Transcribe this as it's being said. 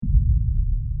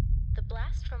The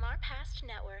Blast from Our Past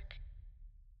Network.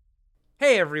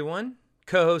 Hey everyone,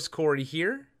 co-host Corey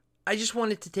here. I just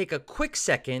wanted to take a quick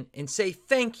second and say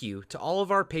thank you to all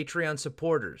of our Patreon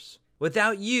supporters.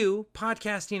 Without you,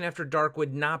 Podcasting After Dark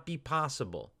would not be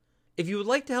possible. If you would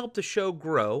like to help the show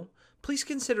grow, please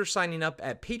consider signing up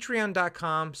at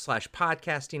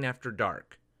patreon.com/podcastingafterdark.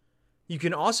 You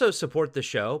can also support the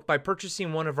show by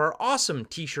purchasing one of our awesome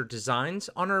t-shirt designs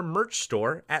on our merch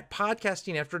store at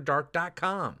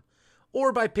podcastingafterdark.com,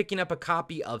 or by picking up a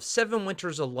copy of 7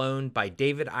 Winters Alone by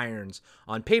David Irons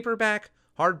on paperback,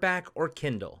 hardback, or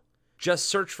Kindle. Just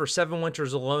search for 7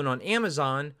 Winters Alone on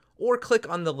Amazon or click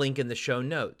on the link in the show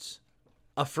notes.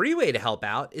 A free way to help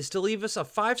out is to leave us a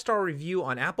 5-star review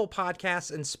on Apple Podcasts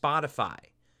and Spotify.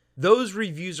 Those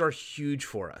reviews are huge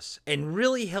for us and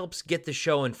really helps get the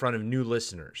show in front of new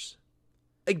listeners.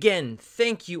 Again,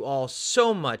 thank you all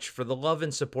so much for the love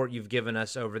and support you've given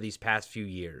us over these past few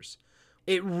years.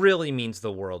 It really means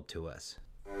the world to us.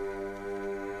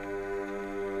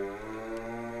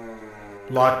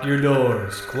 Lock your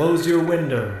doors, close your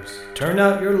windows, turn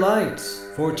out your lights,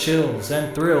 for chills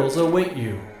and thrills await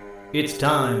you. It's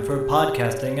time for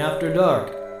Podcasting After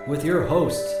Dark with your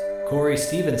hosts, Corey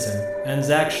Stevenson and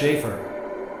Zach Schaefer.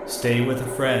 Stay with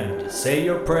a friend, say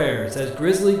your prayers as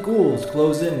grisly ghouls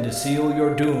close in to seal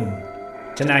your doom.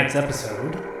 Tonight's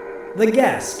episode, The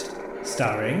Guest,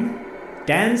 starring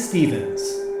Dan Stevens,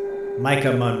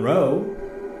 Micah Monroe,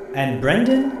 and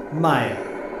Brendan Meyer.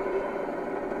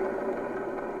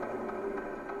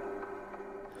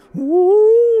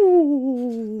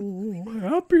 Ooh,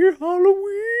 happy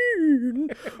Halloween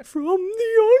from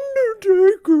the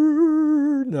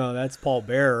Undertaker. No, that's Paul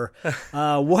Bearer.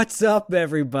 What's up,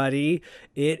 everybody?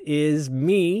 It is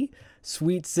me,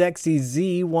 Sweet Sexy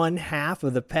Z, one half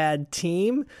of the Pad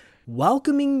team,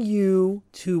 welcoming you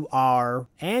to our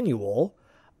annual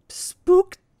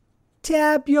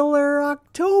Spooktabular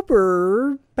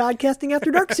October Podcasting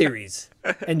After Dark series.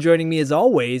 And joining me, as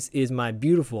always, is my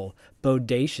beautiful,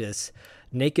 bodacious,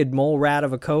 naked mole rat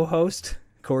of a co-host,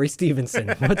 Corey Stevenson.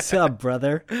 What's up,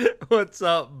 brother? What's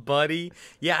up, buddy?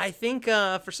 Yeah, I think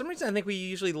for some reason, I think we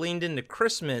usually leaned into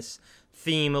Christmas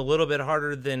theme a little bit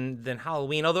harder than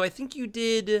Halloween, although I think you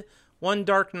did One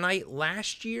Dark Night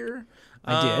last year.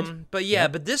 I did. But yeah,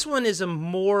 but this one is a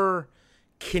more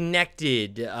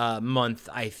connected month,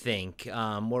 I think.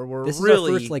 Where we're This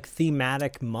really, is our first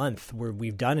thematic month where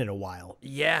we've done in a while.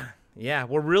 Yeah,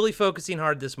 we're really focusing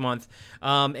hard this month,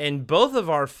 and both of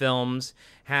our films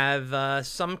have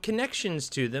some connections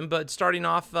to them. But starting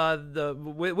off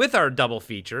with our double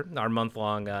feature, our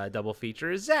month-long double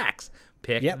feature is Zach's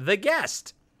pick, Yep. The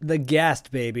Guest. The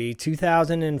Guest, baby.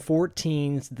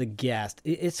 2014's The Guest.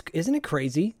 Isn't it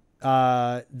crazy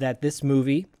that this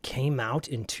movie came out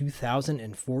in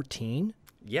 2014?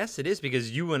 Yes, it is, because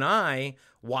you and I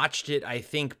watched it, I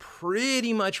think,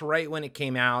 pretty much right when it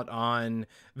came out on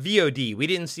VOD. We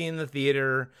didn't see it in the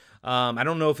theater. I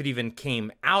don't know if it even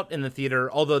came out in the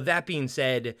theater, although that being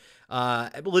said,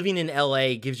 living in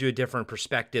LA gives you a different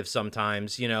perspective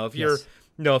sometimes. You know, if you're,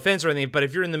 no offense or anything, but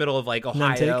if you're in the middle of like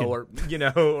Ohio or,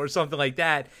 or something like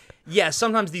that, yeah,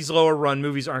 sometimes these lower run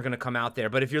movies aren't going to come out there.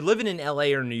 But if you're living in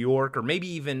LA or New York or maybe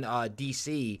even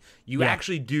DC, you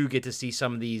actually do get to see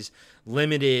some of these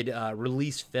limited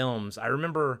release films. I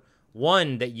remember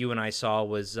one that you and I saw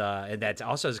was, and that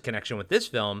also has a connection with this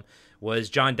film,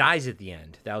 was John Dies at the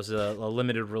End. That was a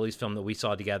limited release film that we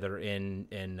saw together in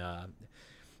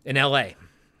LA.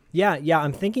 Yeah.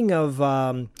 I'm thinking of,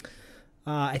 I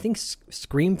think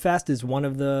Screamfest is one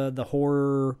of the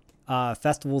horror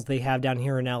festivals they have down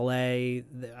here in LA. I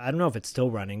don't know if it's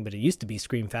still running, but it used to be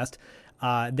Screamfest.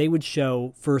 They would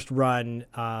show first run,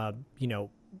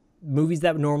 movies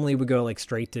that normally would go like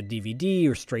straight to DVD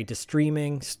or straight to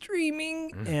streaming,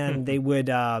 and they would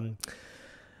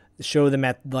show them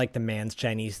at like the Mann's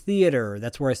Chinese Theater.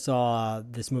 That's where I saw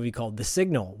this movie called The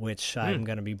Signal, which I'm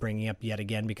going to be bringing up yet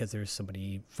again because there's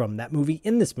somebody from that movie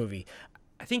in this movie.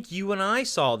 I think you and I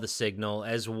saw The Signal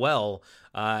as well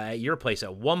at your place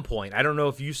at one point. I don't know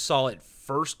if you saw it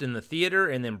first in the theater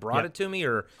and then brought it to me,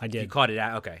 or I did. You caught it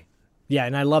out. Okay. Yeah,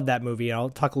 and I love that movie. I'll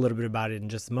talk a little bit about it in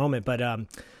just a moment. But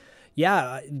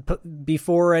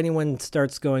before anyone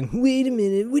starts going, wait a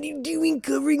minute, what are you doing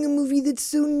covering a movie that's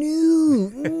so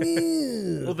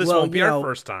new? Well, this won't be our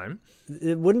first time.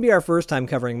 It wouldn't be our first time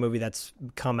covering a movie that's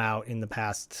come out in the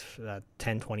past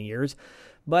 10, 20 years.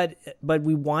 But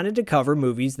we wanted to cover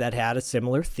movies that had a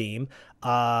similar theme.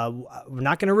 We're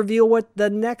not going to reveal what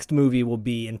the next movie will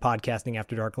be in Podcasting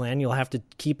After Darkland. You'll have to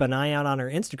keep an eye out on our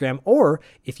Instagram. Or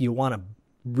if you want to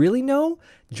really know,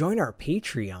 join our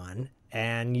Patreon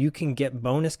And you can get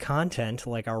bonus content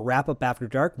like our wrap up after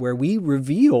dark, where we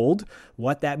revealed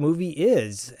what that movie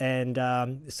is. And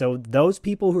so those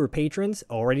people who are patrons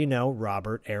already know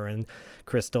Robert, Aaron,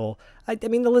 Crystal. I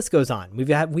mean, the list goes on. We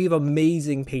have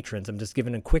amazing patrons. I'm just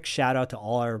giving a quick shout out to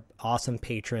all our awesome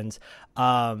patrons.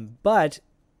 But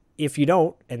if you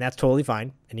don't, and that's totally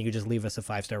fine, and you could just leave us a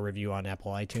 5-star review on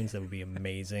Apple iTunes, that would be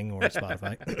amazing, or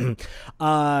Spotify.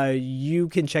 You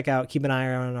can keep an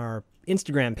eye on our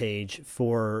Instagram page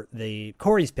for the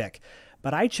Corey's pick.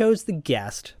 But I chose the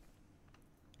guest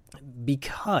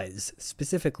because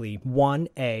specifically, 1,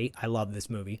 I love this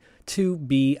movie. 2,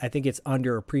 B, I think it's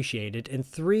underappreciated. And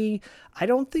 3, I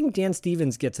don't think Dan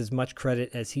Stevens gets as much credit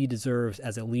as he deserves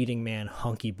as a leading man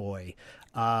hunky boy.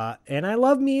 And I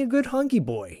love me a good hunky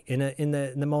boy in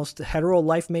the most hetero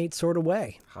life mate sort of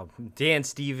way. Dan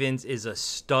Stevens is a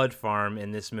stud farm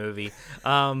in this movie.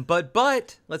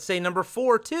 But let's say number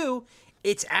 4 too.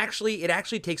 It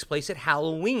actually takes place at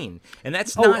Halloween, and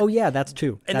that's that's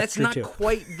true. And that's not too.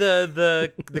 Quite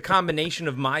the combination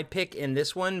of my pick in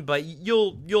this one, but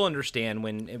you'll understand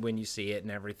when you see it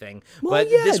and everything. Well, but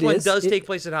yeah, this one does take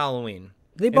place at Halloween.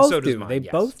 They both do. They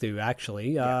both do,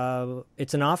 actually. Yeah.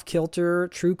 It's an off-kilter,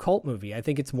 true cult movie. I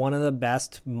think it's one of the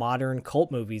best modern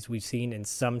cult movies we've seen in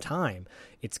some time.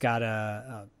 It's got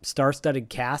a star-studded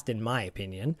cast, in my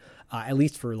opinion, at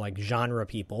least for like genre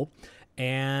people.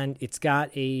 And it's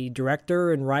got a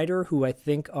director and writer who I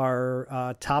think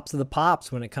are tops of the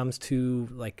pops when it comes to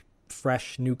like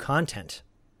fresh new content.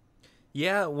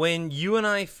 Yeah, when you and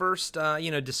I first,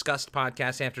 discussed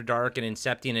Podcast After Dark and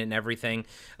Incepting and everything,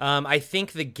 I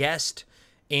think The Guest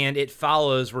and It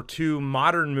Follows were 2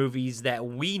 modern movies that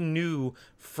we knew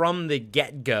from the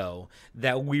get-go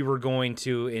that we were going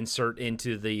to insert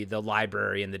into the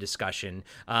library and the discussion.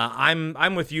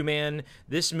 I'm with you, man.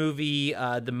 This movie,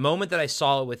 the moment that I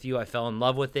saw it with you, I fell in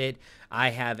love with it. I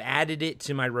have added it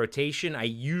to my rotation. I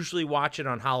usually watch it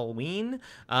on Halloween.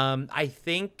 I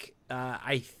think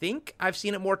I've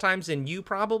seen it more times than you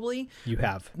probably. You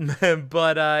have.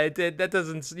 But that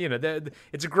doesn't,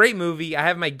 it's a great movie. I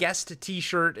have my guest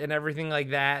T-shirt and everything like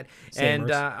that.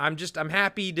 Samers. And I'm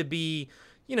happy to be,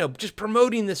 just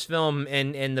promoting this film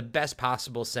in the best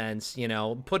possible sense,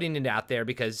 putting it out there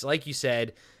because, like you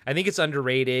said, I think it's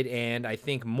underrated, and I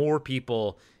think more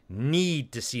people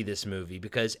need to see this movie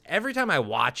because every time I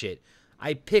watch it,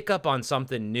 I pick up on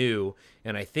something new,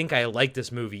 and I think I like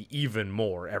this movie even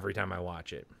more every time I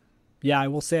watch it. Yeah, I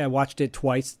will say I watched it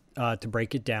twice to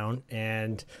break it down,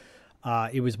 and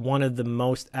it was one of the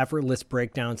most effortless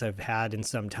breakdowns I've had in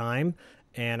some time,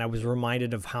 and I was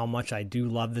reminded of how much I do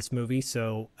love this movie.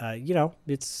 So,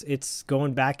 it's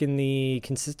going back in the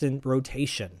consistent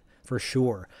rotation for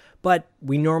sure. But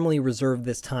we normally reserve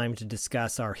this time to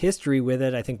discuss our history with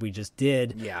it. I think we just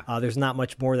did. Yeah. There's not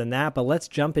much more than that, but let's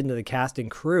jump into the cast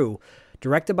and crew.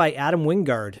 Directed by Adam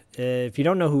Wingard. If you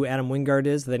don't know who Adam Wingard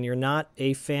is, then you're not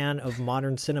a fan of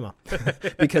modern cinema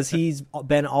because he's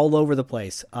been all over the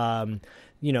place.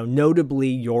 Notably,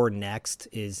 You're Next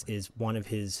is one of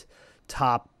his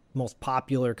top most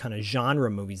popular kind of genre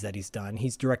movies that he's done.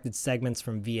 He's directed segments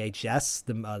from VHS,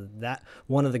 that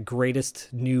one of the greatest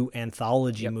new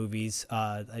anthology movies.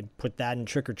 I put that and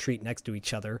Trick or Treat next to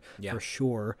each other for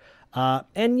sure.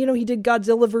 And he did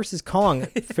Godzilla vs. Kong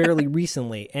fairly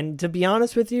recently. And to be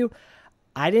honest with you,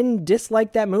 I didn't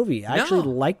dislike that movie. I actually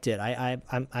liked it.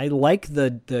 I like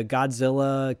the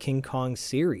Godzilla King Kong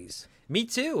series. Me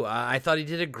too. I thought he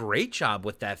did a great job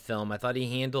with that film. I thought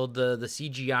he handled the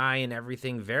CGI and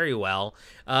everything very well.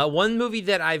 One movie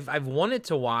that I've wanted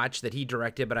to watch that he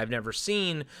directed but I've never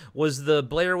seen was the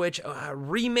Blair Witch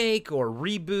remake or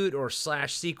reboot or /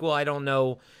 sequel. I don't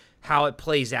know how it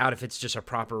plays out, if it's just a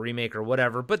proper remake or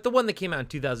whatever. But the one that came out in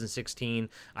 2016,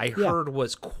 I heard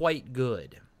was quite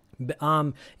good.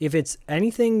 If it's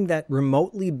anything that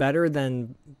remotely better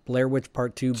than Blair Witch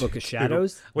Part 2 Book of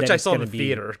Shadows, which I saw in the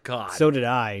theater. God. So did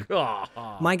I. Oh.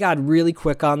 My God, really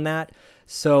quick on that.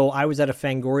 So I was at a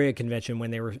Fangoria convention when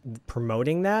they were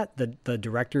promoting that. The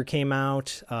director came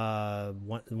out,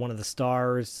 one of the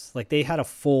stars. Like, they had a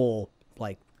full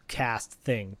cast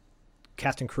and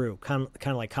crew, kind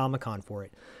of like Comic-Con for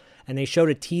it. And they showed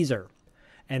a teaser.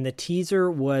 And the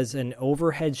teaser was an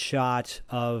overhead shot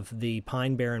of the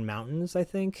Pine Barren Mountains, I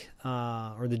think,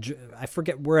 I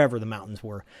forget wherever the mountains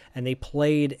were. And they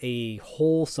played a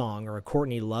whole song or a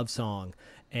Courtney Love song,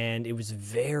 and it was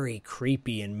very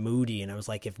creepy and moody. And I was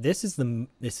like, if this is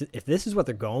what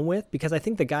they're going with, because I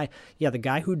think the guy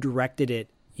who directed it,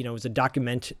 was a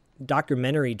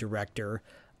documentary director,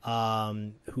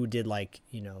 who did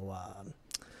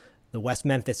the West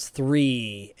Memphis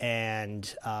 3,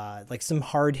 and like some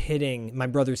hard-hitting. My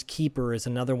Brother's Keeper is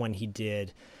another one he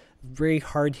did. Very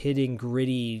hard-hitting,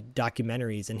 gritty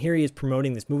documentaries. And here he is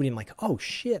promoting this movie. And I'm like, oh,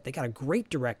 shit, they got a great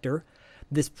director.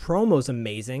 This promo's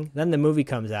amazing. Then the movie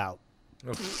comes out.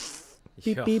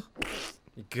 Beep, beep.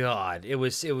 God, it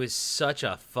was such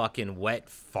a fucking wet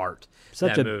fart.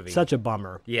 Such that movie. Such a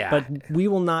bummer. Yeah. But we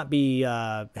will not be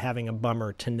having a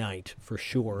bummer tonight for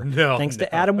sure. No. Thanks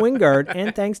to Adam Wingard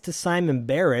and thanks to Simon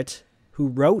Barrett, who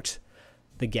wrote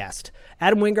The Guest.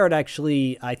 Adam Wingard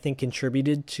actually, I think,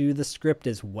 contributed to the script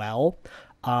as well.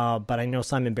 But I know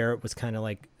Simon Barrett was kind of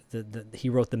like he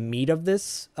wrote the meat of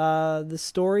this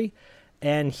story.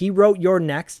 And he wrote You're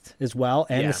Next as well,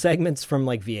 and the segments from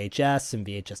like VHS and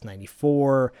VHS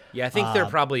 94. Yeah, I think they're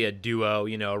probably a duo,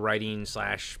 writing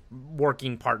 /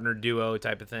 working partner duo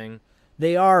type of thing.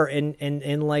 They are,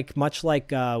 and like much like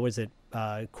Quentin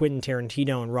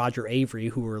Tarantino and Roger Avery,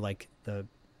 who were like the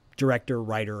director,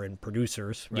 writer, and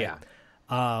producers. Right?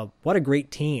 Yeah. What a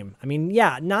great team. I mean,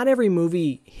 yeah, not every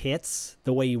movie hits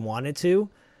the way you want it to,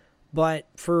 but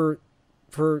for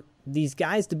these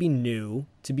guys to be new,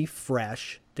 to be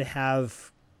fresh, to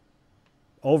have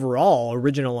overall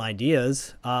original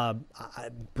ideas,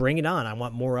 bring it on. I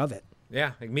want more of it.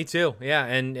 Yeah, me too. Yeah,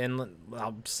 and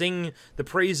I'll sing the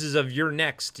praises of You're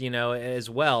Next, as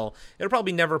well. It'll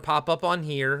probably never pop up on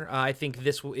here. I think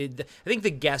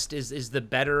The Guest is the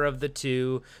better of the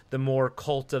two, the more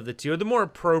cult of the two, or the more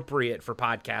appropriate for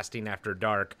podcasting after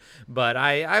dark. But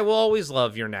I will always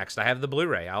love You're Next. I have the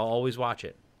Blu-ray. I'll always watch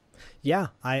it. Yeah,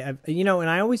 and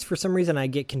I always, for some reason, I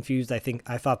get confused. I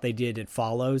thought they did It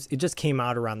Follows. It just came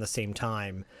out around the same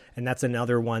time, and that's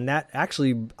another one that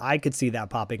actually I could see that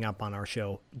popping up on our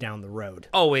show down the road.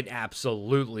 Oh, it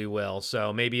absolutely will.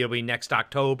 So maybe it'll be next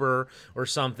October or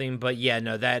something. But yeah,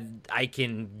 no, that I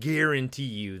can guarantee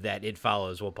you that It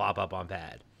Follows will pop up on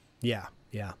Pad. Yeah.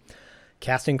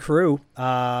 Cast and crew.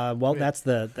 That's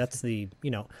the.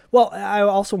 Well, I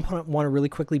also want to really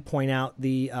quickly point out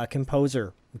the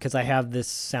composer, because I have this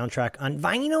soundtrack on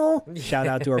vinyl. Shout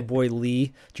out to our boy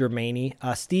Lee Germani.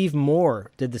 Steve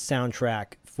Moore did the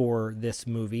soundtrack for this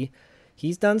movie.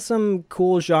 He's done some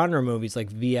cool genre movies like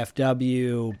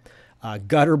VFW,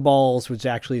 Gutterballs, which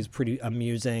actually is pretty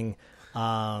amusing.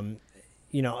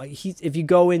 If you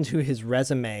go into his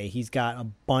resume, he's got a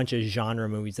bunch of genre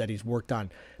movies that he's worked on.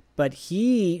 But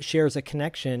he shares a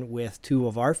connection with two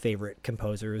of our favorite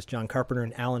composers, John Carpenter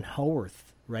and Alan Howarth.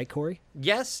 Right, Corey?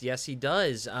 Yes, he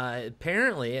does.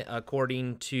 Apparently,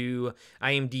 according to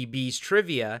IMDb's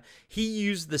trivia, he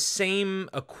used the same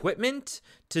equipment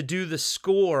to do the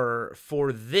score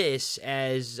for this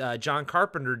as John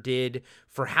Carpenter did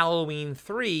for Halloween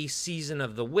 3 Season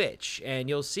of the Witch. And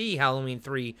you'll see Halloween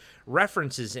 3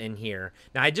 references in here.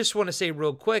 Now, I just want to say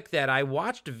real quick that I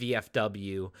watched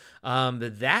VFW.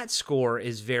 That score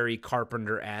is very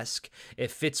Carpenter-esque.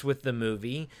 It fits with the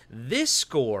movie. This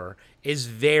score is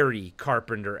very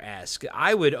Carpenter-esque.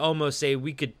 I would almost say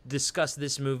we could discuss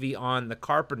this movie on the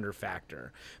Carpenter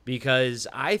factor, because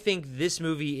I think this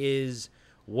movie is...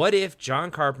 What if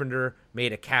John Carpenter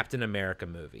made a Captain America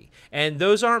movie? And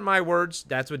those aren't my words.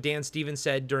 That's what Dan Stevens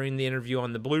said during the interview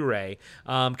on the Blu-ray.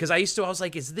 Because I was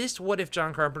like, is this what if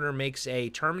John Carpenter makes a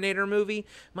Terminator movie?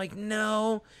 I'm like,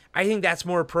 no, I think that's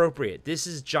more appropriate. This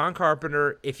is John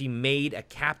Carpenter. If he made a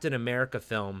Captain America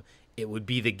film, it would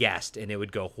be The Guest, and it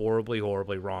would go horribly,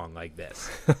 horribly wrong like this.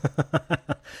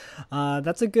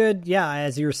 That's a good,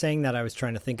 as you were saying that, I was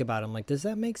trying to think about it. I'm like, does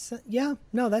that make sense? Yeah,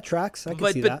 no, that tracks. I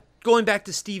can see that. Going back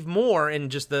to Steve Moore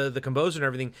and just the composer and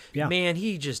everything, man,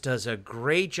 he just does a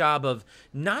great job of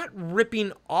not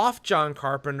ripping off John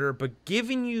Carpenter, but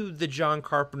giving you the John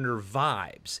Carpenter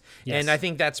vibes. Yes. And I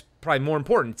think that's probably more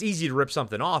important. It's easy to rip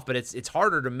something off, but it's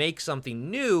harder to make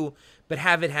something new, but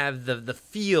have it have the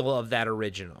feel of that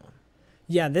original.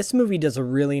 Yeah, this movie does a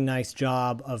really nice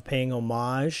job of paying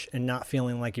homage and not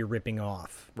feeling like you're ripping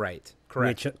off. Right,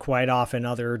 correct. Which quite often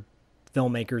other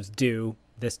filmmakers do.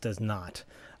 This does not.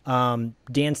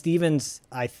 Dan Stevens,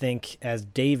 I think, as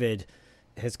David,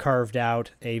 has carved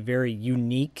out a very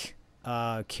unique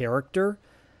character.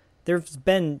 There's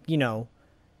been,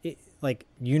 like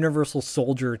Universal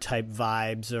Soldier type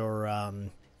vibes, or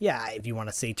if you want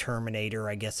to say Terminator,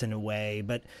 I guess, in a way.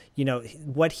 But,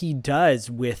 what he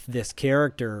does with this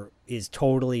character is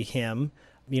totally him.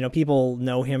 People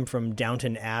know him from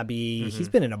Downton Abbey. Mm-hmm. He's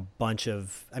been in a bunch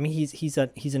of... he's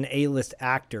an A-list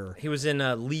actor. He was in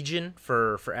Legion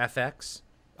for FX.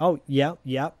 Oh, yeah.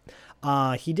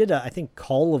 He did, I think,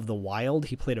 Call of the Wild.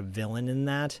 He played a villain in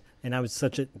that. And I was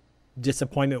such a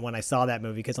disappointment when I saw that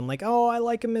movie because I'm like, oh, I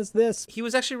like him as this. He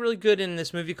was actually really good in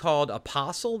this movie called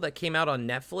Apostle that came out on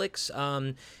Netflix.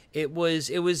 It was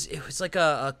like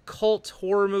a cult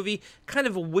horror movie, kind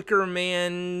of a Wicker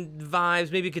Man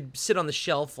vibes. Maybe it could sit on the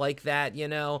shelf like that, you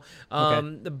know.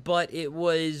 But it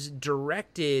was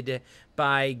directed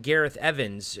by Gareth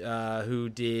Evans, who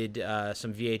did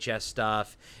some VHS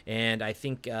stuff, and I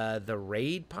think The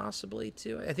Raid possibly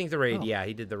too. I think The Raid, yeah,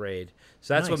 he did The Raid.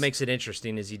 So that's what makes it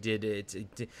interesting is he did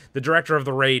it. The director of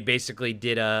The Raid basically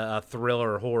did a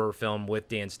thriller horror film with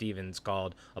Dan Stevens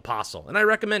called Apostle, and I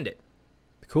recommend it.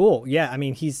 Cool. Yeah, I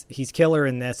mean, he's killer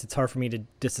in this. It's hard for me to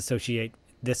disassociate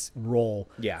this role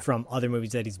from other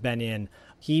movies that he's been in.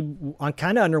 He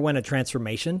kind of underwent a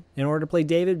transformation in order to play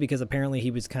David because apparently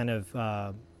he was kind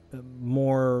of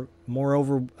more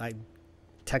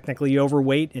technically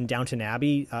overweight in Downton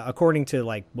Abbey, according to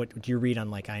like what you read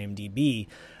on like IMDb.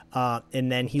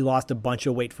 And then he lost a bunch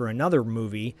of weight for another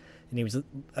movie. And he was,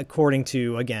 according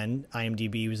to, again,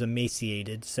 IMDb, he was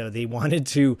emaciated. So they wanted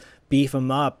to beef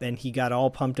him up, and he got all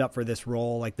pumped up for this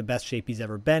role, like the best shape he's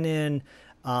ever been in.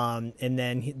 And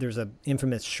then there's a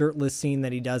infamous shirtless scene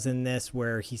that he does in this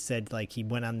where he said, like, he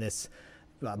went on this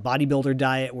bodybuilder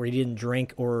diet where he didn't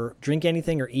drink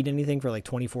anything or eat anything for like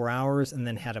 24 hours and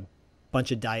then had a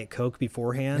bunch of Diet Coke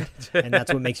beforehand, and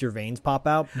that's what makes your veins pop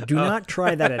out. Do not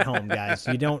try that at home, guys.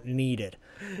 You don't need it.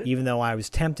 Even though I was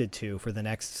tempted to for the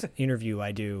next interview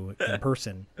I do in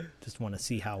person. Just want to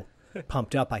see how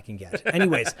pumped up I can get.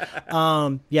 Anyways,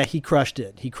 yeah, he crushed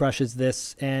it. He crushes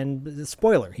this, and the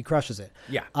spoiler, he crushes it.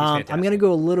 Yeah, I'm going to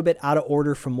go a little bit out of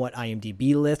order from what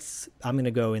IMDb lists. I'm going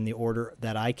to go in the order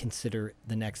that I consider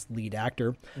the next lead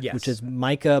actor, which is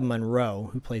Micah Monroe,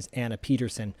 who plays Anna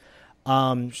Peterson.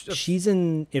 She's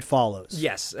in It Follows.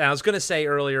 Yes. I was going to say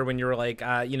earlier when you were like,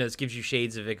 this gives you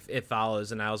shades of It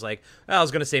Follows. And I was like, I was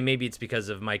going to say maybe it's because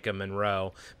of Micah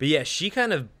Monroe. But yeah, she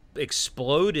kind of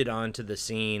exploded onto the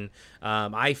scene,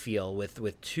 I feel,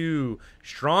 with two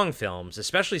strong films,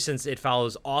 especially since It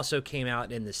Follows also came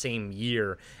out in the same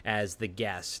year as The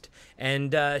Guest.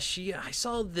 And I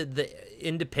saw the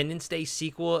Independence Day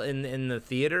sequel in the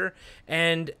theater,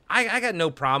 and I got no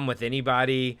problem with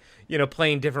anybody,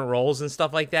 playing different roles and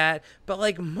stuff like that. But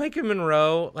like Micah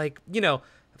Monroe, 5'1",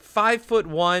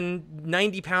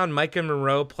 90-pound Micah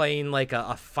Monroe playing like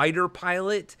a fighter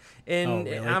pilot, and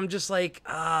really? I'm just like,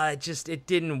 it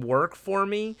didn't work for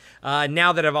me.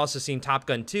 Now that I've also seen Top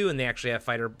Gun 2, and they actually have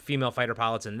female fighter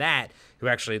pilots in that who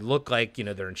actually look like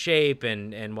they're in shape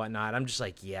and whatnot. I'm just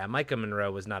like, yeah, Micah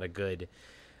Monroe was not a good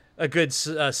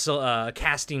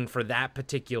casting for that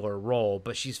particular role,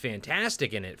 but she's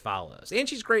fantastic in It Follows, and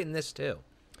she's great in this too.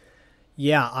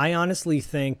 Yeah, I honestly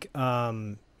think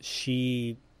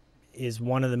she is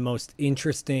one of the most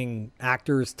interesting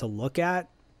actors to look at.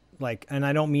 Like, and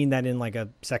I don't mean that in like a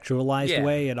sexualized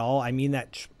way at all. I mean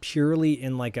that purely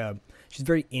in like she's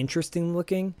very interesting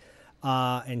looking,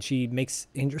 and she makes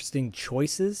interesting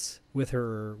choices with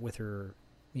her,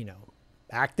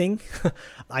 acting.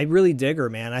 I really dig her,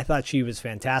 man. I thought she was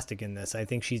fantastic in this. I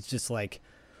think she's just like,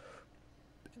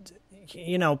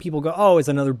 people go, oh, it's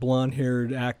another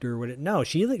blonde-haired actor. No,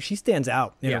 she stands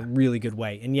out in a really good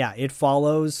way. And yeah, It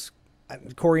Follows.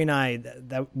 Corey and I,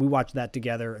 that we watched that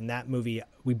together, and that movie,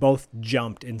 we both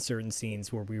jumped in certain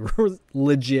scenes where we were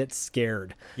legit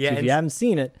scared. Yeah, so if you haven't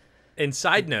seen it. And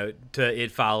side note to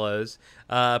It Follows,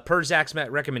 per Zach's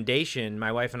recommendation,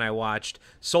 my wife and I watched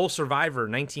Soul Survivor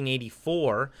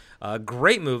 1984. A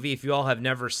great movie. If you all have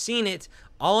never seen it,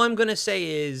 all I'm going to say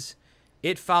is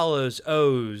It Follows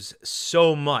owes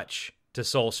so much to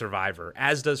Soul Survivor,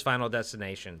 as does Final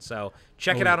Destination. So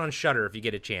check it out on Shudder if you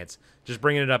get a chance. Just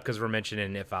bringing it up because we're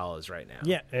mentioning It Follows right now.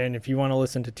 Yeah, and if you want to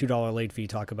listen to $2 Late Fee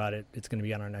talk about it, it's going to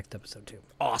be on our next episode too.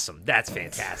 Awesome. That's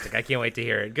fantastic. I can't wait to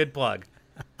hear it. Good plug.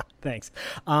 Thanks.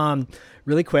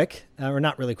 Really quick, or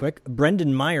not really quick,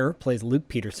 Brendan Meyer plays Luke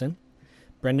Peterson.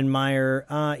 Brendan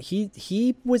Meyer,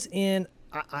 he was in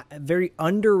a very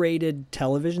underrated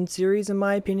television series, in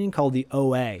my opinion, called The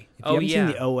OA. If you haven't seen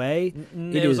The OA,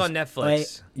 it was on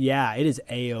Netflix. It is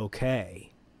A-OK.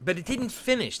 But it didn't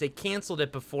finish. They canceled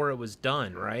it before it was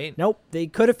done, right? Nope. They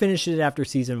could have finished it after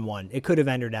season 1. It could have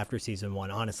ended after season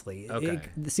 1, honestly. Okay.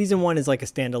 Season 1 is like a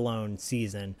standalone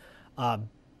season. I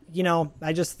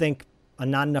just think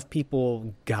not enough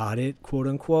people got it, quote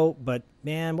unquote. But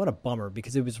man, what a bummer,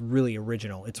 because it was really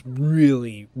original. It's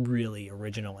really, really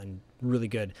original and really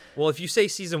good. Well, if you say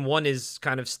season 1 is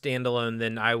kind of standalone,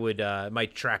 then I would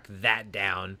might track that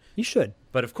down. You should.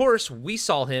 But of course, we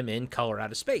saw him in Color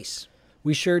Out of Space.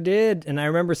 We sure did, and I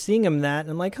remember seeing him and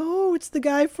I'm like, oh, it's the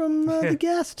guy from The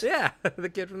Guest. Yeah, the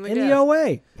kid from The in Guest. The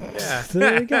OA. Yeah. So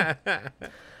there you go.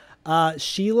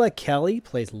 Sheila Kelly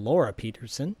plays Laura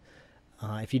Peterson.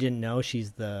 If you didn't know,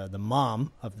 she's the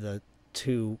mom of the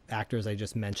two actors I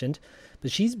just mentioned.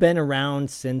 But she's been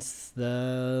around since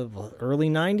the early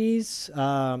 90s.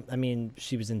 I mean,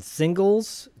 she was in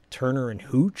Singles, Turner and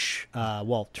Hooch.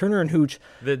 Turner and Hooch.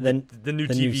 The new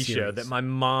TV show series that my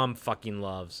mom fucking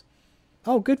loves.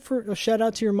 Oh, good for a shout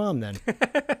out to your mom then.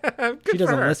 She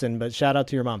doesn't listen, but shout out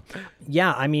to your mom.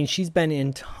 Yeah, I mean, she's been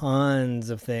in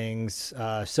tons of things.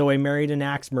 So I Married an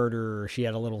Axe Murderer. She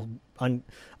had a little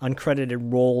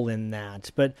uncredited role in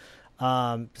that. But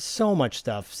so much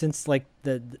stuff since like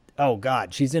oh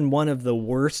God, she's in one of the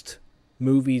worst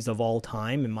movies of all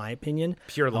time, in my opinion.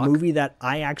 Pure Luck. A movie that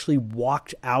I actually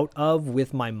walked out of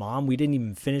with my mom. We didn't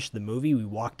even finish the movie. We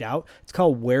walked out. It's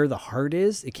called Where the Heart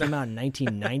Is. It came out in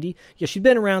 1990. Yeah, she's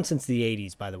been around since the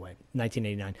 80s, by the way,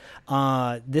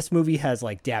 1989. This movie has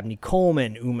like Dabney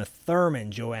Coleman, Uma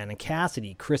Thurman, Joanna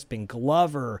Cassidy, Crispin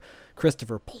Glover,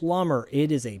 Christopher Plummer.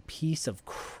 It is a piece of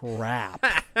crap.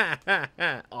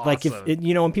 Awesome. Like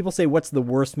when people say, what's the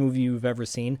worst movie you've ever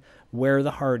seen? Where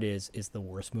the Heart Is the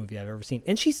worst movie I've ever seen.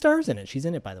 And she stars in it. She's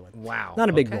in it, by the way. Wow. Not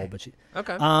a big Okay. role, but she.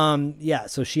 Okay. Yeah,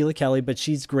 so Sheila Kelly, but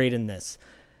she's great in this.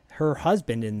 Her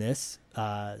husband in this,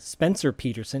 Spencer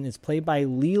Peterson, is played by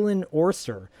Leland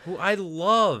Orser. Who I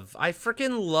love. I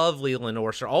freaking love Leland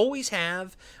Orser. Always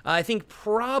have. I think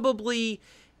probably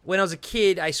when I was a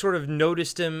kid, I sort of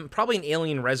noticed him. Probably in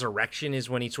Alien Resurrection is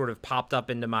when he sort of popped up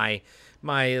into my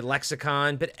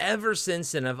lexicon. But ever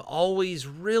since then, I've always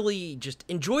really just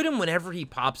enjoyed him whenever he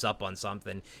pops up on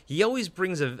something. He always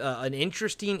brings an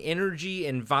interesting energy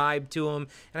and vibe to him.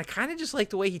 And I kind of just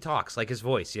like the way he talks, like his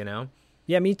voice, you know?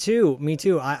 Yeah, me too.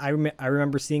 I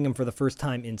remember seeing him for the first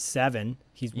time in Seven.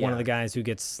 He's one of the guys who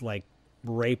gets like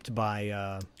raped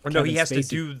by No, he has Kevin to Spacey.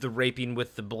 do the raping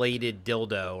with the bladed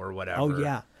dildo or whatever. Oh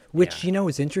yeah, which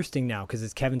is interesting now because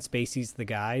it's Kevin Spacey's the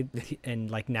guy, and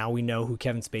like now we know who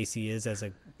Kevin Spacey is as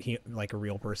a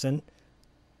real person.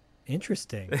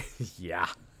 Interesting. Yeah.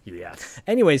 Yes.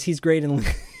 Anyways, he's great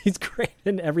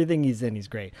in everything he's in. He's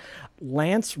great.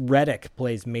 Lance Reddick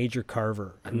plays Major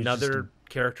Carver. who's just Another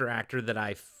character actor that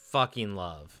I fucking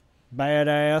love.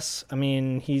 badass. I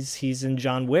mean, he's in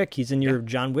John Wick. He's in your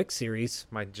John Wick series.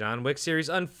 My John Wick series.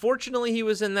 Unfortunately, he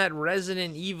was in that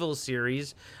Resident Evil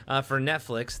series for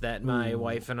Netflix that my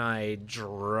wife and I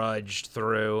drudged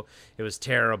through. It was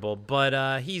terrible,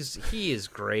 but he is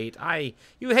great.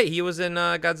 He was in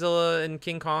Godzilla and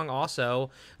King Kong also.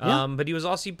 But he's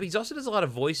also does a lot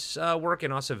of voice work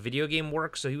and also video game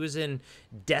work. So he was in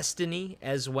Destiny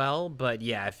as well. But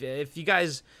yeah, if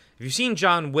you've seen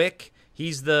John Wick.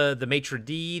 He's the maitre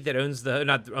d' that owns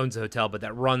not owns the hotel, but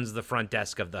that runs the front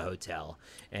desk of the hotel.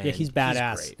 And Yeah, he's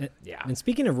badass. great. Yeah. And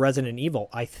speaking of Resident Evil,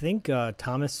 I think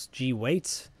Thomas G.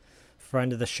 Waits,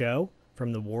 friend of the show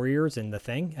from The Warriors and The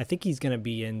Thing, I think he's going to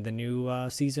be in the new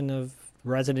season of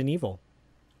Resident Evil.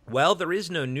 Well, there is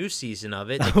no new season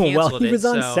of it. They Well, canceled he was it,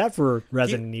 on so- set for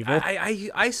Resident Evil.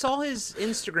 I saw his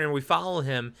Instagram. We follow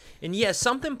him, and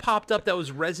something popped up that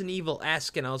was Resident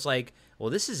Evil-esque, and I was like, well,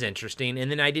 this is interesting.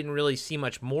 And then I didn't really see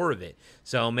much more of it.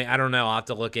 So I don't know. I'll have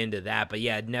to look into that. But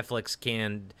yeah, Netflix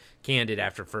canned it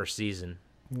after first season.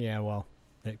 Yeah, well,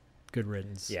 good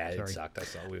riddance. Yeah, it Sorry. sucked. I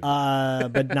saw.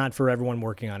 But not for everyone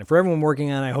working on it. For everyone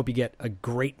working on it, I hope you get a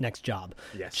great next job.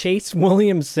 Yes. Chase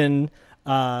Williamson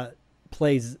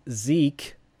plays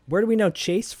Zeke. Where do we know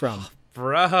Chase from?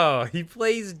 Bro, he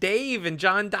plays Dave, and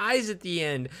John dies at the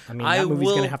end. I mean, that movie's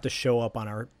going to have to show up on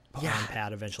our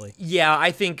pad eventually. Yeah,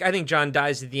 I think John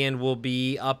dies at the end will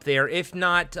be up there. If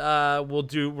not, we're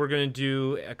going to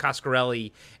do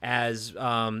Coscarelli as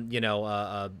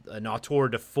an auteur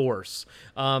de force.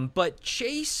 But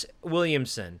Chase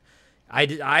Williamson,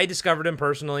 I discovered him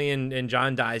personally, and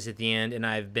John dies at the end, and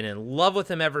I've been in love with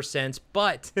him ever since.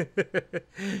 But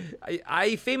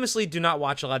I famously do not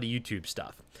watch a lot of YouTube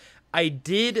stuff. I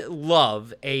did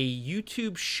love a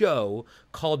YouTube show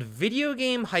called Video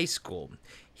Game High School.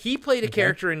 He played a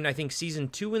character in, I think, season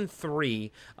 2 and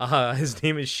 3. His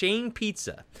name is Shane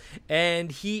Pizza,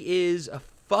 and he is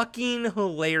fucking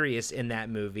hilarious in that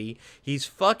movie. He's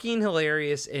fucking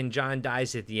hilarious, and John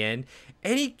dies at the end,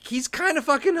 and he's kind of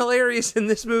fucking hilarious in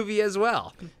this movie as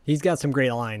well. He's got some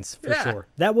great lines for sure.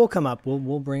 That will come up.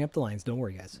 We'll bring up the lines. Don't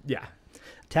worry, guys. Yeah.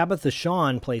 Tabitha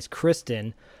Shawn plays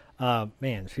Kristen.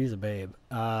 Man, she's a babe.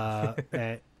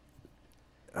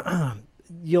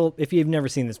 If you've never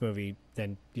seen this movie,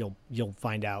 then you'll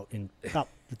find out in about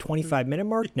the 25-minute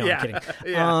mark. No, I'm kidding.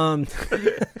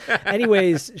 Yeah.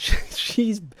 Anyways,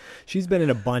 she's been in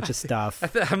a bunch of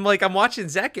stuff. I'm watching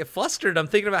Zach get flustered. I'm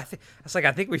thinking about.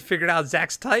 I think we figured out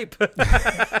Zach's type.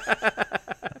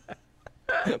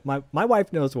 My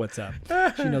wife knows what's up.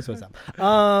 She knows what's up.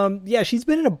 Yeah, she's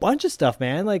been in a bunch of stuff,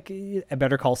 man. Like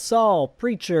Better Call Saul,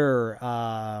 Preacher.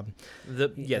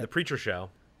 The Preacher show.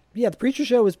 Yeah, the Preacher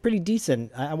show was pretty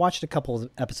decent. I watched a couple of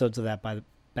episodes of that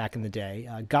back in the day.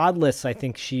 Godless, I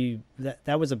think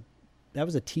that was a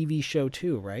TV show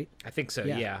too, right? I think so.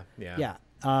 Yeah.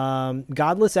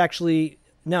 Godless actually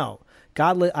no.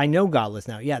 Godless, I know Godless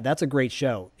now. Yeah, that's a great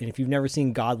show. And if you've never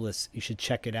seen Godless, you should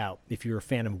check it out if you're a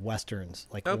fan of Westerns,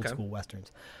 like old school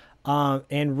Westerns.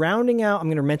 And rounding out, I'm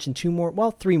going to mention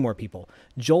three more people.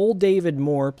 Joel David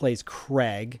Moore plays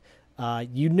Craig.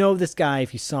 You know this guy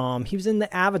if you saw him. He was in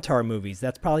the Avatar movies.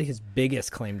 That's probably his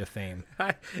biggest claim to fame.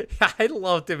 I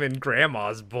loved him in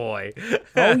Grandma's Boy.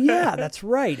 Oh, yeah, that's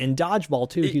right. And Dodgeball,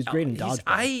 too. He was great in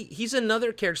Dodgeball. He's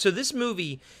another character. So this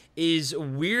movie is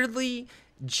weirdly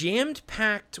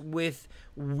jammed-packed with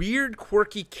weird,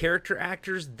 quirky character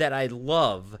actors that I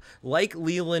love, like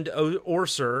Leland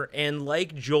Orser and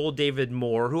like Joel David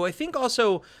Moore, who I think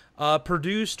also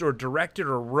produced or directed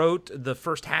or wrote the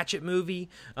first Hatchet movie.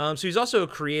 So he's also a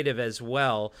creative as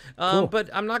well. Cool. But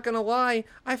I'm not going to lie,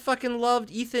 I fucking loved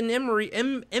Ethan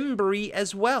Embry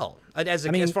as well,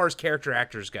 as far as character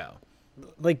actors go.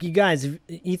 Like, you guys,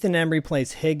 Ethan Embry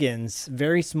plays Higgins,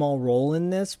 very small role in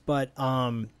this, but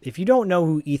if you don't know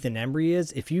who Ethan Embry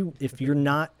is, if you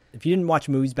didn't watch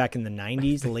movies back in the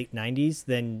 90s, the late 90s,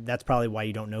 then that's probably why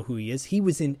you don't know who he is. He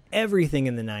was in everything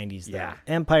in the 90s. Though. Yeah.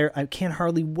 Empire, I Can't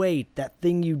Hardly Wait, That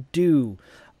Thing You Do.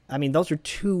 I mean, those are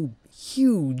two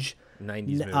huge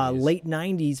 90s late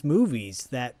 90s movies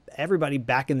that everybody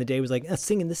back in the day was like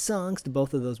singing the songs to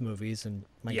both of those movies. And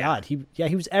my God, he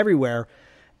was everywhere.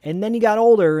 And then he got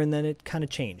older, and then it kind of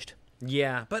changed.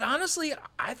 Yeah, but honestly,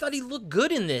 I thought he looked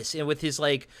good in this, and with his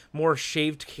like more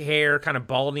shaved hair, kind of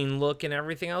balding look and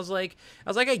everything. I was like,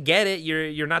 I get it.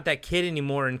 You're not that kid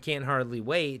anymore, and Can't Hardly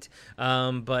Wait.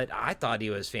 But I thought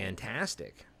he was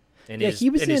fantastic.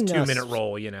 He was in his 2-minute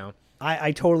role. You know,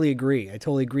 I totally agree.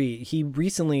 He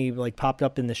recently like popped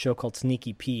up in the show called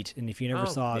Sneaky Pete, and if you never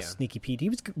saw Sneaky Pete, he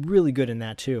was really good in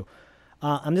that too.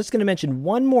 I'm just going to mention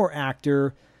one more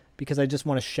actor, because I just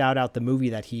want to shout out the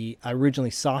movie that I originally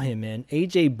saw him in.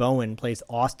 A.J. Bowen plays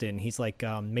Austin. He's like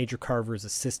Major Carver's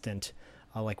assistant,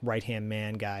 like right-hand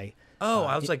man guy. Oh,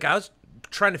 I was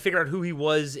trying to figure out who he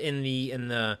was on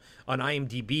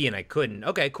IMDb, and I couldn't.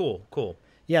 Okay, cool.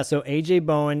 Yeah, so A.J.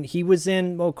 Bowen, he was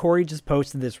in, Corey just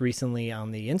posted this recently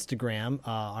on the Instagram,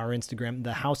 our Instagram,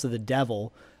 The House of the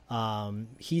Devil.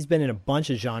 He's been in a bunch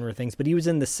of genre things, but he was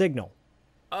in The Signal.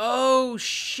 Oh,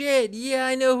 shit. Yeah,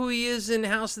 I know who he is in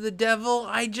House of the Devil.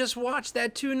 I just watched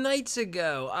that 2 nights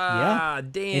ago.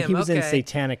 Damn. And he was in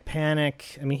Satanic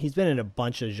Panic. I mean, he's been in a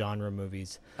bunch of genre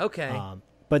movies. Okay.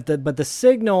 But the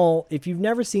Signal, if you've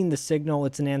never seen The Signal,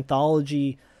 it's an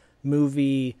anthology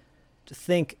movie.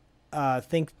 Think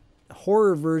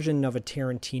horror version of a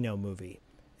Tarantino movie.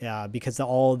 Because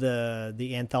all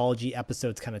the anthology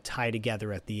episodes kind of tie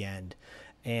together at the end.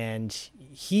 And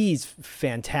he's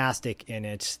fantastic in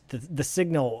it. The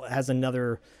Signal has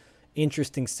another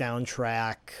interesting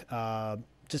soundtrack.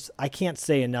 I can't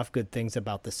say enough good things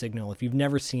about The Signal. If you've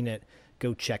never seen it,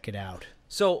 go check it out.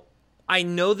 So I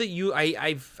know that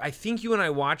I think you and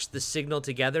I watched The Signal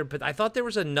together, but I thought there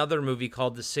was another movie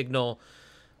called The Signal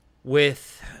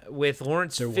with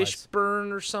Lawrence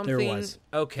Fishburne or something. There was.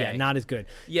 Okay. Yeah, not as good.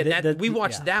 Yeah, we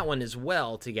watched that one as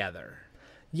well together.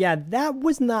 Yeah, that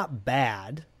was not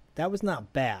bad.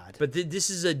 But this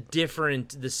is a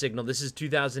different The Signal. This is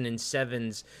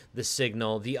 2007's The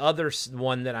Signal. The other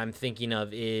one that I'm thinking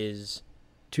of is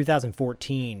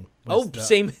 2014.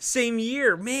 Same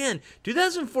year. Man,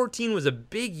 2014 was a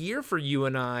big year for you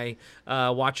and I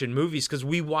watching movies, because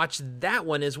we watched that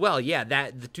one as well. Yeah,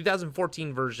 the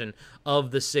 2014 version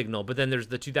of The Signal. But then there's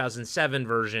the 2007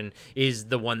 version is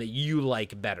the one that you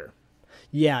like better.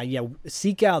 Yeah.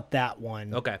 Seek out that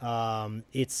one. Okay.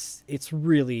 It's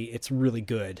really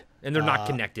good. And they're not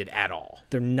connected at all.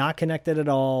 They're not connected at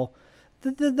all.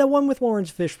 The one with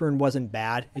Lawrence Fishburne wasn't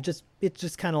bad. It's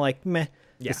just kind of like meh.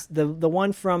 Yeah. The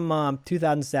one from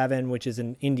 2007, which is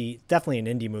definitely an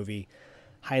indie movie.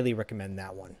 Highly recommend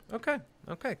that one. Okay.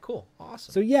 Cool.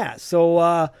 Awesome.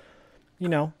 So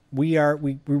we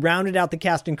rounded out the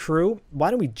cast and crew. Why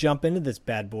don't we jump into this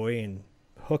bad boy and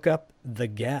hook up the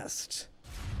guest?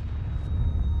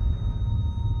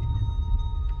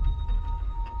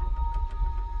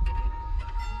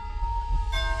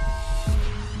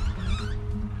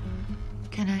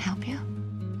 Can I help you?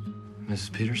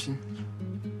 Mrs. Peterson?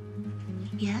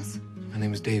 Yes? My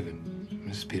name is David.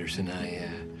 Mrs. Peterson, I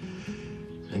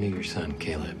knew your son,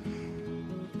 Caleb.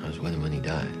 I was with him when he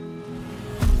died.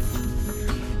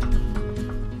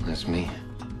 That's me.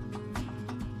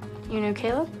 You know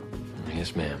Caleb?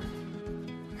 Yes, ma'am.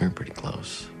 We're pretty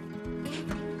close.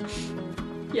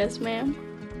 Yes, ma'am.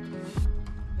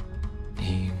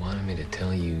 He wanted me to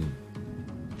tell you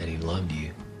that he loved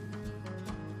you.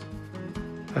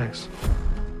 Thanks.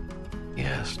 He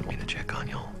asked me to check on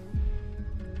y'all.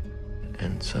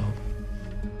 And so,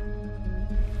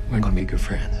 we're gonna be good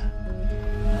friends.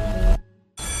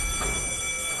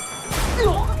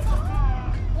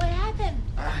 What happened?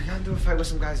 I got into a fight with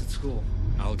some guys at school.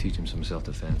 I'll teach him some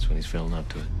self-defense when he's feeling up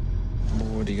to it. Well,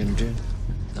 what are you gonna do?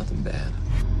 Nothing bad.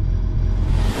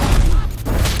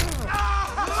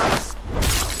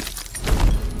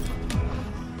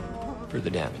 For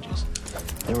the damages.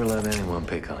 Never let anyone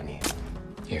pick on you.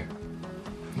 Here,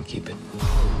 you keep it.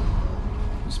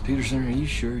 Miss Peterson, are you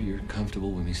sure you're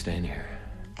comfortable with me staying here?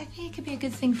 I think it could be a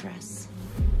good thing for us.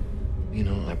 You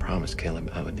know, I promised Caleb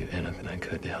I would do anything I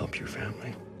could to help your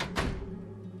family.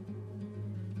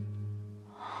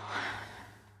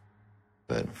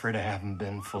 But I'm afraid I haven't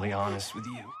been fully honest with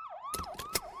you.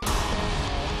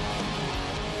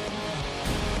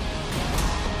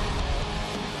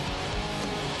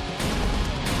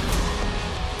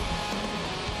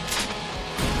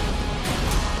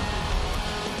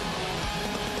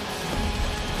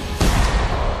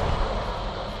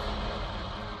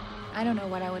 I don't know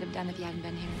what I would have done if you hadn't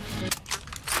been here.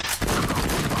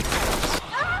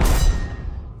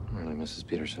 really, Mrs.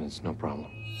 Peterson, it's no problem.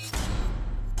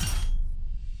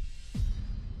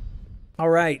 All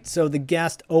right, so The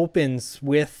Guest opens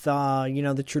with,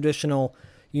 the traditional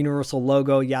Universal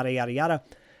logo, yada, yada, yada.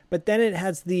 But then it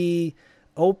has the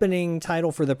opening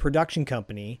title for the production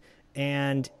company,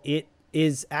 and it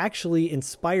is actually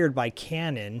inspired by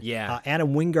Canon. Yeah.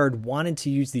 Adam Wingard wanted to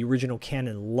use the original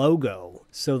Canon logo.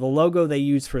 So the logo they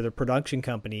use for the production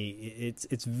company,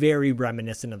 it's very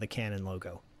reminiscent of the Canon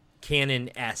logo.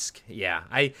 Canon-esque, yeah.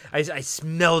 I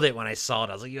smelled it when I saw it.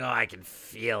 I was like, I can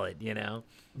feel it,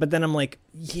 But then I'm like,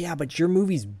 yeah, but your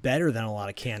movie's better than a lot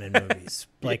of Canon movies.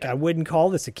 Like, I wouldn't call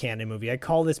this a Canon movie. I'd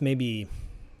call this maybe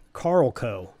Carl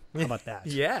Co. How about that?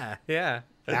 Yeah.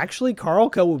 Actually, Carl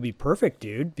Co. would be perfect,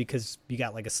 dude, because you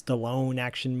got like a Stallone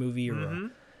action movie or a,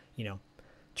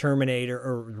 Terminator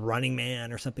or Running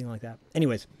Man or something like that.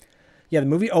 Anyways, yeah, the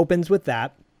movie opens with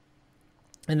that.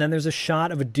 And then there's a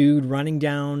shot of a dude running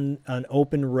down an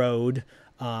open road,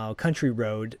 country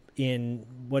road, in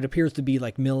what appears to be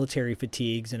like military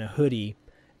fatigues and a hoodie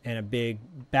and a big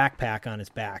backpack on his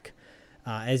back.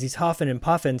 As he's huffing and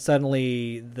puffing,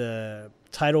 suddenly the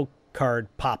title card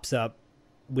pops up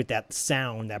with that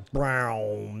sound, that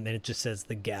brown, and it just says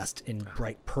The Guest in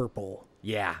bright purple.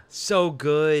 Yeah, so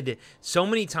good. So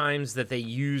many times that they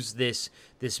use this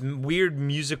weird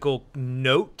musical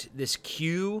note, this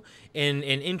cue, in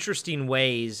interesting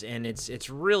ways, and it's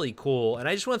really cool. And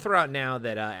I just want to throw out now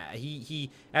that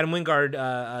Adam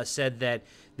Wingard said that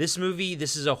this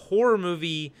is a horror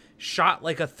movie shot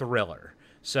like a thriller.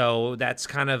 So that's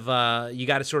kind of you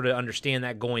got to sort of understand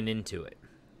that going into it.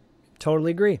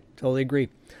 Totally agree.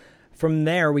 From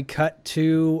there, we cut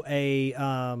to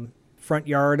a front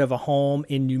yard of a home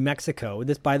in New Mexico.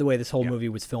 By the way, this whole movie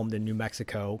was filmed in New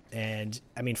Mexico. And,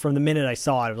 I mean, from the minute I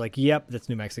saw it, I was like, yep, that's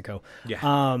New Mexico.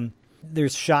 Yeah.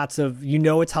 There's shots of,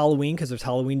 it's Halloween because there's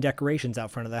Halloween decorations out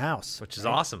front of the house. Which is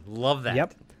awesome. Love that.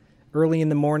 Yep. Early in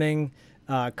the morning,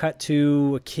 cut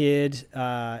to a kid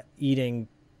eating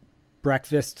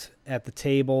breakfast at the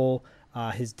table.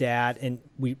 His dad, and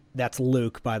that's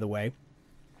Luke, by the way,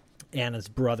 Anna's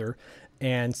brother.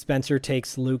 And Spencer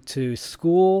takes Luke to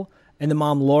school, and the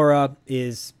mom, Laura,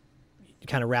 is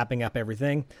kind of wrapping up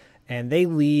everything. And they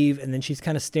leave, and then she's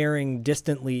kind of staring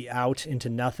distantly out into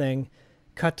nothing.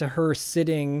 Cut to her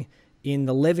sitting in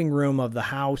the living room of the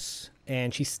house,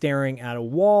 and she's staring at a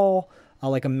wall,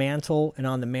 like a mantle, and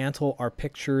on the mantle are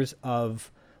pictures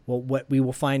of, well, what we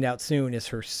will find out soon is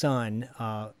her son,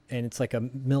 and it's like a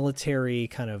military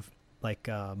kind of like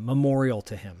memorial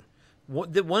to him. One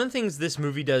of the things this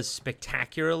movie does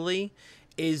spectacularly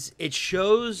is it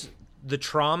shows the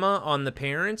trauma on the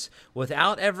parents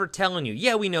without ever telling you,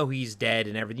 yeah, we know he's dead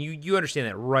and everything. You understand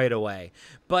that right away.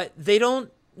 But they don't,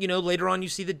 later on you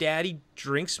see the dad, he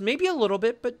drinks maybe a little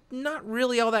bit, but not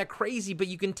really all that crazy. But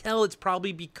you can tell it's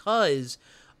probably because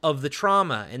of the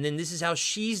trauma, and then this is how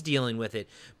she's dealing with it.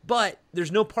 But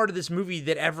there's no part of this movie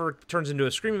that ever turns into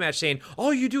a screaming match saying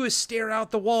all you do is stare out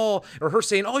the wall, or her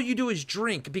saying all you do is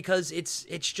drink, because it's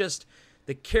just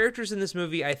the characters in this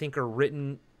movie I think are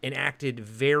written and acted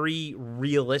very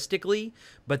realistically,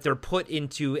 but they're put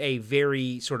into a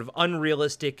very sort of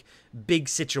unrealistic big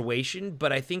situation.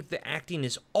 But I think the acting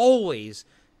is always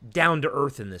down to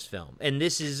earth in this film, and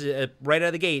this is right out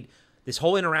of the gate this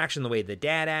whole interaction, the way the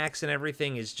dad acts and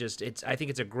everything is just, I think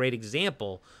it's a great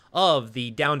example of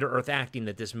the down-to-earth acting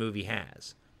that this movie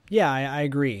has. Yeah, I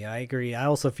agree. I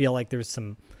also feel like there's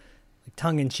some like,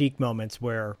 tongue-in-cheek moments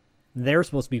where they're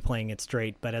supposed to be playing it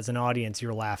straight, but as an audience,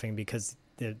 you're laughing because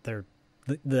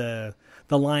the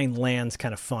line lands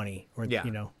kind of funny, or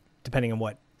depending on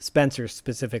what Spencer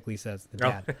specifically says, the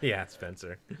dad. Oh, yeah,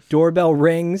 Spencer. Doorbell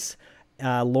rings.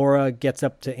 Laura gets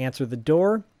up to answer the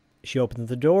door. She opens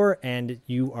the door, and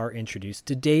you are introduced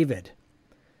to David.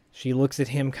 She looks at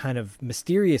him kind of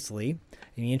mysteriously,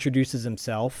 and he introduces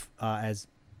himself as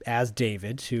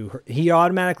David. He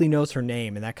automatically knows her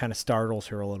name, and that kind of startles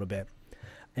her a little bit.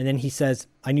 And then he says,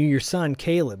 "I knew your son,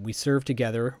 Caleb. We served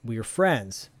together. We were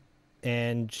friends."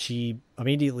 And she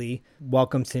immediately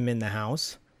welcomes him in the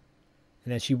house.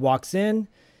 And as she walks in,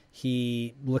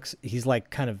 he's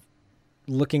like kind of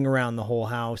looking around the whole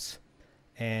house,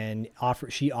 and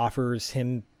she offers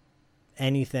him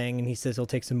anything, and he says he'll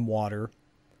take some water.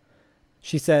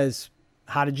 She says,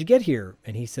 "How did you get here?"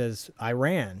 And he says, "I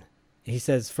ran." He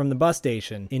says, "From the bus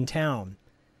station in town."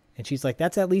 And she's like,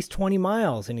 "That's at least 20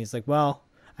 miles. And he's like, "Well,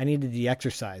 I needed the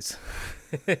exercise."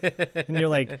 And you're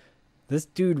like, this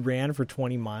dude ran for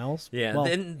 20 miles? Yeah, Well,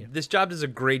 this job does a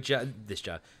great job.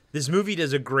 This movie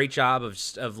does a great job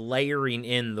of layering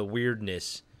in the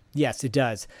weirdness. Yes, it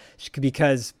does.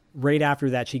 Because right after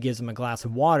that, she gives him a glass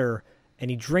of water,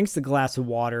 and he drinks the glass of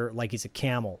water like he's a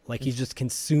camel. Like he's just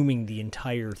consuming the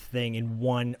entire thing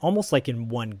almost like in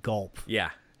one gulp.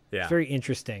 Yeah. It's very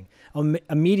interesting.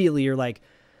 Immediately, you're like,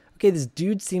 okay, this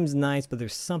dude seems nice, but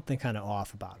there's something kind of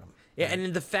off about him. Yeah,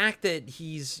 and the fact that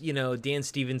he's, Dan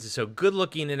Stevens is so good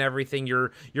looking and everything,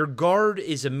 your guard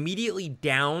is immediately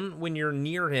down when you're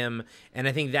near him, and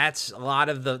I think that's a lot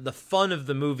of the fun of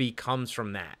the movie comes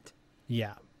from that.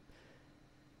 Yeah.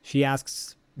 She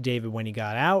asks David when he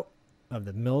got out of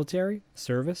the military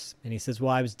service, and he says,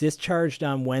 "Well, I was discharged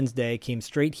on Wednesday, came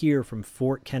straight here from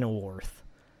Fort Kenilworth."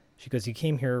 She goes, "You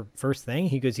came here first thing?"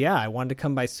 He goes, "Yeah, I wanted to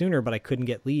come by sooner, but I couldn't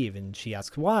get leave." And she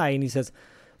asks why, and he says,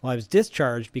 "Well, I was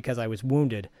discharged because I was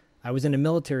wounded. I was in a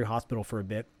military hospital for a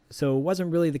bit, so it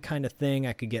wasn't really the kind of thing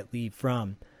I could get leave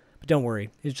from. But don't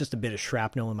worry, it's just a bit of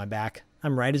shrapnel in my back.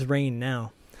 I'm right as rain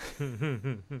now."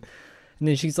 And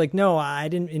then she's like, "No, I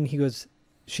didn't." And he goes,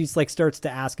 she's like, starts to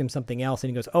ask him something else, and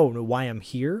he goes, "Oh, no, why I'm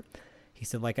here?" He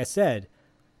said, "Like I said,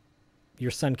 your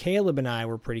son Caleb and I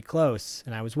were pretty close,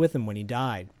 and I was with him when he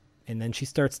died." And then she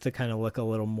starts to kind of look a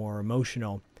little more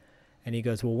emotional. And he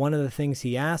goes, "Well, one of the things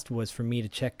he asked was for me to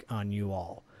check on you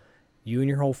all, you and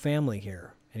your whole family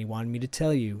here. And he wanted me to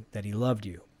tell you that he loved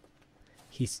you."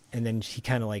 And then he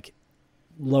kind of like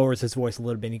lowers his voice a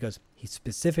little bit. And he goes, "He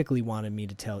specifically wanted me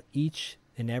to tell each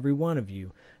and every one of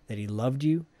you that he loved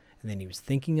you. And then he was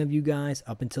thinking of you guys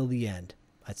up until the end.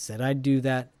 I said I'd do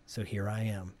that. So here I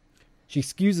am." She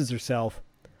excuses herself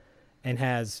and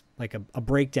has like a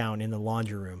breakdown in the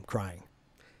laundry room crying.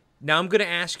 Now, I'm going to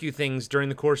ask you things during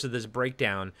the course of this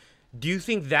breakdown. Do you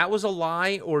think that was a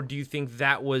lie, or do you think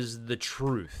that was the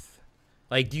truth?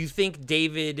 Like, do you think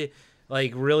David,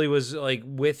 like, really was, like,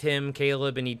 with him,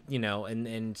 Caleb, and he,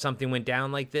 and something went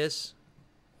down like this?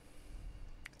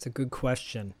 It's a good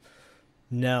question.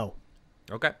 No.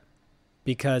 Okay.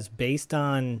 Because based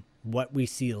on what we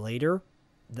see later,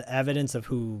 the evidence of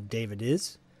who David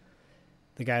is,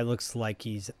 the guy looks like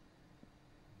he's,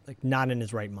 like, not in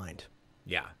his right mind.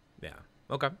 Yeah. Yeah.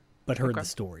 Okay. But heard the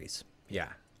stories. Yeah.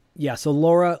 Yeah, so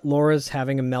Laura's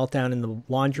having a meltdown in the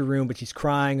laundry room, but she's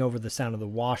crying over the sound of the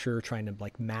washer, trying to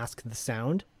like mask the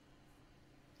sound.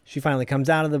 She finally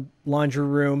comes out of the laundry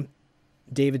room.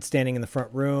 David's standing in the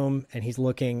front room, and he's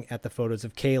looking at the photos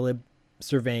of Caleb,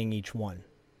 surveying each one.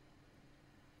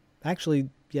 Actually,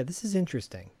 yeah, this is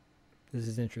interesting.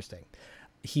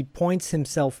 He points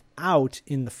himself out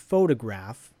in the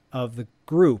photograph of the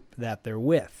group that they're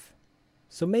with.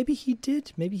 So maybe he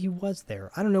did. Maybe he was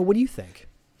there. I don't know. What do you think?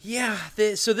 Yeah.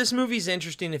 So this movie's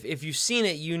interesting. If you've seen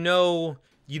it, you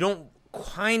don't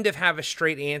kind of have a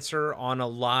straight answer on a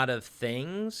lot of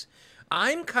things.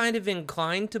 I'm kind of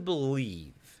inclined to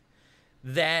believe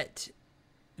that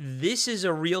this is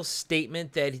a real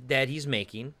statement that he's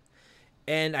making.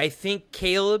 And I think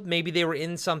Caleb, maybe they were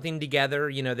in something together.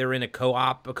 They were in a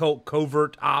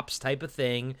covert ops type of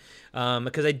thing.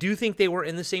 Because I do think they were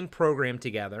in the same program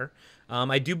together.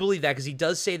 I do believe that because he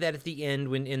does say that at the end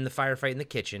when in the firefight in the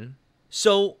kitchen.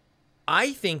 So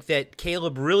I think that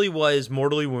Caleb really was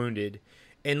mortally wounded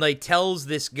and like tells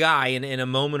this guy in a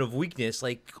moment of weakness,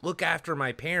 like, look after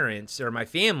my parents or my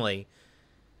family.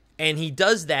 And he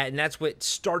does that, and that's what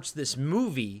starts this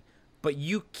movie. But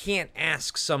you can't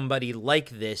ask somebody like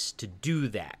this to do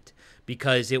that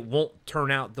because it won't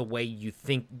turn out the way you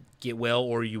think it will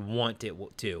or you want it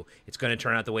to. It's going to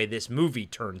turn out the way this movie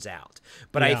turns out.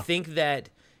 But I think that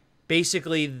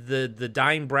basically the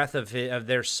dying breath of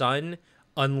their son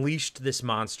unleashed this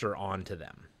monster onto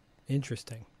them.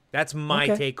 Interesting. That's my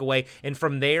takeaway. And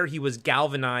from there, he was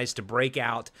galvanized to break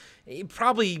out. He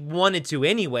probably wanted to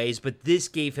anyways, but this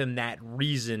gave him that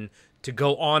reason to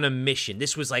go on a mission.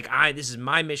 This was like, this is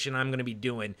my mission I'm going to be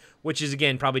doing, which is,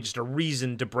 again, probably just a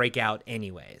reason to break out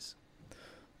anyways.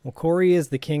 Well, Corey is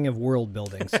the king of world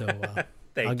building, so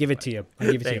I'll give it to you.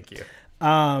 Thank you.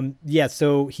 Yeah,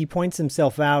 so he points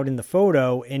himself out in the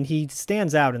photo, and he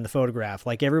stands out in the photograph.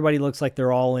 Like, everybody looks like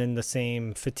they're all in the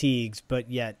same fatigues,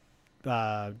 but yet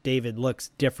David looks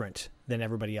different than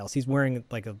everybody else. He's wearing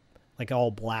like all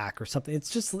black or something.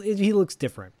 It's just, he looks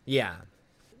different. Yeah.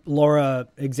 Laura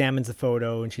examines the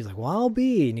photo and she's like, well, I'll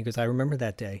be. And he goes, I remember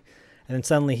that day. And then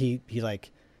suddenly he like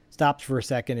stops for a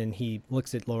second and he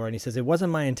looks at Laura and he says, it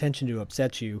wasn't my intention to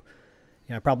upset you.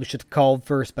 I probably should have called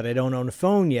first, but I don't own a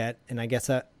phone yet. And I guess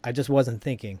I just wasn't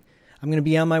thinking. I'm going to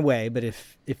be on my way, but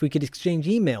if we could exchange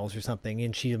emails or something.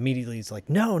 And she immediately is like,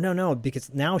 no,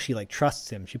 because now she like trusts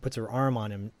him. She puts her arm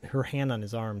on him, her hand on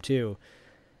his arm too.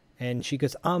 And she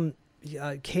goes,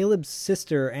 Caleb's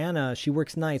sister, Anna, she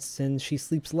works nights and she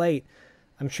sleeps late.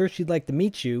 I'm sure she'd like to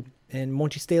meet you. And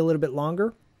won't you stay a little bit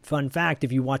longer? Fun fact,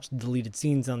 if you watch the deleted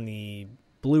scenes on the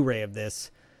Blu-ray of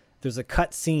this, there's a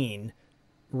cut scene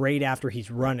right after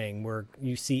he's running where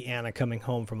you see Anna coming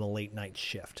home from a late night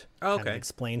shift. Okay. Kind of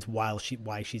explains why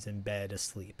she's in bed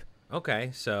asleep.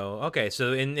 Okay,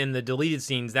 so in the deleted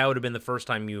scenes, that would have been the first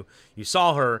time you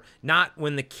saw her, not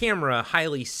when the camera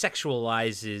highly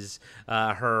sexualizes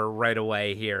her right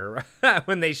away here.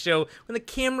 when the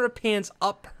camera pans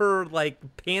up her like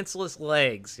pantsless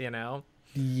legs,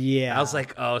 Yeah. I was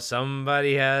like, oh,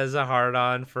 somebody has a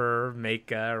hard-on for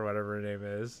Meika or whatever her name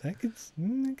is. I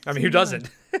mean, who doesn't?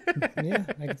 Yeah,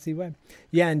 I can see why.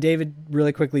 Yeah, and David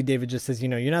just says,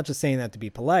 you're not just saying that to be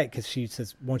polite, because she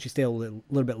says, won't you stay a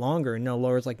little bit longer? And no,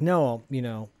 Laura's like, no,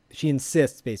 she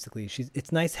insists, basically.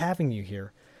 It's nice having you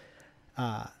here.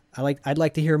 I'd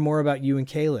like to hear more about you and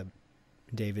Caleb.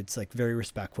 David's like very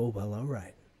respectful. Well, all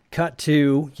right. Cut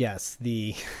to, yes,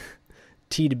 the...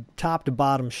 top to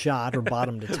bottom shot, or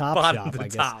bottom to top shot, I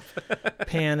guess. Top.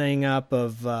 Panning up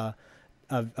of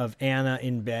Anna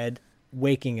in bed,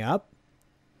 waking up.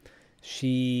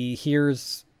 She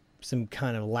hears some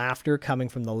kind of laughter coming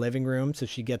from the living room, so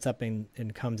she gets up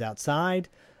and comes outside.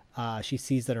 She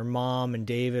sees that her mom and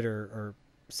David are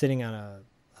sitting on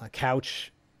a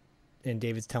couch, and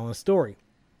David's telling a story.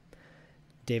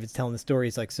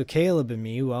 He's like, so Caleb and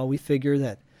me, well, we figure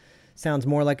that sounds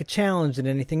more like a challenge than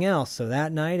anything else. So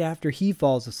that night after he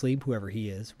falls asleep, whoever he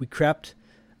is, we crept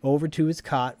over to his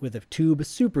cot with a tube of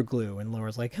super glue. And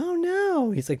Laura's like, oh no.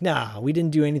 He's like, nah, we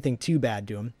didn't do anything too bad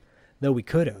to him, though we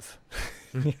could have.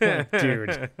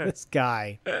 Dude, this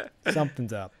guy,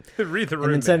 something's up. Read the room.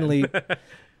 And then suddenly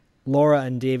Laura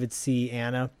and David see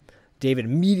Anna. David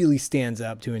immediately stands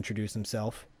up to introduce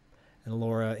himself. And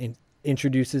Laura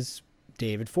introduces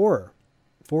David for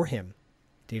him.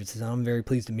 David says, I'm very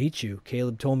pleased to meet you.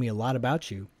 Caleb told me a lot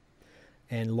about you.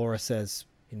 And Laura says,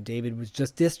 and David was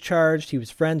just discharged. He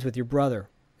was friends with your brother.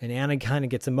 And Anna kind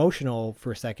of gets emotional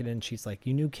for a second, and she's like,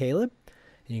 you knew Caleb?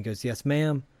 And he goes, yes,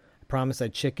 ma'am. I promised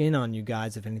I'd check in on you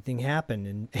guys if anything happened.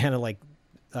 And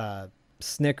Anna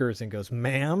snickers and goes,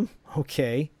 ma'am?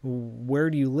 Okay. Where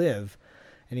do you live?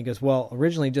 And he goes, well,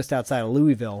 originally just outside of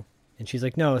Louisville. And she's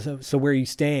like, no, so where are you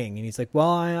staying? And he's like, well,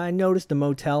 I noticed a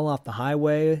motel off the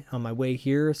highway on my way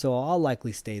here, so I'll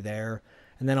likely stay there.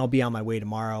 And then I'll be on my way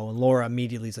tomorrow. And Laura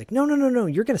immediately is like, no,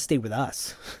 you're going to stay with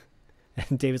us.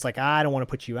 And David's like, I don't want to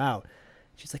put you out.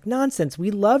 She's like, nonsense,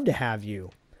 we'd love to have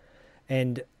you.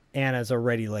 And Anna's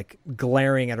already like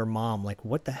glaring at her mom, like,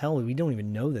 what the hell? We don't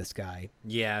even know this guy.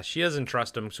 Yeah, she doesn't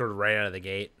trust him sort of right out of the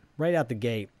gate. Right out the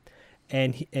gate.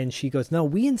 And she goes, no,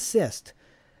 we insist.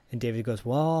 And David goes,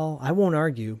 well, I won't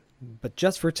argue, but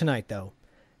just for tonight, though.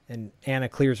 And Anna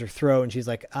clears her throat, and she's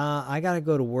like, I got to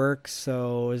go to work,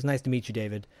 so it was nice to meet you,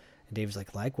 David. And David's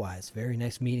like, likewise, very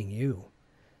nice meeting you.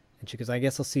 And she goes, I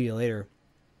guess I'll see you later.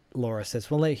 Laura says,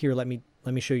 well, let me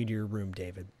show you to your room,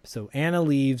 David. So Anna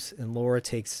leaves, and Laura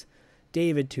takes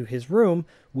David to his room,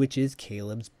 which is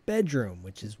Caleb's bedroom,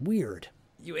 which is weird.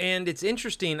 And it's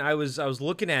interesting. I was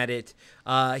looking at it.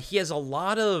 He has a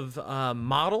lot of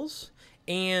models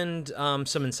and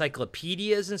some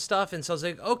encyclopedias and stuff. And so I was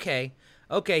like, okay,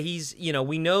 he's,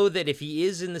 we know that if he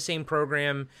is in the same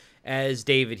program as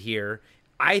David here,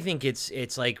 I think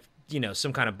it's like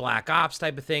some kind of black ops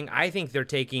type of thing. I think they're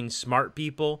taking smart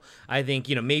people. I think,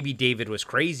 maybe David was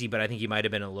crazy, but I think he might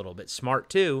have been a little bit smart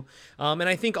too. And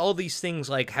I think all these things,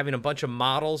 like having a bunch of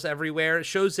models everywhere, it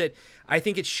shows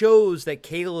that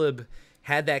Caleb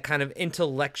had that kind of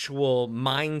intellectual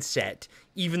mindset,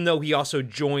 even though he also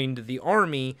joined the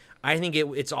army. I think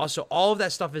it's also, all of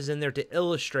that stuff is in there to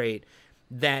illustrate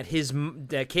that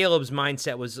Caleb's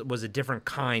mindset was a different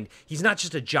kind. He's not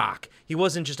just a jock. He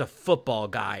wasn't just a football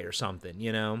guy or something,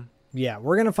 Yeah,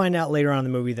 we're going to find out later on in the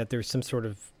movie that there's some sort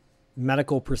of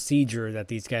medical procedure that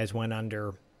these guys went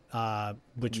under,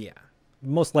 which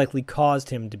most likely caused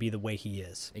him to be the way he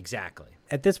is. Exactly.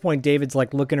 At this point, David's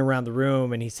like looking around the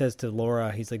room, and he says to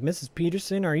Laura, he's like, Mrs.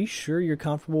 Peterson, are you sure you're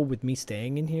comfortable with me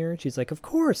staying in here? She's like, of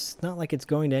course. Not like it's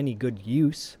going to any good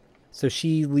use. So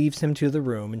she leaves him to the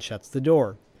room and shuts the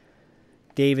door.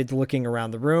 David's looking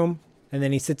around the room, and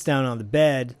then he sits down on the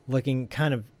bed, looking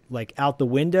kind of like out the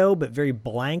window, but very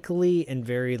blankly and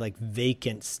very like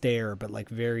vacant stare, but like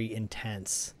very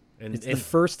intense. It's the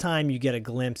first time you get a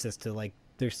glimpse as to like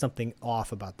there's something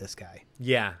off about this guy.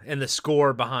 Yeah, and the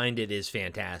score behind it is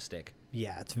fantastic.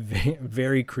 Yeah, it's very,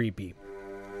 very creepy.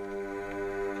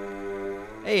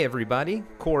 Hey everybody,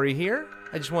 Corey here.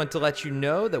 I just want to let you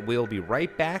know that we'll be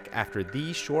right back after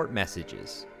these short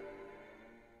messages.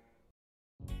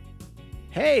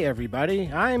 Hey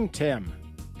everybody, I'm Tim.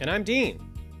 And I'm Dean.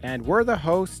 And we're the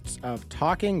hosts of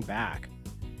Talking Back.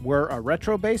 We're a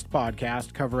retro-based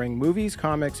podcast covering movies,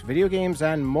 comics, video games,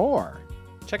 and more.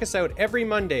 Check us out every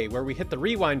Monday where we hit the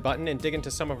rewind button and dig into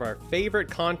some of our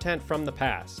favorite content from the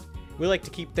past. We like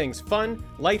to keep things fun,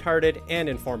 lighthearted, and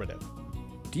informative.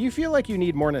 Do you feel like you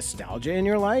need more nostalgia in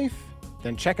your life?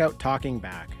 Then check out Talking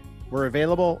Back. We're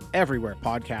available everywhere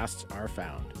podcasts are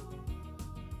found.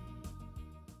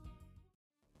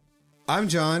 I'm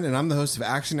John, and I'm the host of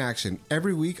Action Action.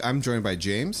 Every week, I'm joined by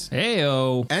James.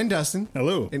 Heyo. And Dustin.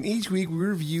 Hello. And each week, we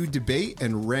review, debate,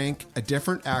 and rank a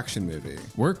different action movie.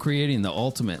 We're creating the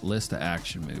ultimate list of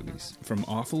action movies. From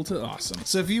awful to awesome.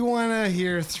 So if you want to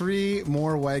hear 3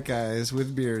 more white guys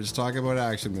with beards talk about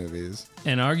action movies.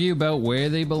 And argue about where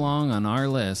they belong on our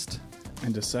list.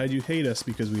 And decide you hate us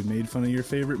because we made fun of your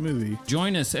favorite movie.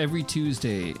 Join us every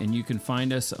Tuesday, and you can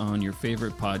find us on your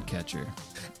favorite podcatcher.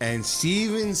 And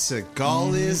Steven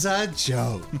Seagal is a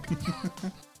joke.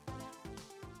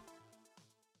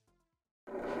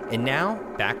 And now,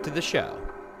 back to the show.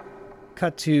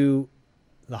 Cut to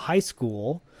the high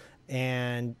school,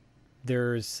 and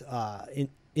there's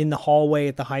in the hallway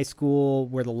at the high school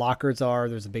where the lockers are,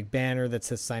 there's a big banner that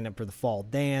says sign up for the fall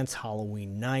dance,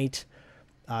 Halloween night.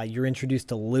 You're introduced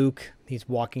to Luke. He's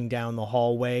walking down the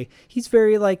hallway. He's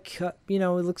very he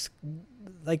looks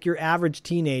like your average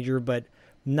teenager, but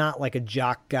not like a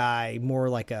jock guy, more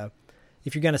like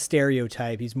if you're going to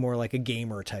stereotype, he's more like a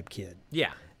gamer type kid.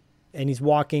 Yeah. And he's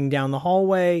walking down the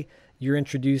hallway. You're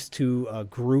introduced to a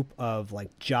group of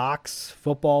like jocks,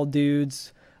 football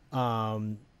dudes,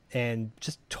 and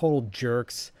just total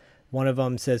jerks. One of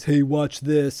them says, "Hey, watch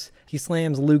this." He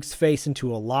slams Luke's face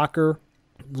into a locker.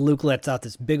 Luke lets out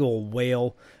this big old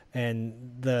wail, and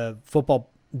the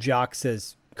football jock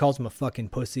calls him a fucking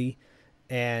pussy,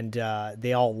 and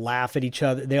they all laugh at each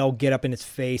other. They all get up in his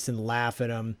face and laugh at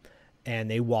him, and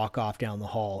they walk off down the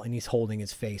hall, and he's holding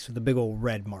his face with a big old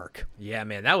red mark. Yeah,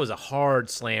 man, that was a hard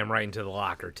slam right into the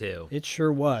locker, too. It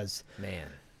sure was. Man.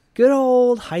 Good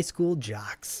old high school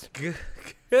jocks.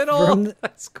 Good old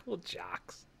high school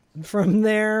jocks. From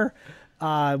there,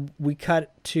 we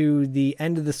cut to the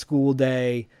end of the school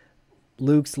day.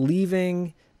 Luke's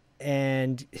leaving,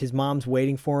 and his mom's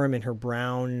waiting for him in her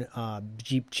brown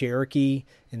Jeep Cherokee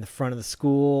in the front of the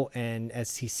school. And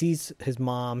as he sees his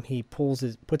mom, he puts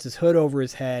his hood over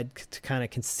his head to kind of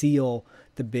conceal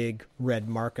the big red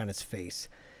mark on his face.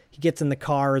 He gets in the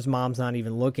car. His mom's not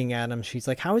even looking at him. She's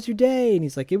like, "How was your day?" And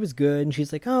he's like, "It was good." And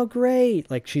she's like, "Oh,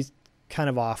 great." Like, she's kind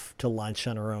of off to lunch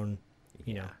on her own.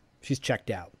 She's checked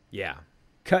out. Yeah.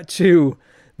 Cut to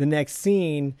the next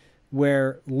scene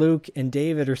where Luke and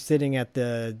David are sitting at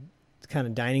the kind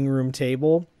of dining room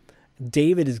table.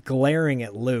 David is glaring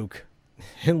at Luke,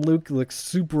 and Luke looks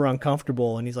super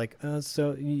uncomfortable. And he's like,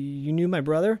 "So you knew my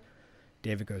brother?"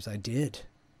 David goes, "I did.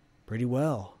 Pretty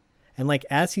well." And like,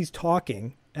 as he's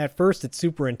talking, at first it's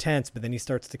super intense, but then he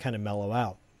starts to kind of mellow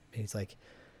out. And he's like,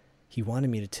 "He wanted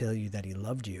me to tell you that he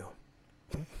loved you."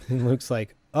 And Luke's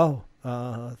like, "Oh,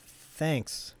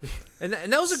 thanks." And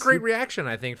that was a great reaction,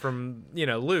 I think, from,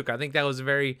 Luke. I think that was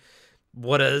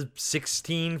what a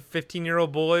 16,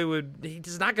 15-year-old boy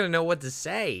he's not going to know what to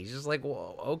say. He's just like,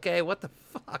 "Whoa, okay, what the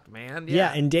fuck, man?"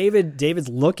 Yeah, and David's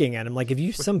looking at him like, if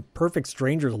you some perfect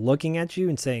stranger looking at you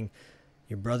and saying,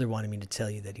 your brother wanted me to tell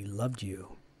you that he loved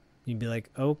you. You'd be like,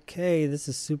 okay, this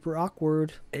is super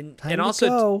awkward. Time to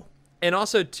go. And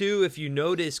also, too, if you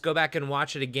notice, go back and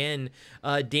watch it again.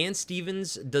 Dan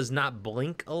Stevens does not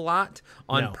blink a lot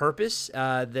on purpose.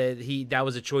 That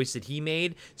was a choice that he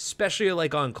made, especially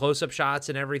like on close-up shots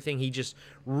and everything. He just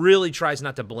really tries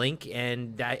not to blink,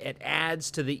 and that it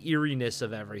adds to the eeriness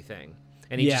of everything.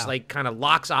 And he just like kind of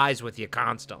locks eyes with you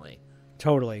constantly.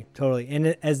 Totally.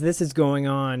 And as this is going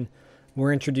on,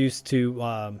 we're introduced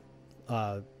to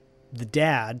the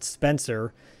dad,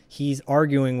 Spencer. He's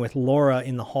arguing with Laura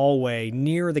in the hallway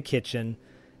near the kitchen,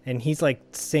 and he's like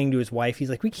saying to his wife, he's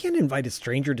like, we can't invite a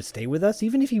stranger to stay with us,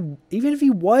 even if he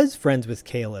was friends with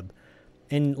Caleb.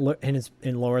 And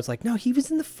Laura's like, no, he was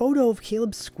in the photo of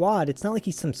Caleb's squad. It's not like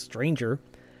he's some stranger.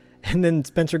 And then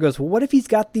Spencer goes, well, what if he's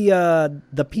got the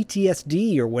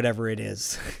PTSD or whatever it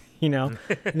is, And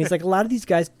he's like, a lot of these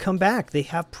guys come back, they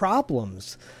have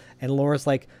problems. And Laura's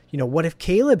like, what if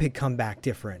Caleb had come back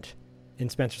different?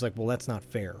 And Spencer's like, well, that's not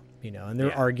fair, and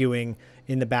they're arguing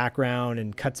in the background,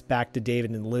 and cuts back to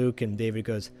David and Luke, and David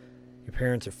goes, your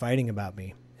parents are fighting about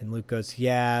me. And Luke goes,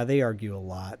 yeah, they argue a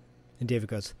lot. And David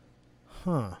goes,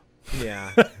 huh.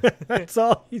 Yeah. That's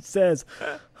all he says.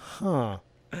 Huh.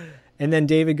 And then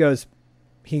David goes,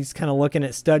 he's kind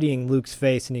of studying Luke's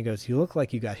face, and he goes, you look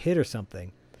like you got hit or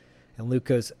something. And Luke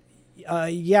goes,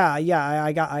 yeah,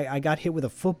 I got hit with a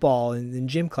football in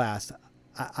gym class.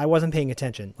 I wasn't paying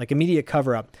attention, like immediate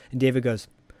cover up. And David goes,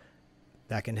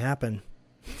 that can happen.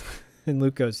 And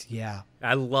Luke goes, yeah.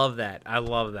 I love that.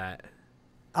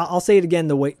 I'll say it again.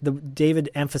 The way David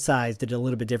emphasized it a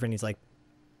little bit different. He's like,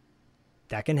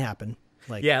 that can happen.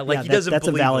 Like, he doesn't. That's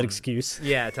a believe valid him. excuse.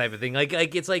 Yeah, type of thing. Like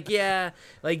it's like, yeah,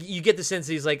 like you get the sense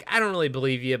that he's like, I don't really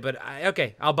believe you, but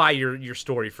okay, I'll buy your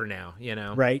story for now.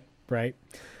 Right.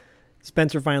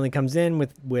 Spencer finally comes in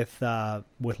with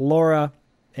Laura.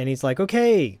 And he's like,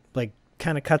 okay, like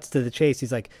kind of cuts to the chase.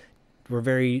 He's like, we're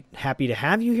very happy to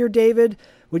have you here, David.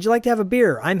 Would you like to have a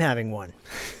beer? I'm having one.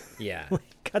 Yeah.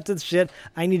 Cut to the shit.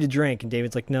 I need a drink. And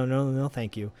David's like, no,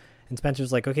 thank you. And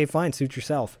Spencer's like, okay, fine, suit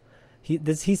yourself.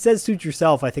 He says suit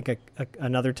yourself, I think,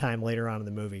 another time later on in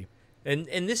the movie.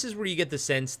 And this is where you get the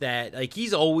sense that like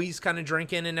he's always kind of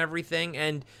drinking and everything.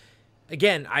 And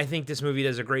again, I think this movie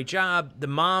does a great job. The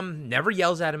mom never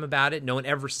yells at him about it. No one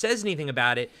ever says anything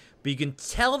about it. But you can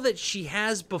tell that she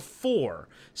has before,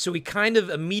 so he kind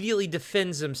of immediately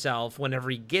defends himself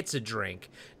whenever he gets a drink.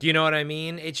 Do you know what I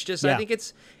mean? It's just, I think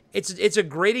it's a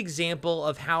great example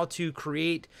of how to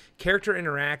create character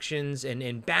interactions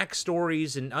and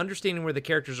backstories and understanding where the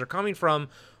characters are coming from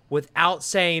without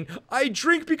saying, I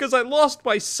drink because I lost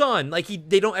my son. Like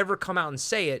they don't ever come out and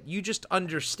say it. You just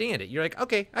understand it. You're like,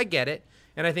 okay, I get it.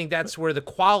 And I think that's where the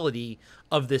quality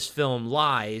of this film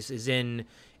lies, is in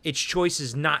its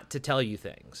choices not to tell you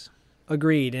things.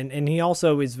 Agreed. And he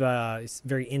also is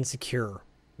very insecure,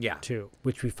 too,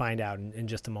 which we find out in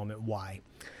just a moment why.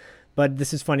 But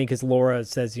this is funny because Laura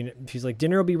says, she's like,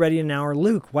 dinner will be ready in an hour.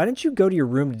 Luke, why don't you go to your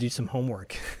room to do some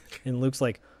homework? And Luke's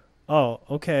like, oh,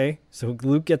 okay. So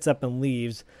Luke gets up and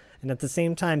leaves. And at the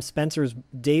same time,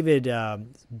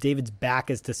 David's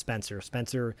back is to Spencer.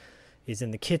 Spencer is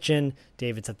in the kitchen.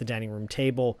 David's at the dining room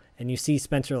table. And you see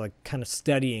Spencer like kind of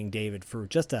studying David for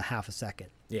just a half a second.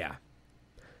 Yeah.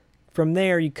 From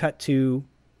there, you cut to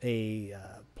a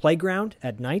playground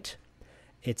at night.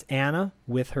 It's Anna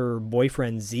with her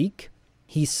boyfriend Zeke.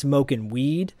 He's smoking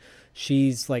weed.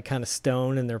 She's like kind of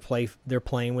stoned, and they're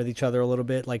playing with each other a little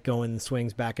bit, like going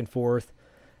swings back and forth.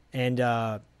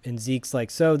 And Zeke's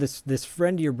like, so this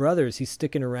friend of your brother's, he's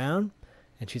sticking around?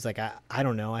 And she's like, I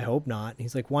don't know. I hope not. And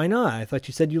he's like, why not? I thought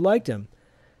you said you liked him.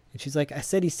 And she's like, I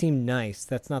said he seemed nice.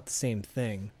 That's not the same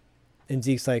thing. And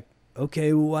Zeke's like,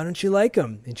 okay, well, why don't you like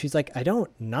him? And she's like, I don't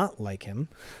not like him.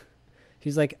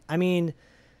 She's like, I mean,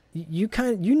 you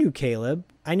knew Caleb.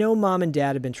 I know mom and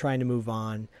dad have been trying to move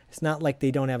on. It's not like they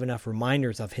don't have enough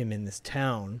reminders of him in this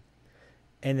town.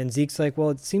 And then Zeke's like, well,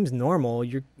 it seems normal.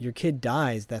 Your kid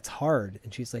dies. That's hard.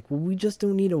 And she's like, well, we just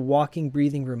don't need a walking,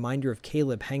 breathing reminder of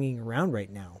Caleb hanging around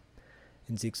right now.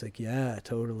 And Zeke's like, yeah,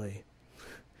 totally.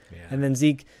 Yeah. And then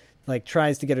Zeke like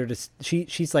tries to get her to,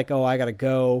 she's like, oh, I got to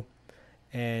go.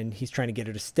 And he's trying to get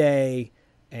her to stay.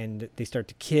 And they start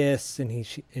to kiss. And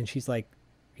she's like,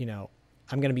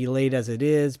 I'm going to be late as it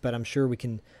is, but I'm sure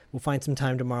we'll find some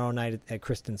time tomorrow night at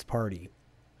Kristen's party.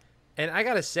 And I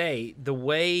gotta say, the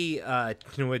way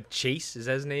what Chase is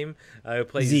that his name, who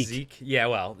plays Zeke. Yeah,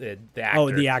 well, the actor.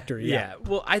 Oh, the actor. Yeah.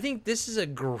 Well, I think this is a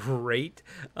great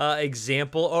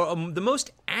example, or the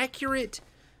most accurate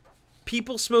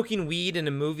people smoking weed in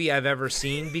a movie I've ever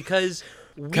seen, because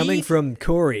Coming from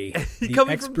Corey, the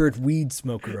Coming expert weed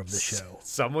smoker of the show.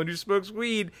 Someone who smokes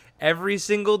weed every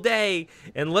single day.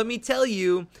 And let me tell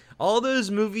you, all those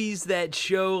movies that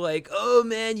show like, oh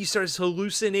man, you start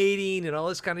hallucinating and all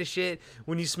this kind of shit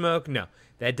when you smoke. No,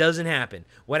 that doesn't happen.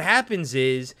 What happens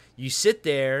is you sit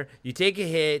there, you take a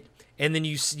hit, and then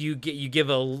you give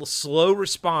a slow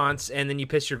response, and then you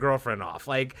piss your girlfriend off.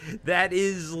 Like, that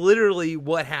is literally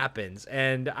what happens.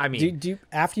 And I mean, do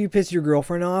after you piss your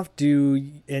girlfriend off,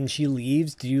 and she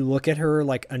leaves, do you look at her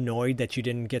like annoyed that you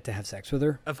didn't get to have sex with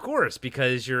her? Of course,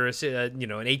 because you're an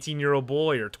 18-year-old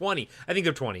boy or 20. I think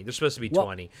they're 20. They're supposed to be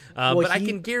 20. But I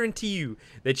can guarantee you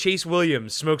that Chase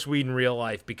Williams smokes weed in real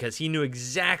life because he knew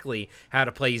exactly how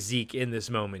to play Zeke in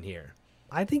this moment here.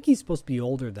 I think he's supposed to be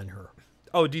older than her.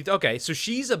 Oh, okay. So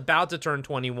she's about to turn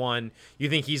 21. You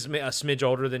think he's a smidge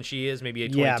older than she is? Maybe a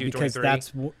 22,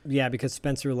 23? Because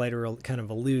Spencer later kind of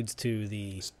alludes to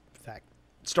the fact.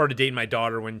 Started dating my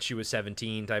daughter when she was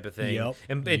 17 type of thing. Yep.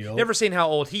 And never saying how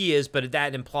old he is, but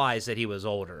that implies that he was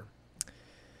older.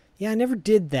 Yeah, I never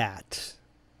did that.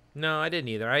 No, I didn't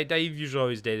either. I usually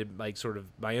always dated like sort of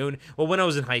my own. Well, when I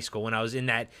was in high school, when I was in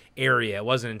that area, it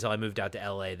wasn't until I moved out to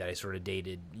LA that I sort of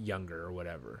dated younger or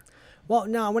whatever. Well,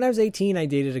 no, when I was 18, I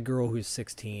dated a girl who's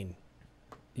 16.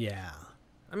 Yeah.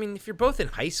 I mean, if you're both in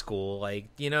high school, like,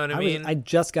 you know what I mean? I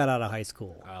just got out of high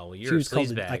school. Oh, well, you're a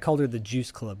sleazebag. I called her the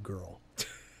Juice Club girl.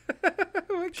 Oh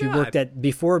my God. She worked at,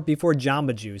 before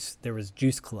Jamba Juice, there was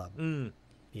Juice Club.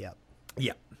 Yep.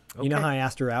 Yep. Okay. You know how I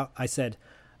asked her out? I said,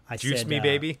 Juice me,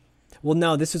 baby. Well,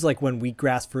 no, this was like when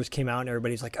wheatgrass first came out and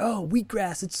everybody's like, oh,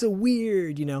 wheatgrass, it's so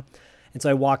weird, you know? And so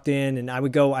I walked in and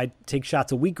I'd take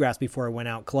shots of wheatgrass before I went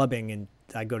out clubbing, and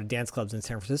I'd go to dance clubs in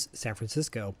San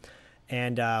Francisco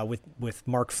and with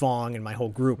Mark Fong and my whole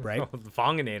group, right? Oh, the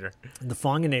Fonginator. The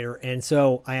Fonginator. And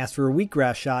so I asked for a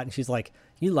wheatgrass shot and she's like,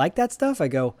 you like that stuff? I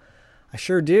go, I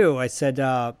sure do. I said,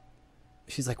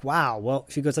 she's like, wow. Well,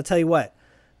 she goes, I'll tell you what,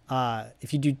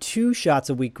 if you do 2 shots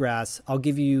of wheatgrass, I'll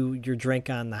give you your drink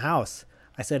on the house.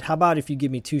 I said, how about if you give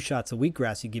me 2 shots of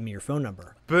wheatgrass, you give me your phone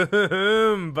number?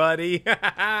 Boom, buddy.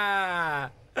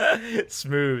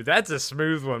 Smooth. That's a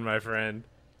smooth one, my friend.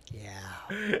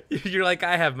 Yeah. You're like,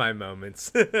 I have my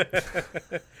moments.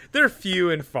 They're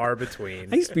few and far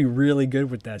between. I used to be really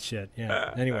good with that shit.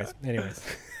 Yeah. Anyways.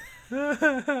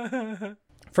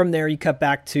 From there, you cut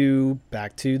back to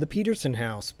the Peterson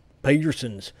house.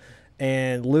 Petersons.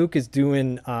 And Luke is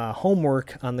doing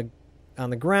homework on the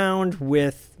ground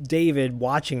with David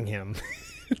watching him.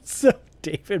 So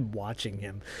David watching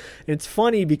him. And it's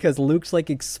funny because Luke's like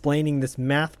explaining this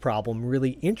math problem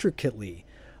really intricately.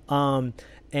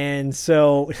 And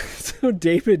so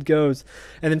David goes,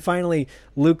 and then finally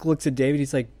Luke looks at David.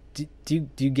 He's like, do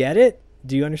you get it?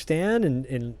 Do you understand?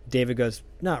 And David goes,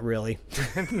 not really.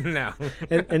 No.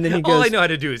 And then he goes, all I know how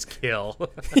to do is kill.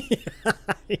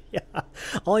 Yeah.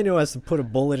 All I know is to put a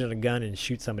bullet in a gun and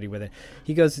shoot somebody with it.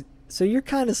 He goes, so you're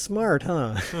kind of smart,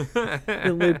 huh?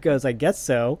 And Luke goes, I guess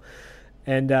so.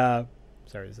 And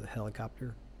sorry, is it a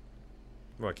helicopter?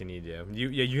 What can you do?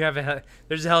 You have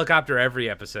there's a helicopter every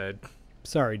episode.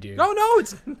 Sorry, dude. Oh no,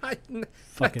 it's not.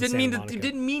 Fucking You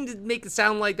didn't mean to make it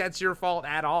sound like that's your fault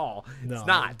at all. No. It's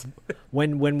not.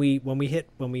 When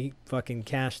we fucking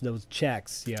cash those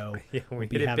checks, yo, yeah, we'll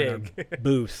be having a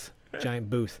booth, giant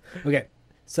booth. Okay.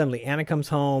 Suddenly, Anna comes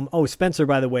home. Oh, Spencer,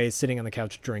 by the way, is sitting on the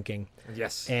couch drinking.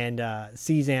 Yes. And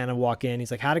sees Anna walk in. He's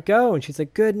like, how'd it go? And she's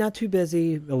like, good, not too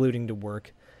busy, alluding to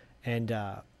work. And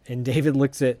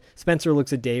Spencer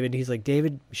looks at David. He's like,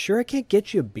 David, sure I can't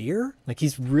get you a beer? Like,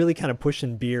 he's really kind of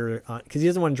pushing beer on, because he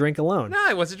doesn't want to drink alone. No,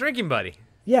 he wants a drinking buddy.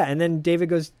 Yeah, and then David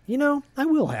goes, I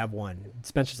will have one.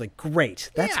 Spencer's like,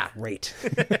 great. That's great.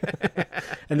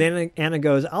 And then Anna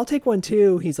goes, I'll take one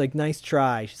too. He's like, nice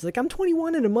try. She's like, I'm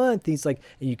 21 in a month. He's like,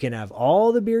 you can have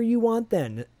all the beer you want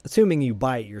then, assuming you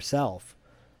buy it yourself.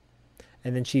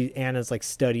 And then Anna's like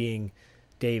studying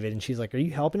David, and she's like, are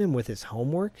you helping him with his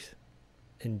homework?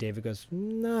 And David goes,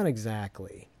 not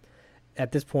exactly.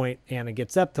 At this point, Anna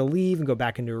gets up to leave and go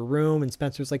back into her room, and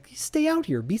Spencer's like, stay out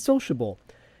here, be sociable.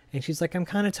 And she's like, I'm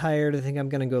kind of tired. I think I'm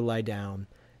going to go lie down.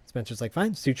 Spencer's like,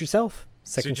 fine, suit yourself.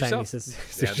 Second time he says,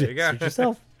 there you go. Suit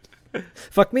yourself.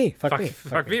 Fuck me, fuck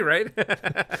me, right?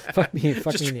 fuck me in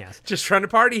the ass. Just trying to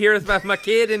party here with my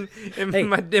kid and hey,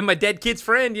 my dead kid's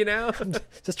friend, you know?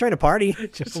 Just trying to party.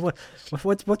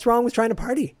 What's wrong with trying to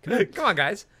party? Come on,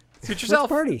 guys. Suit yourself.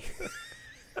 Let's party.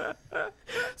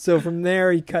 So from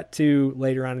there, you cut to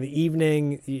later on in the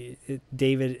evening.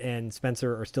 David and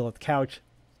Spencer are still at the couch.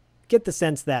 get the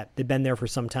sense that they've been there for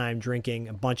some time drinking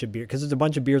a bunch of beer because there's a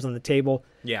bunch of beers on the table.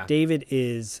 Yeah. David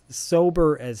is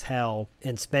sober as hell,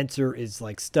 and Spencer is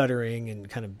like stuttering and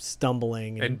kind of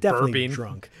stumbling and definitely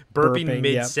drunk. Burping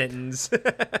mid-sentence.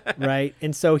 Yep. Right.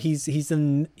 And so he's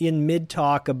in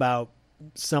mid-talk about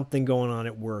something going on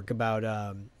at work,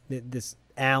 about this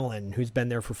Alan who's been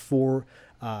there for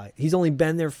he's only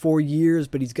been there 4 years,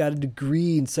 but he's got a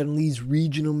degree, and suddenly he's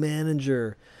regional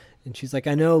manager. And she's like,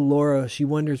 I know, Laura, she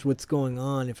wonders what's going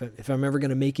on, if I'm ever going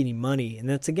to make any money. And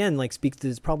that's, again, like speaks to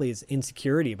his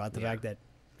insecurity about the fact that,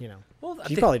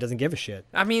 she probably doesn't give a shit.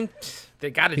 I mean, they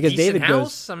got a because decent David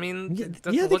house. Goes, I mean, they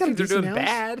doesn't look got like a they're doing decent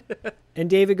house. bad. And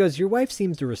David goes, your wife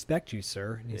seems to respect you,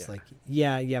 sir. And he's like,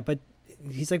 yeah, but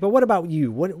he's like, but what about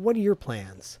you? What are your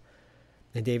plans?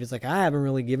 And David's like, I haven't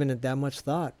really given it that much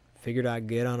thought. Figured I'd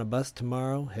get on a bus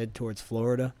tomorrow, head towards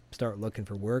Florida, start looking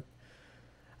for work.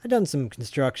 I've done some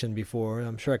construction before.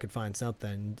 I'm sure I could find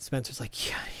something. Spencer's like,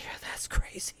 yeah, that's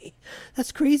crazy.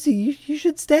 That's crazy. You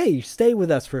should stay. You stay with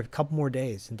us for a couple more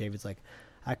days. And David's like,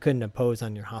 I couldn't impose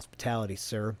on your hospitality,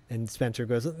 sir. And Spencer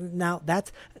goes, now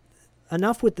that's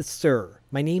enough with the sir.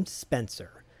 My name's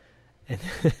Spencer. And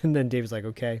then David's like,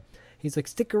 okay. He's like,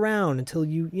 stick around until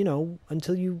you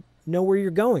know where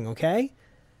you're going, okay?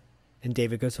 And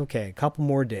David goes, okay, a couple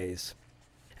more days.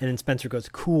 And then Spencer goes,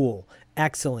 cool,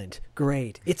 excellent,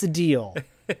 great. It's a deal.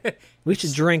 We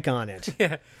should drink on it.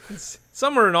 Yeah.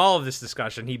 Somewhere in all of this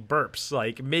discussion, he burps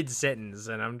like mid-sentence,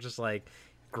 and I'm just like,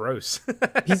 gross.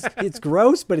 It's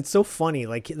gross, but it's so funny.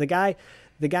 Like the guy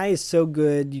is so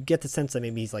good. You get the sense that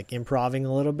maybe he's like improvising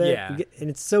a little bit. Yeah.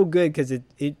 And it's so good because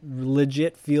it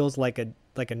legit feels like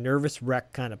a nervous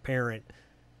wreck kind of parent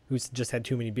who's just had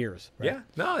too many beers. Right? Yeah,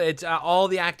 no, it's all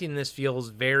the acting in this feels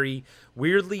very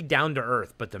weirdly down to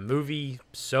earth, but the movie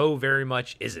so very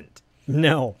much isn't.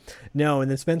 No.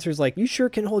 And then Spencer's like, you sure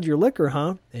can hold your liquor,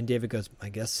 huh? And David goes, I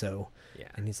guess so. Yeah.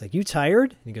 And he's like, you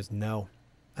tired? And he goes, no,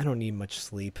 I don't need much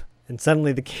sleep. And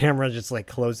suddenly the camera just like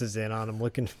closes in on him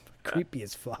looking creepy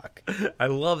as fuck. I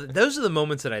love it. Those are the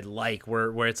moments that I like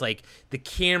where it's like the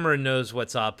camera knows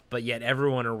what's up, but yet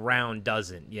everyone around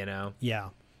doesn't,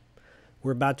 Yeah.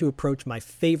 We're about to approach my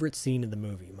favorite scene of the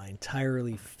movie, my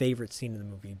entirely favorite scene of the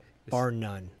movie, bar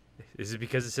none. Is it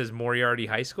because it says Moriarty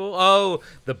High School? Oh,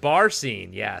 the bar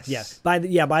scene, yes. Yes. By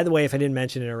the way, if I didn't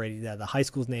mention it already, the high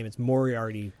school's name is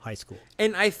Moriarty High School.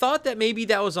 And I thought that maybe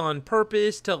that was on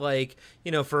purpose to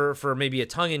for maybe a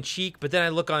tongue in cheek, but then I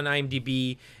look on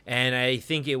IMDb and I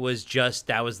think it was just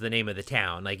that was the name of the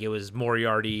town. Like it was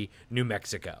Moriarty, New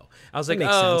Mexico. I was like, That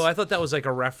makes sense. I thought that was like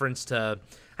a reference to,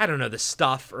 I don't know, the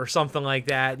stuff or something like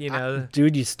that,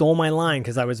 Dude, you stole my line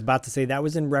because I was about to say that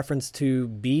was in reference to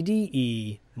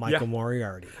BDE Michael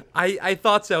Moriarty. I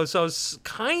thought so. So I was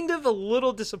kind of a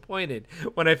little disappointed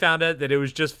when I found out that it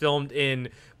was just filmed in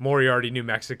Moriarty, New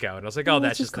Mexico. And I was like,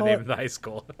 that's just the name of the high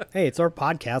school. Hey, it's our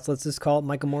podcast. Let's just call it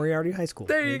Michael Moriarty High School.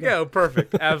 There you go.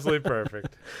 Perfect. Absolutely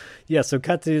perfect. Yeah, so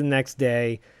cut to the next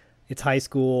day. It's high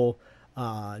school.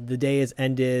 The day has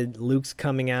ended. Luke's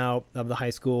coming out of the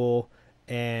high school.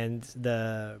 And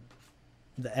the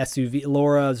SUV,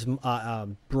 Laura's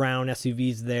brown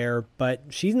SUV's there, but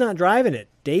she's not driving it.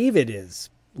 David is.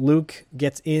 Luke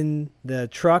gets in the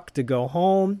truck to go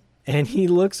home, and he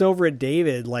looks over at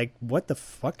David like, what the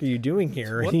fuck are you doing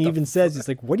here? And he even says, he's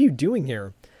like, what are you doing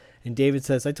here? And David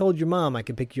says, I told your mom I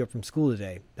could pick you up from school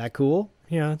today. That cool?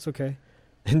 Yeah, it's okay.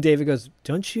 And David goes,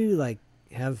 don't you,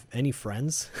 have any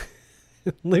friends?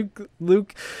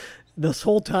 Luke this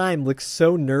whole time looks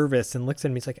so nervous and looks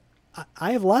at me. He's like,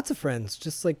 I have lots of friends,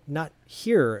 just not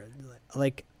here,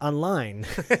 online.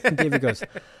 And David goes,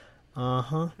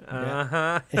 uh-huh.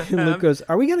 And Luke goes,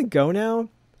 are we going to go now?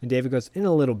 And David goes, in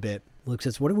a little bit. Luke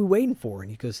says, what are we waiting for? And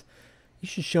he goes, you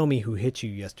should show me who hit you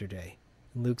yesterday.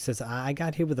 And Luke says, I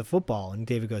got hit with a football. And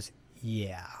David goes,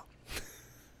 yeah.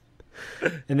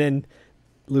 And then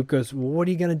Luke goes, well, what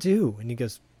are you going to do? And he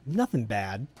goes, nothing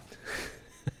bad.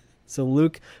 So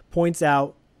Luke points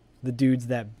out the dudes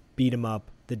that beat him up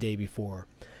the day before.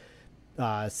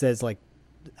 Says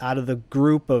out of the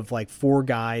group of 4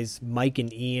 guys, Mike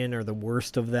and Ian are the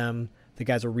worst of them. The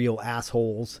guys are real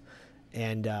assholes.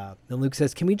 And then Luke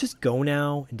says, can we just go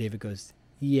now? And David goes,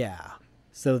 yeah.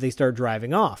 So they start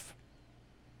driving off.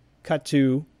 Cut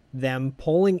to them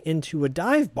pulling into a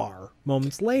dive bar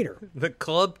moments later. The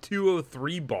Club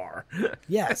 203 bar.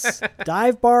 Yes.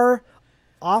 Dive bar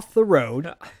off the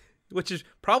road. Which is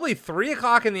probably 3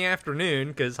 o'clock in the afternoon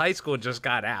because high school just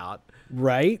got out.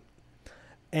 Right.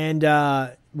 And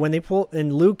when they pull,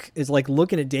 and Luke is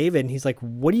looking at David and he's like,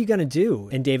 what are you going to do?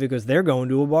 And David goes, they're going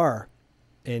to a bar.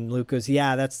 And Luke goes,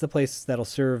 yeah, that's the place that'll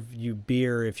serve you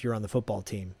beer if you're on the football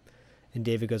team. And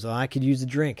David goes, I could use a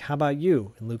drink. How about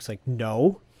you? And Luke's like,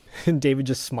 no. And David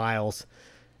just smiles.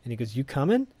 And he goes, you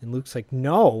coming? And Luke's like,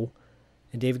 no.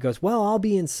 And David goes, well, I'll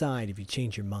be inside if you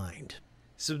change your mind.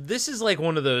 So this is like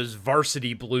one of those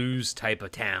Varsity Blues type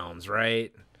of towns,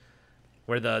 right?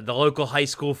 Where the local high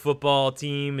school football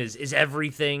team is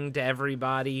everything to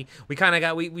everybody. We kind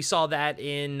of we saw that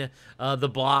in the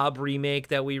Blob remake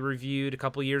that we reviewed a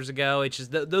couple years ago. It's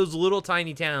just those little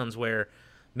tiny towns where,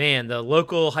 man, the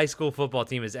local high school football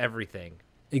team is everything.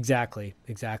 Exactly.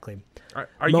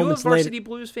 Are you a Varsity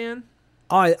Blues fan?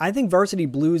 Oh, I think Varsity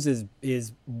Blues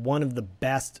is one of the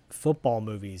best football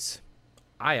movies.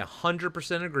 I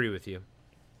 100% agree with you.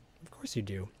 Of course you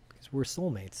do. We're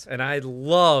soulmates. And I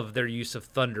love their use of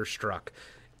Thunderstruck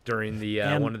during the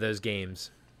one of those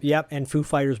games. Yep, and Foo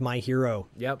Fighters' My Hero.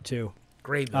 Yep. Too.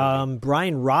 Great movie.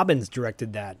 Brian Robbins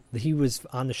directed that. He was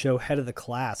on the show Head of the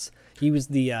Class. He was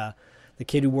the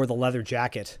kid who wore the leather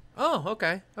jacket. Oh,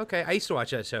 okay. I used to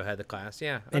watch that show Head of the Class,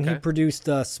 yeah. Okay. And he produced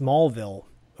Smallville.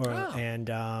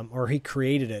 Or he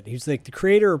created it. He was like the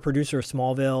creator or producer of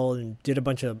Smallville and did a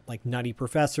bunch of like Nutty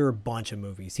Professor, a bunch of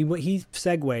movies. He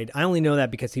segued. I only know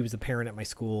that because he was a parent at my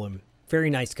school and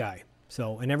very nice guy.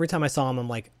 So, and every time I saw him, I'm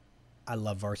like, I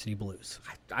love Varsity Blues.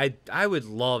 I would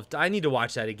love to, I need to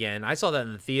watch that again. I saw that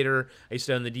in the theater. I used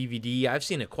to own the DVD. I've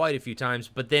seen it quite a few times,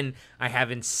 but then I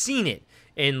haven't seen it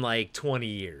in like 20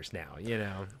 years now, you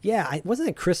know? Yeah. Wasn't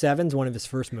it Chris Evans, one of his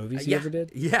first movies he ever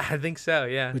did? Yeah, I think so,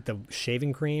 yeah. With the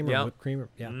shaving cream or whipped cream?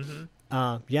 Yeah.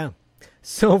 Mm-hmm. Yeah.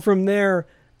 So from there,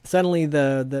 suddenly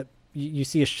you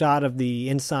see a shot of the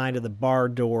inside of the bar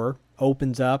door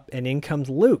opens up and in comes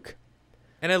Luke.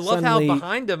 And I love how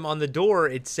behind him on the door,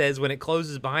 it says, when it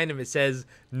closes behind him, it says,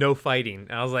 no fighting.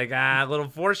 I was like, a little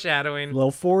foreshadowing. Little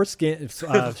foreskin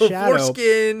shadow.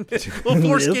 Little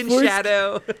foreskin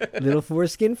shadow. Little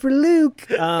foreskin for Luke.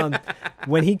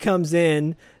 When he comes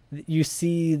in, you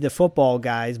see the football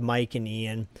guys, Mike and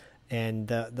Ian, and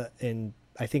and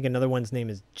I think another one's name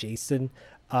is Jason.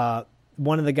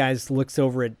 One of the guys looks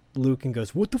over at Luke and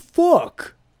goes, what the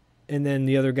fuck? And then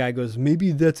the other guy goes,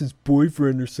 maybe that's his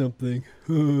boyfriend or something.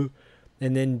 And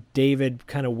then David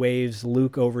kind of waves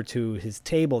Luke over to his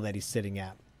table that he's sitting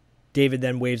at. David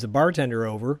then waves the bartender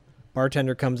over.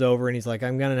 Bartender comes over and he's like,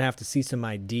 I'm going to have to see some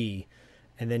ID.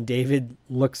 And then David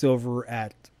looks over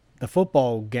at the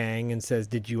football gang and says,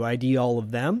 did you ID all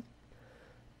of them?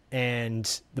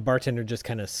 And the bartender just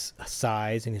kind of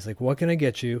sighs and he's like, what can I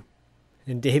get you?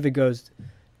 And David goes,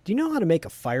 do you know how to make a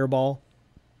fireball?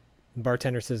 The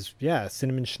bartender says, yeah,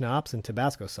 cinnamon schnapps and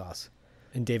Tabasco sauce.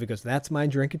 And David goes, that's my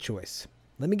drink of choice.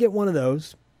 Let me get one of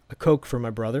those, a Coke for my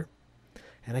brother.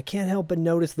 And I can't help but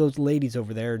notice those ladies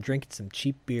over there drinking some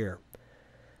cheap beer.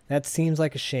 That seems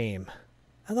like a shame.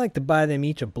 I'd like to buy them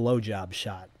each a blowjob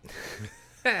shot.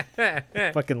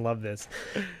 I fucking love this.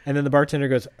 And then the bartender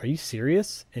goes, are you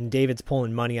serious? And David's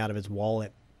pulling money out of his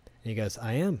wallet. And he goes,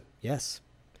 I am, yes.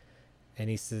 And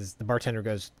he says, the bartender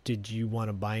goes, did you want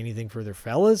to buy anything for their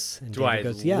fellas? And Do I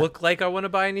goes, look like I want to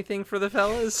buy anything for the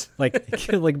fellas? like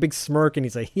a big smirk. And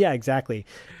he's like, yeah, exactly.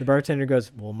 The bartender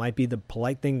goes, well, it might be the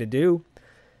polite thing to do.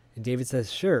 And David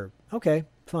says, sure. Okay,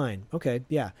 fine. Okay,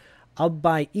 yeah. I'll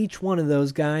buy each one of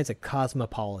those guys a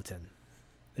Cosmopolitan.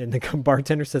 And the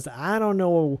bartender says, I don't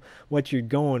know what you're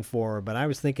going for, but I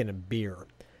was thinking of beer.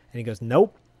 And he goes,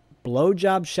 nope.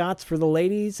 Blowjob shots for the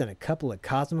ladies and a couple of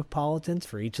Cosmopolitans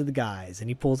for each of the guys. And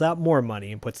he pulls out more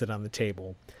money and puts it on the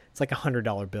table. It's like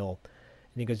 $100 bill.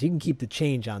 And he goes, you can keep the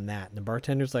change on that. And the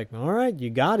bartender's like, all right,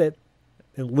 you got it.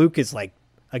 And Luke is like,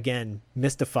 again,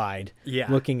 mystified,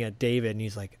 looking at David. And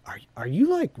he's like, are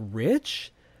you like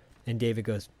rich? And David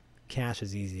goes, cash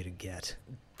is easy to get.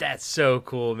 That's so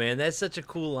cool, man. That's such a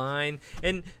cool line.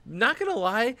 And not going to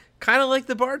lie, kind of like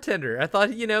the bartender. I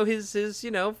thought, his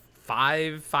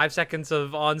 5 seconds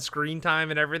of on-screen time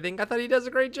and everything. I thought he does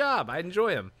a great job. I enjoy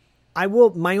him.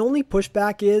 My only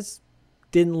pushback is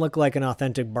didn't look like an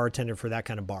authentic bartender for that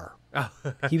kind of bar.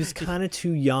 He was kind of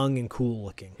too young and cool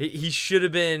looking. He should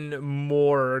have been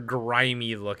more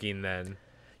grimy looking then.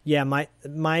 Yeah,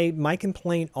 my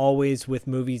complaint always with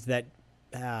movies that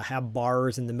have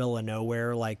bars in the middle of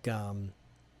nowhere, like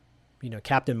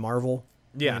Captain Marvel.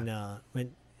 Yeah.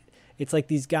 When it's like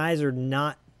these guys are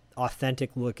not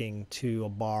authentic looking to a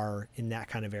bar in that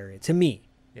kind of area. To me.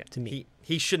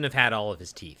 He shouldn't have had all of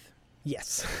his teeth.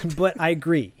 Yes, but I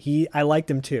agree. I liked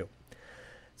him too.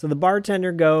 So the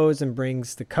bartender goes and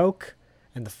brings the Coke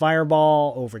and the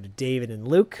Fireball over to David and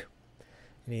Luke.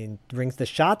 And he brings the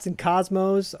shots and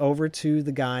Cosmos over to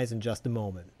the guys in just a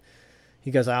moment.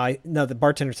 He goes, the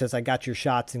bartender says, I got your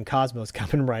shots and Cosmos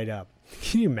coming right up.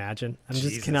 Can you imagine?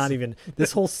 Just cannot even.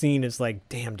 This whole scene is like,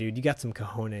 damn, dude, you got some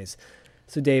cojones.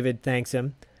 So David thanks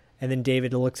him. And then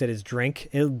David looks at his drink.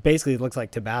 It basically looks like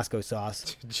Tabasco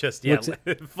sauce. Just, yeah,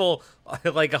 full,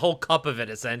 like a whole cup of it,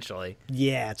 essentially.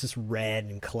 Yeah, it's just red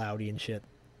and cloudy and shit.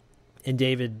 And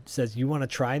David says, you want to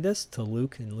try this? To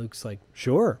Luke. And Luke's like,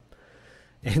 sure.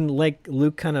 And like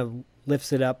Luke kind of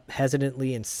lifts it up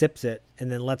hesitantly and sips it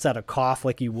and then lets out a cough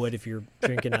like you would if you're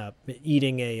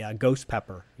eating a ghost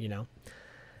pepper, you know?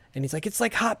 And he's like, it's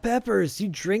like hot peppers. You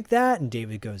drink that? And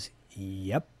David goes,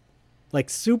 yep. Like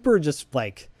super just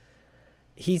like...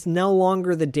 He's no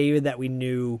longer the David that we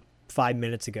knew 5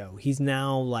 minutes ago. He's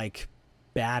now like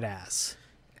badass.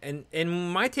 And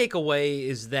my takeaway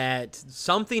is that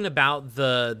something about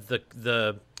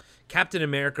the Captain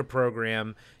America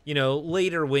program, you know,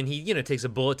 later when he, you know, takes a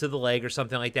bullet to the leg or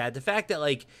something like that, the fact that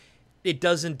like it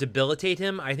doesn't debilitate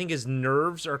him, I think his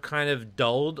nerves are kind of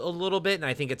dulled a little bit, and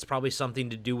I think it's probably something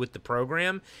to do with the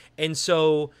program. And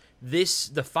so the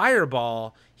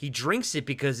fireball, he drinks it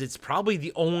because it's probably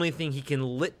the only thing he can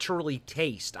literally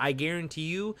taste. I guarantee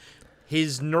you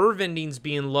his nerve endings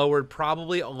being lowered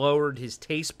probably lowered his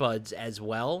taste buds as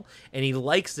well, and he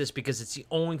likes this because it's the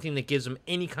only thing that gives him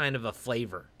any kind of a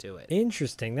flavor to it.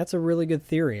 Interesting. That's a really good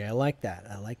theory. I like that.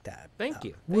 Thank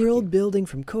you. World building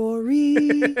from Corey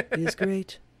is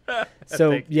great.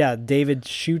 So yeah, David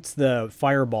shoots the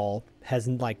fireball, has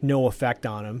like no effect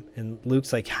on him, and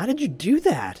Luke's like, how did you do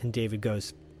that? And David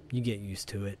goes, you get used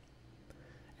to it.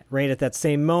 Right at that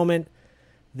same moment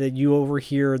that you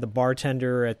overhear the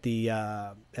bartender at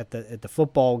the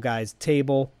football guy's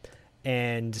table,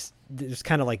 and there's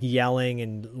kind of like yelling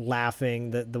and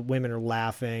laughing. The women are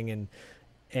laughing,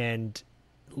 and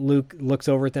Luke looks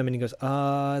over at them and he goes,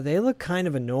 they look kind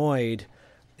of annoyed.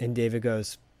 And David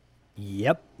goes,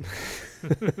 yep.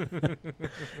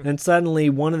 And suddenly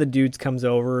one of the dudes comes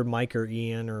over, Mike or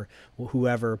Ian or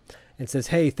whoever, and says,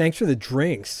 hey, thanks for the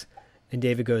drinks. And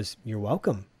David goes, you're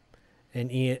welcome. And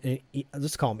Ian,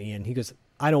 let's call him Ian. He goes,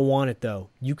 I don't want it though.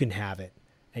 You can have it.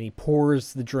 And he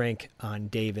pours the drink on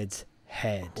David's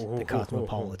head, the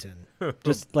Cosmopolitan.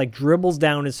 Just like dribbles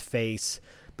down his face.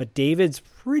 But David's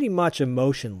pretty much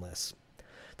emotionless.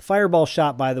 The fireball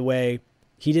shot, by the way,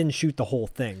 he didn't shoot the whole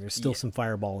thing. There's still some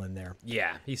fireball in there.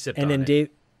 Yeah, he sipped and on then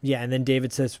it. And then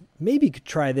David says, maybe you could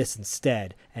try this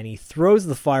instead. And he throws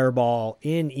the fireball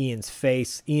in Ian's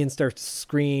face. Ian starts to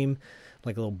scream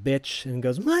like a little bitch and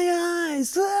goes, my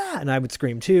eyes! Ah! And I would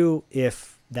scream too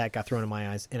if that got thrown in my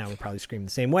eyes, and I would probably scream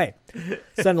the same way.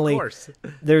 Suddenly,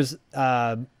 there's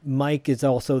Mike is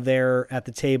also there at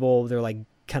the table. They're like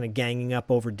kind of ganging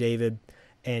up over David.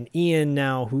 And Ian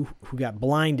now, who got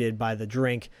blinded by the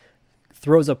drink,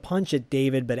 throws a punch at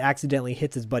David, but accidentally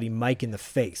hits his buddy Mike in the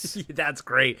face. That's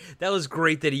great. That was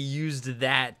great that he used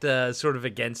that sort of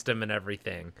against him and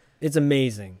everything. It's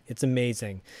amazing. It's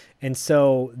amazing. And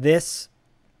so this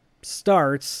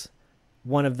starts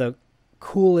one of the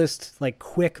coolest, like,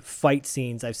 quick fight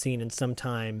scenes I've seen in some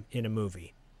time in a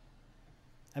movie.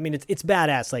 I mean, it's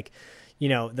badass. Like, you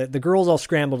know, the girls all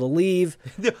scramble to leave.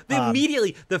 They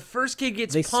immediately, the first kid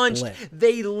gets punched. Split.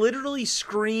 They literally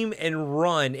scream and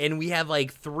run, and we have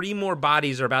like 3 more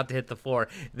bodies are about to hit the floor.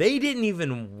 They didn't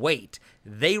even wait.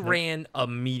 They ran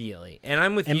immediately. And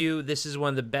I'm with you. This is one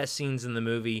of the best scenes in the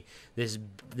movie. This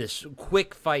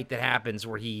quick fight that happens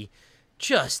where he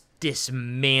just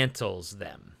dismantles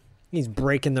them. He's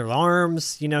breaking their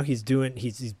arms. You know, he's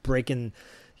breaking.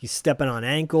 He's stepping on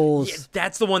ankles. Yeah,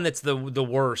 that's the one that's the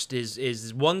worst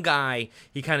is one guy,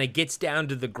 he kind of gets down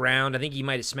to the ground. I think he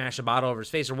might have smashed a bottle over his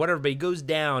face or whatever, but he goes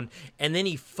down and then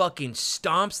he fucking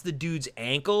stomps the dude's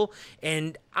ankle.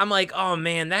 And I'm like, oh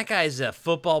man, that guy's a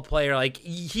football player. Like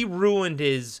he ruined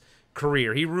his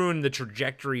career. He ruined the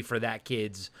trajectory for that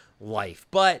kid's life.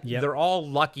 But they're all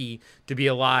lucky to be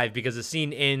alive because the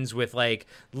scene ends with like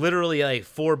literally like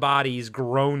 4 bodies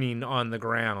groaning on the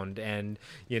ground and,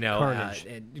 you know,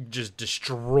 just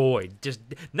destroyed, just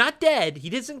not dead. He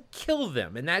doesn't kill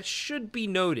them, and that should be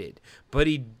noted, but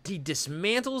he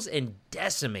dismantles and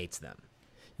decimates them.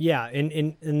 Yeah,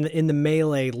 in the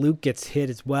melee, Luke gets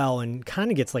hit as well and kind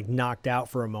of gets like knocked out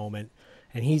for a moment,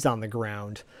 and he's on the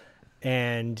ground.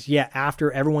 And yeah,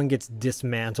 after everyone gets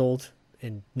dismantled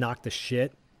and knocked to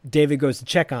shit, David goes to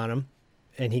check on him,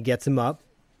 and he gets him up,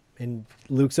 and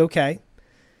Luke's okay.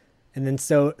 And then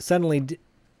so suddenly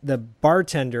the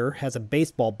bartender has a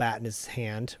baseball bat in his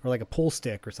hand, or like a pool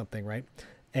stick or something, right?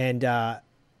 And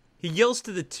he yells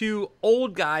to the 2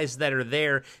 old guys that are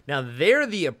there. Now, they're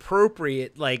the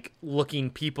appropriate, like,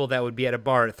 looking people that would be at a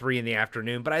bar at 3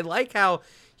 p.m. But I like how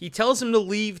he tells him to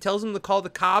leave, tells him to call the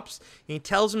cops, and he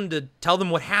tells him to tell them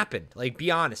what happened. Like,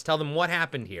 be honest. Tell them what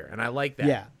happened here. And I like that.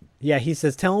 Yeah. Yeah, he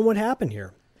says, tell him what happened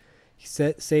here. He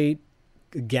said, say,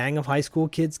 A gang of high school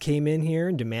kids came in here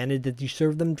and demanded that you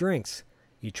serve them drinks.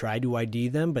 You tried to ID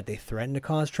them, but they threatened to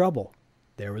cause trouble.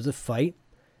 There was a fight.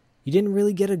 You didn't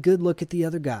really get a good look at the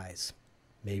other guys.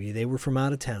 Maybe they were from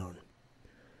out of town.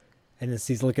 And as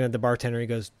he's looking at the bartender, he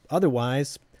goes,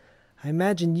 otherwise, I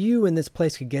imagine you and this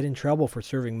place could get in trouble for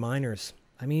serving minors.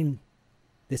 I mean,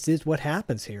 this is what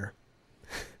happens here.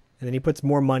 And then he puts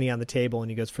more money on the table and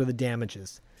he goes, for the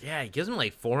damages. Yeah, he gives him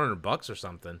like $400 or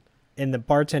something. And the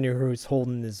bartender who's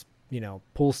holding his,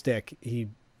 pool stick, he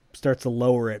starts to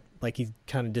lower it like he's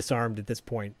kind of disarmed at this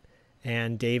point.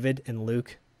 And David and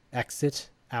Luke exit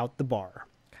out the bar.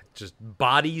 Just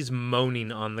bodies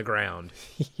moaning on the ground.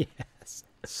 Yes.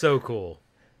 So cool.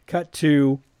 Cut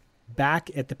to back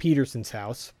at the Petersons'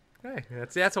 house. Hey,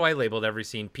 that's how I labeled every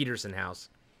scene, Peterson house.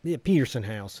 Yeah, Peterson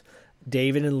house.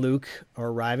 David and Luke are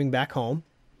arriving back home.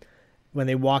 When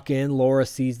they walk in, Laura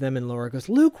sees them, and Laura goes,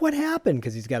 Luke, what happened?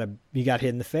 Because he got hit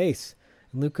in the face.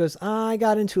 And Luke goes, I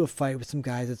got into a fight with some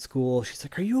guys at school. She's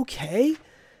like, are you okay?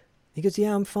 He goes,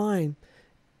 yeah, I'm fine.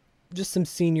 Just some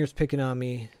seniors picking on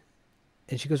me.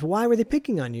 And she goes, why were they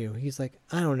picking on you? He's like,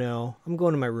 I don't know. I'm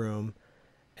going to my room.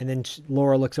 And then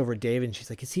Laura looks over at David, and she's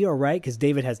like, is he all right? Because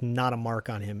David has not a mark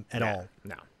on him at all.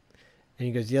 No. And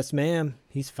he goes, yes, ma'am.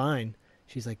 He's fine.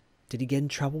 She's like, did he get in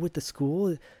trouble with the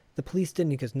school? The police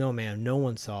didn't. He goes, no, ma'am. No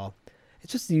one saw.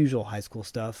 It's just the usual high school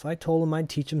stuff. I told him I'd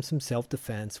teach him some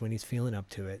self-defense when he's feeling up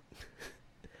to it.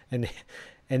 and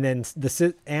then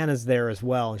Anna's there as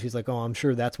well. And she's like, oh, I'm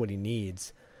sure that's what he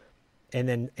needs. And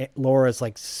then Laura's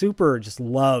like super just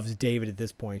loves David at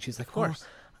this point. She's like, of course.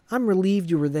 Oh, I'm relieved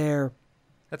you were there.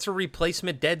 That's a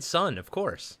replacement dead son, of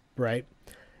course. Right.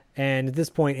 And at this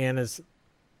point, Anna's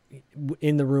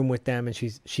in the room with them, and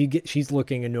she's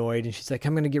looking annoyed, and she's like,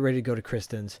 I'm going to get ready to go to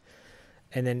Kristen's.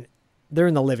 And then they're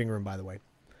in the living room, by the way.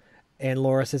 And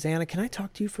Laura says, Anna, can I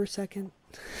talk to you for a second?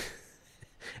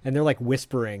 And they're like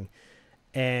whispering.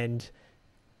 And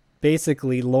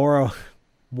basically Laura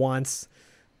wants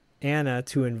Anna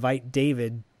to invite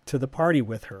David to the party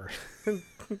with her.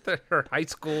 Her high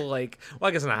school, I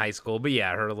guess not high school, but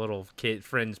yeah, her little kid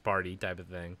friends party type of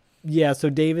thing. Yeah, so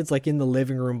David's like in the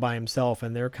living room by himself,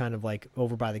 and they're kind of like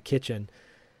over by the kitchen.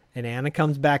 And Anna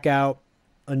comes back out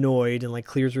annoyed and like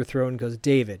clears her throat and goes,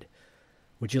 David,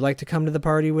 would you like to come to the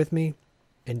party with me?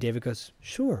 And David goes,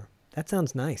 sure, that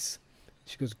sounds nice.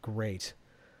 She goes, great.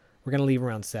 We're going to leave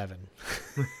around 7.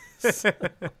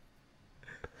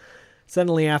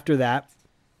 Suddenly after that,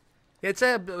 it's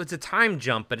a time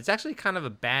jump, but it's actually kind of a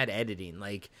bad editing.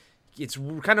 Like, it's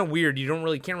kind of weird. You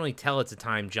can't really tell it's a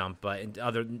time jump, but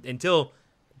until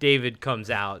David comes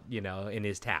out, in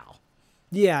his towel.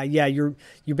 Yeah, you're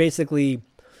basically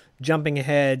jumping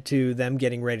ahead to them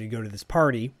getting ready to go to this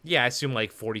party. Yeah, I assume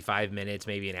like 45 minutes,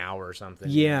 maybe an hour or something.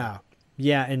 Yeah,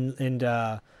 and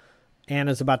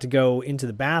Anna's about to go into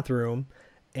the bathroom,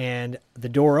 and the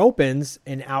door opens,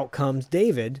 and out comes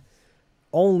David,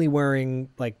 only wearing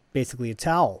like basically a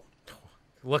towel.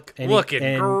 Looking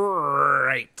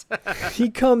great. He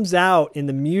comes out, and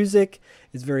the music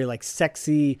is very like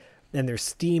sexy, and there's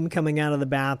steam coming out of the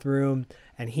bathroom,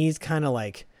 and he's kind of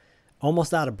like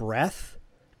almost out of breath,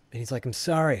 and he's like, I'm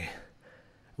sorry,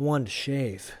 I wanted to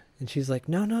shave. And she's like,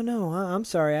 no, I'm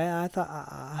sorry, I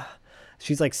thought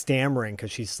she's like stammering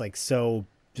because she's like so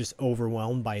just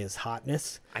overwhelmed by his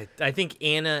hotness. I think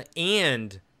Anna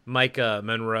and Micah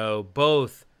Monroe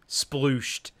both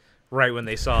splooshed right when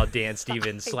they saw Dan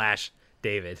Stevens /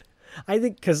 David. I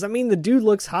think because the dude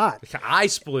looks hot. I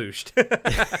splooshed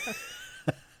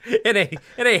in a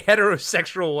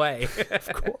heterosexual way.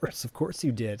 Of course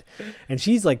you did. And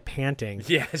she's like panting.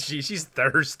 Yeah, she's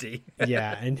thirsty.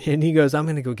 Yeah, and he goes, I'm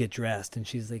gonna go get dressed, and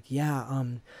she's like, yeah,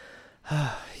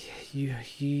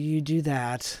 you do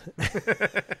that.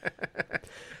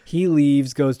 He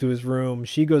leaves, goes to his room.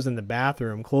 She goes in the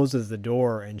bathroom, closes the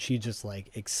door, and she just like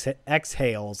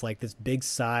exhales like this big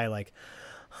sigh, like,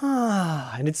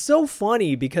 and it's so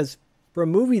funny because for a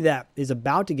movie that is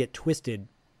about to get twisted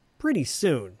pretty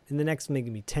soon, in the next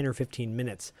maybe 10 or 15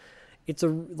 minutes, it's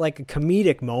like a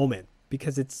comedic moment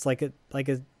because it's like a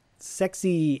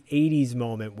sexy 80s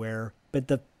moment but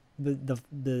the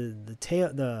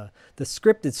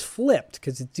script is flipped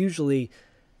because it's usually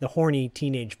the horny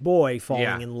teenage boy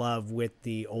falling in love with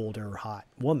the older hot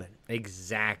woman.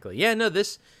 Exactly. Yeah, no,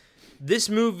 this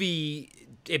movie,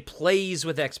 it plays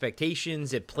with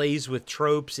expectations, it plays with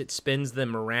tropes, it spins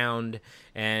them around,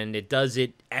 and it does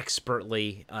it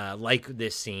expertly, like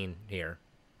this scene here.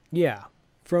 Yeah.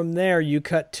 From there, you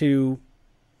cut to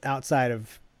outside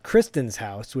of Kristen's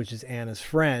house, which is Anna's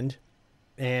friend,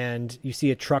 and you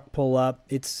see a truck pull up.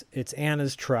 It's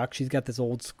Anna's truck. She's got this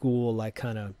old school, like,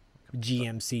 kind of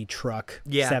GMC truck,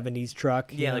 Yeah. 70s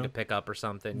truck. Yeah, you like know? a pickup or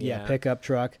something. Yeah, pickup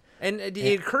truck. And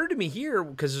it occurred to me here,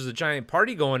 because there's a giant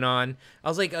party going on, I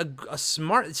was like, a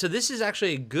smart... So this is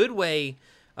actually a good way,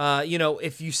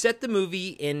 if you set the movie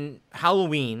in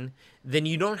Halloween, then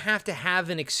you don't have to have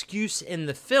an excuse in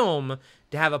the film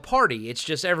to have a party. It's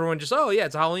just everyone just, oh, yeah,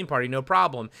 it's a Halloween party, no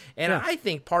problem. And I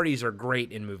think parties are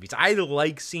great in movies. I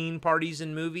like seeing parties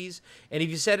in movies. And if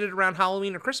you set it around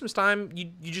Halloween or Christmas time,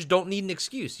 you just don't need an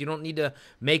excuse. You don't need to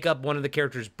make up one of the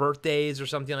characters' birthdays or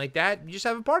something like that. You just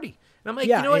have a party. And I'm like,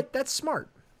 you know what? That's smart.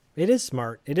 It is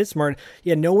smart. It is smart.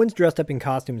 Yeah, no one's dressed up in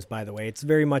costumes, by the way. It's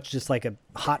very much just like a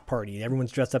hot party.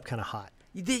 Everyone's dressed up kind of hot.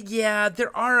 Yeah,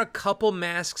 there are a couple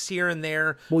masks here and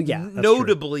there. Well, yeah,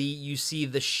 notably, you see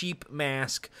the sheep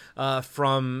mask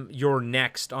from You're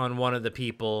Next on one of the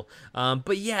people.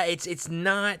 But yeah, it's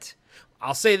not...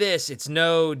 I'll say this, it's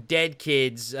no Dead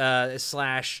Kids /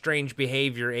 Strange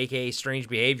Behavior, aka Strange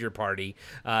Behavior Party.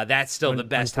 That's still the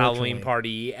best Halloween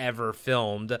party ever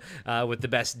filmed, with the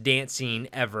best dance scene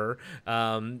ever.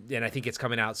 And I think it's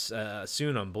coming out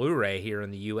soon on Blu-ray here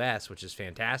in the US, which is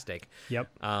fantastic. Yep.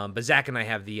 But Zach and I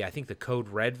have the Code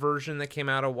Red version that came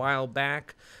out a while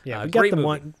back. Yeah, we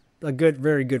got a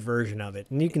very good version of it,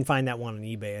 and you can find that one on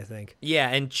eBay, I think. Yeah,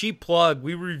 and cheap plug,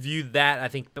 we reviewed that, I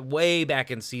think, way back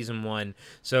in season 1.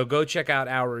 So go check out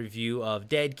our review of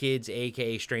Dead Kids,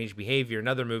 aka Strange Behavior.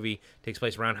 Another movie takes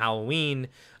place around Halloween.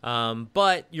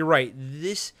 But you're right,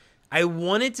 I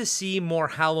wanted to see more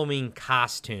Halloween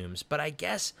costumes, but I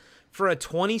guess for a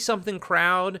 20-something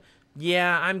crowd,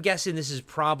 yeah, I'm guessing this is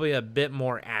probably a bit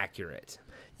more accurate.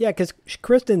 Yeah, because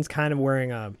Kristen's kind of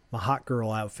wearing a hot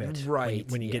girl outfit, right?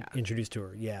 When you get introduced to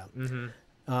her, yeah.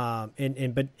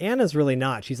 Mm-hmm. But Anna's really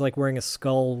not. She's like wearing a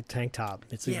skull tank top.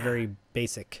 It's very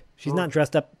basic. She's not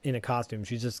dressed up in a costume.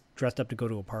 She's just dressed up to go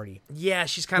to a party. Yeah,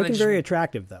 she's kind of looking very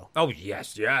attractive though. Oh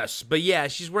yes. But yeah,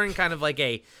 she's wearing kind of like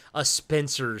a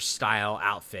Spencer style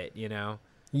outfit, you know.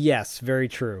 Yes, very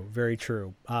true. Very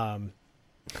true.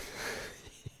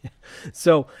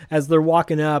 So as they're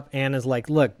walking up, Anna's like,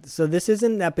 look, so this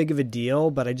isn't that big of a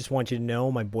deal, but I just want you to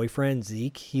know my boyfriend,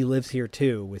 Zeke, he lives here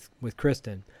too with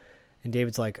Kristen. And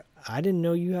David's like, I didn't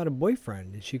know you had a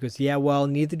boyfriend. And she goes, yeah, well,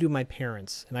 neither do my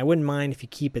parents. And I wouldn't mind if you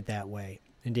keep it that way.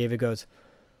 And David goes,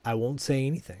 I won't say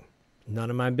anything. None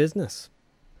of my business.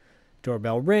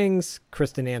 Doorbell rings.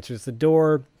 Kristen answers the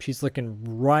door. She's looking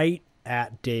right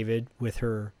at David with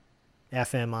her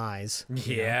FM eyes.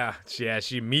 Yeah.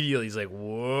 She immediately is like,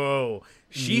 whoa.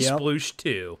 She splooshed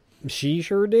too. She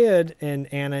sure did.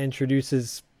 And Anna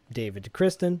introduces David to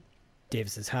Kristen. David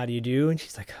says, how do you do? And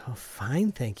she's like, oh,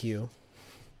 fine, thank you.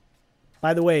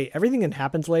 By the way, everything that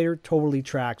happens later totally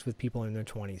tracks with people in their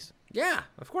 20s. Yeah,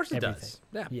 of course it does.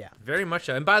 Yeah, very much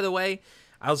so. And by the way,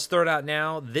 I'll just throw it out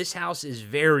now. This house is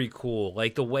very cool.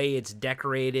 Like the way it's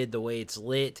decorated, the way it's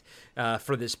lit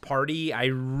for this party. I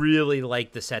really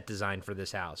like the set design for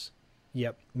this house.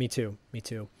 Yep, me too.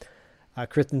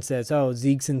 Kristen says, oh,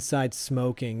 Zeke's inside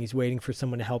smoking. He's waiting for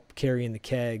someone to help carry in the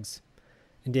kegs.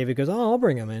 And David goes, oh, I'll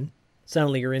bring him in.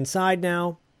 Suddenly you're inside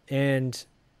now, and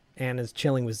Anna's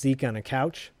chilling with Zeke on a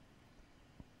couch.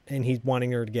 And he's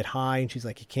wanting her to get high, and she's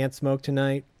like, you can't smoke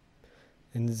tonight.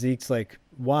 And Zeke's like,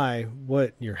 why?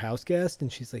 What, your house guest? And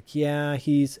she's like, yeah,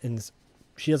 and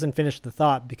she doesn't finish the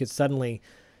thought because suddenly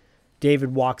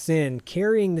David walks in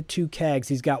carrying the 2 kegs.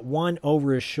 He's got one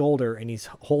over his shoulder and he's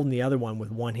holding the other one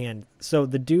with one hand. So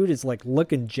the dude is like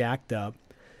looking jacked up,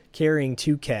 carrying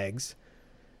 2 kegs.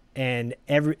 And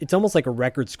it's almost like a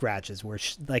record scratches where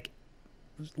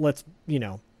let's,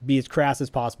 be as crass as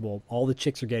possible. All the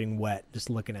chicks are getting wet just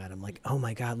looking at him like, oh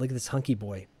my God, look at this hunky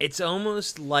boy. It's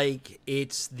almost like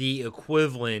it's the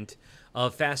equivalent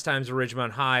of Fast Times at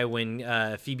Ridgemont High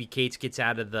when Phoebe Cates gets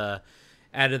out of the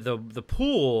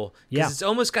pool. Yeah. It's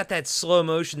almost got that slow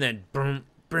motion, that boom,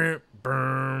 boom,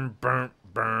 boom, boom.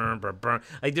 Burn, burn, burn.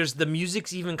 Like there's the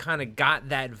music's even kind of got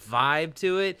that vibe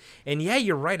to it. And yeah,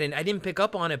 you're right. And I didn't pick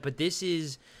up on it, but this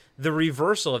is the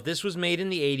reversal. If this was made in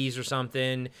the 80s or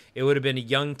something, it would have been a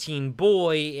young teen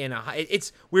boy in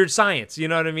it's Weird Science, you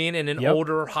know what I mean? And an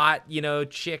older hot,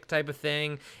 chick type of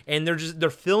thing. And they're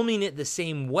filming it the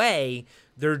same way.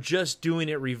 They're just doing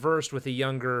it reversed with a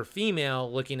younger female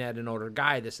looking at an older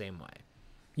guy the same way.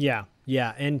 Yeah.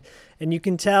 And you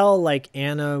can tell like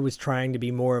Anna was trying to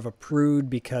be more of a prude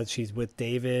because she's with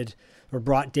David or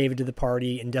brought David to the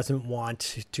party and doesn't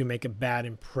want to make a bad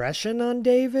impression on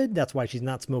David. That's why she's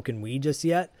not smoking weed just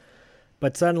yet.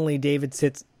 But suddenly David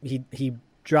sits, he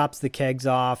drops the kegs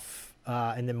off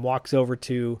and then walks over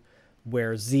to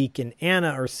where Zeke and Anna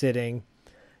are sitting.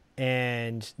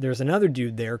 And there's another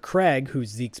dude there, Craig, who's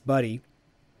Zeke's buddy.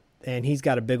 and he's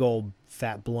got a big old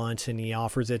fat blunt, and he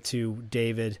offers it to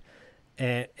David,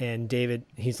 and David,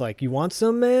 he's like, "You want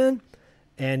some, man?"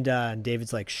 And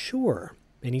David's like, "Sure."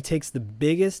 And he takes the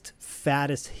biggest,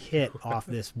 fattest hit off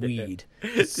this weed,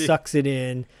 sucks it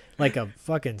in like a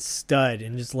fucking stud,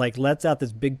 and just like lets out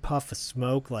this big puff of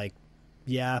smoke. Like,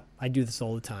 yeah, I do this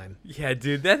all the time. Yeah,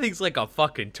 dude, that thing's like a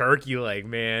fucking turkey leg,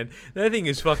 man. That thing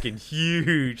is fucking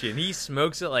huge, and he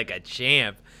smokes it like a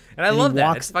champ. And I love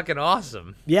that. It's fucking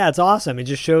awesome. Yeah, it's awesome. It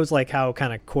just shows like how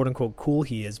kind of quote unquote cool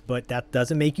he is, but that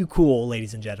doesn't make you cool,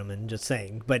 ladies and gentlemen. Just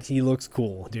saying. But he looks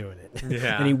cool doing it.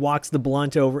 Yeah. And he walks the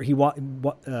blunt over. He walks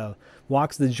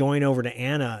the joint over to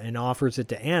Anna and offers it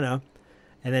to Anna,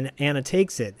 and then Anna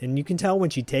takes it. And you can tell when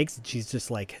she takes it, she's just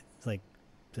like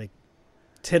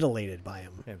titillated by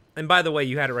him. Yeah. And by the way,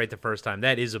 you had it right the first time.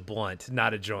 That is a blunt,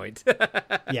 not a joint.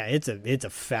 Yeah, it's a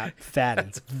fatty,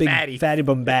 big fatty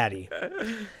bombatty.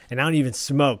 And I don't even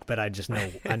smoke, but I just know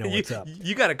what's up.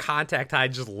 You got a contact high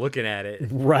just looking at it.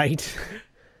 Right.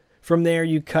 From there,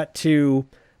 you cut to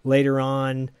later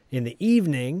on in the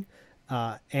evening.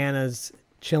 Anna's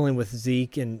chilling with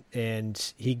Zeke,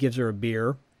 and he gives her a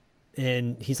beer,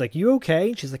 and he's like, "You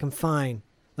okay?" She's like, "I'm fine."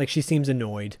 Like, she seems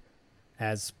annoyed.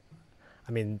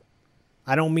 I mean,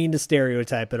 I don't mean to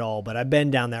stereotype at all, but I've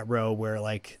been down that road where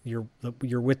like you're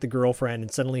with the girlfriend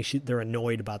and suddenly they're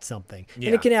annoyed about something. Yeah.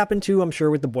 And it can happen too, I'm sure,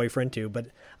 with the boyfriend too, but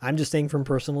I'm just saying from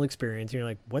personal experience, you're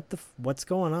like, what's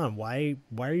going on? Why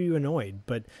are you annoyed?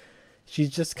 But she's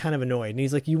just kind of annoyed. And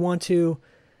he's like, "You want to?"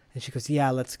 And she goes,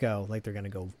 "Yeah, let's go." Like they're going to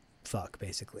go fuck,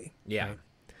 basically. Yeah. Right?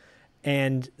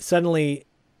 And suddenly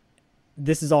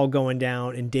this is all going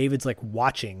down, and David's like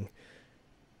watching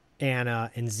Anna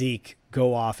and Zeke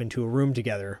go off into a room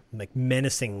together, like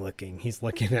menacing looking. He's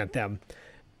looking at them.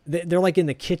 They're like in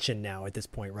the kitchen now at this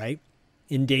point, right?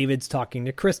 And David's talking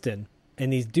to Kristen,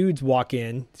 and these dudes walk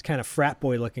in, these kind of frat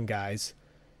boy looking guys.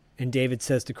 And David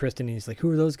says to Kristen, he's like,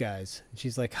 "Who are those guys?" And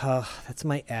she's like, "That's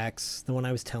my ex, the one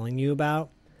I was telling you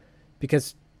about."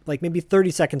 Because like maybe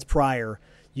 30 seconds prior,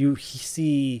 you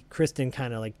see Kristen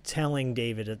kind of like telling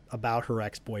David about her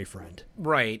ex-boyfriend.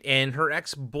 Right. And her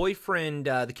ex-boyfriend,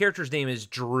 the character's name is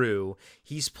Drew.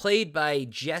 He's played by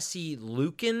Jesse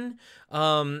Luken.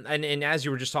 And as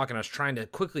you were just talking, I was trying to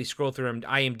quickly scroll through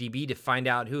IMDb to find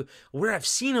out where I've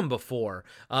seen him before.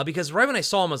 Because right when I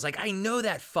saw him, I was like, I know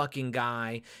that fucking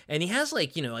guy. And he has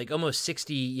like almost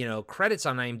 60, credits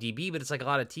on IMDb, but it's like a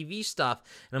lot of TV stuff.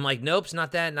 And I'm like, nope, it's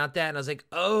not that, not that. And I was like,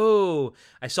 oh,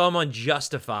 I saw him on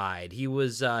Justified. He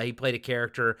played a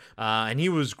character, and he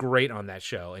was great on that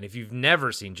show. And if you've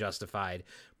never seen Justified,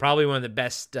 probably one of the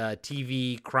best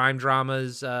TV crime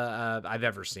dramas I've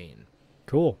ever seen.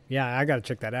 Cool. Yeah, I got to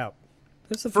check that out.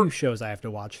 There's a few shows I have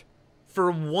to watch. For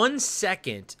 1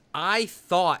 second, I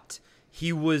thought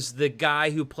he was the guy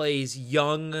who plays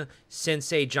young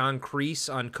Sensei John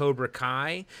Kreese on Cobra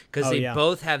Kai, because they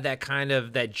both have that kind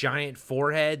of that giant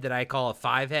forehead that I call a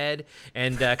 5-head,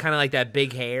 and kind of like that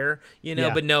big hair,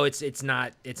 Yeah. But no, it's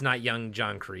not young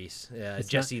John Kreese.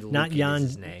 Jesse Luken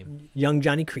is his name. Young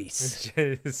Johnny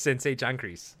Kreese. Sensei John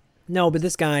Kreese. No, but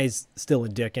this guy's still a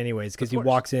dick anyways, because he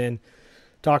walks in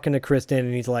talking to Kristen,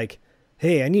 and he's like,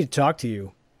 "Hey, I need to talk to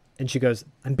you." And she goes,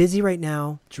 "I'm busy right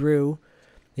now, Drew."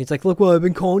 And he's like, "Look, well, I've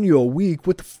been calling you all week.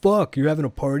 What the fuck? You're having a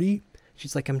party?"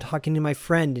 She's like, "I'm talking to my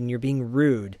friend, and you're being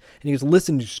rude." And he goes,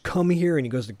 "Listen, just come here." And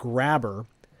he goes to grab her.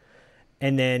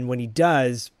 And then when he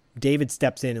does, David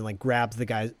steps in and like grabs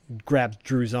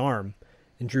Drew's arm.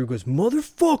 And Drew goes,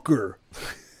 "Motherfucker."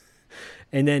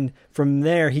 And then from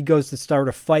there, he goes to start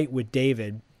a fight with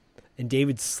David. And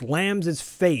David slams his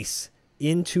face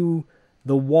into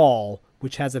the wall,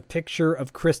 which has a picture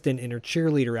of Kristen in her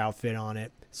cheerleader outfit on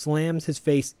it, slams his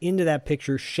face into that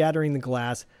picture, shattering the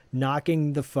glass,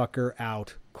 knocking the fucker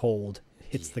out cold,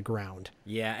 hits the ground.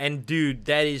 Yeah, and dude,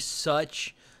 that is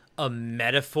such a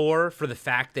metaphor for the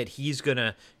fact that he's going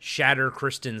to shatter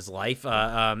Kristen's life.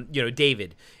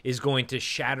 David is going to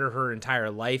shatter her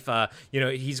entire life.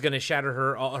 He's going to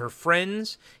shatter all her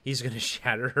friends. He's going to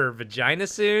shatter her vagina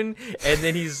soon. And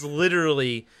then he's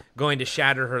literally going to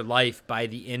shatter her life by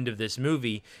the end of this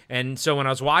movie. And so when I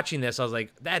was watching this, I was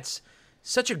like, that's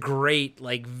such a great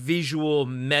visual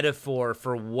metaphor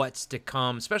for what's to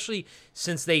come, especially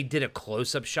since they did a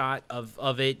close-up shot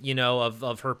of it,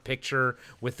 of her picture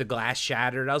with the glass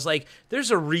shattered. I was like,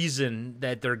 there's a reason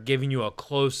that they're giving you a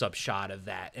close-up shot of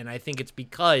that, and I think it's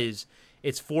because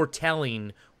it's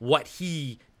foretelling what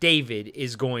David,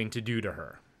 is going to do to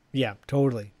her. Yeah,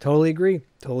 totally agree.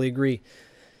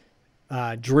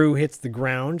 Drew hits the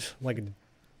ground like an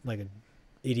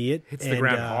idiot. Hits the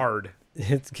ground hard.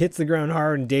 It hits the ground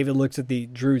hard, and David looks at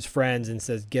Drew's friends and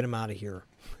says, "Get him out of here."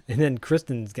 And then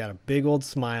Kristen's got a big old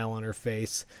smile on her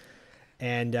face.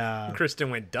 And Kristen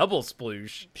went double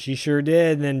sploosh. She sure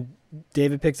did. And then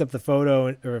David picks up the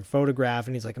photograph,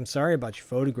 and he's like, I'm sorry about your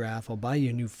photograph. I'll buy you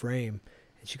a new frame.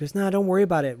 And she goes, no, don't worry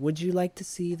about it. Would you like to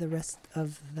see the rest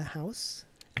of the house?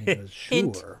 And he goes,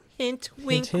 sure. Hint,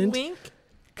 wink, hint. wink.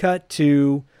 Cut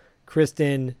to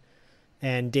Kristen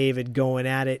and David going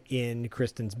at it in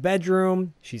Kristen's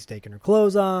bedroom. She's taking her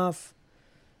clothes off,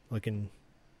 looking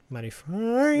mighty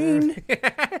fine.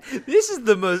 This is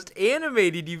the most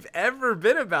animated you've ever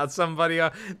been about somebody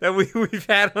that we've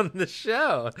had on the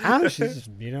show. Oh, she's just,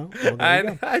 well,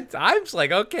 I'm just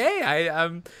like, okay,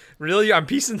 I'm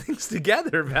piecing things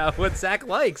together about what Zach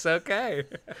likes. Okay.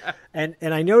 And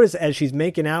I notice as she's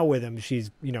making out with him,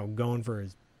 she's, going for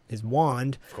his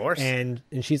wand. Of course. And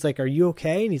she's like, are you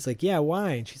okay? And he's like, yeah, why?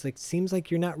 And she's like, seems like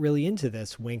you're not really into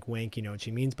this. Wink, wink. You know what she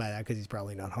means by that, because he's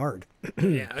probably not hard.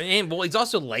 Yeah. And he's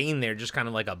also laying there just kind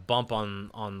of like a bump on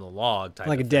the log type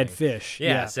like of a dead thing. fish.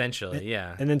 Yeah, essentially.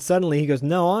 Yeah. And then suddenly he goes,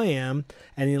 no, I am.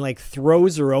 And he like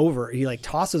throws her over. He like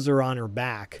tosses her on her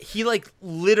back. He like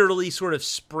literally sort of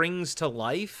springs to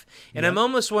life. And I'm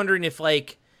almost wondering if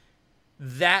like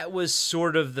that was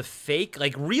sort of the fake,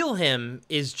 like real him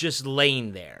is just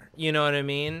laying there. You know what I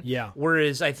mean? Yeah.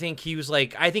 Whereas I think he was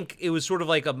like, I think it was sort of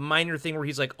like a minor thing where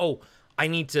he's like, oh, I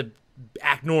need to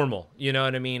act normal. You know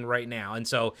what I mean? Right now. And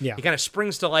so he kind of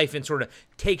springs to life and sort of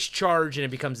takes charge, and it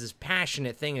becomes this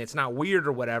passionate thing, and it's not weird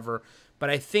or whatever.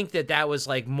 But I think that was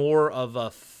like more of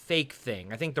a fake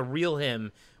thing. I think the real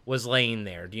him was laying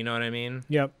there. Do you know what I mean?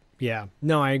 Yep. Yeah.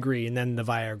 No, I agree. And then the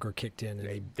Viagra kicked in.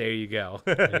 And there you go.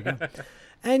 There you go.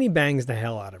 And he bangs the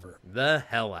hell out of her. The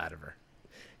hell out of her.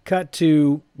 Cut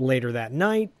to later that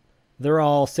night. They're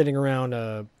all sitting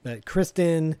around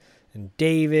Kristen and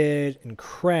David and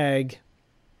Craig.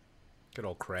 Good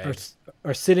old Craig.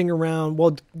 Are sitting around.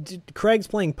 Well, Craig's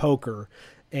playing poker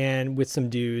and with some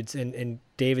dudes, and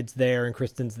David's there and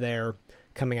Kristen's there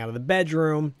coming out of the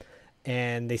bedroom,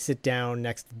 and they sit down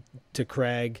next to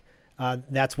Craig.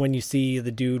 That's when you see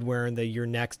the dude wearing the "You're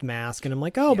Next" mask, and I'm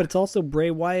like, oh, but it's also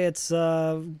Bray Wyatt's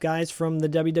guys from the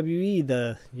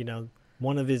WWE,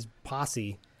 one of his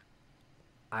posse,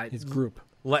 his group.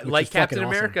 Like Captain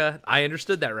America, awesome. I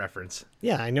understood that reference.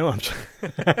 Yeah, I know. I'm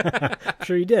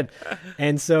sure you did.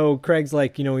 And so Craig's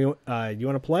like, you want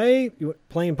to play? You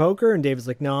playing poker? And David's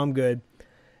like, no, I'm good.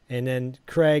 And then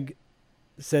Craig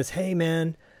says, hey,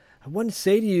 man, I wanted to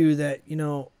say to you that,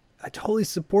 I totally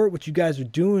support what you guys are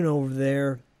doing over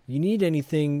there. You need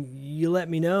anything, you let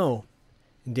me know.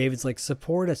 And David's like,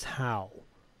 support us how?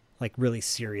 Like really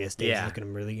serious. David's looking at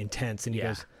him really intense. And he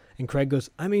goes, and Craig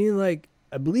goes, I mean, like,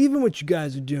 I believe in what you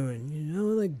guys are doing,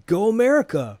 like go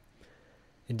America.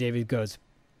 And David goes,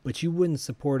 but you wouldn't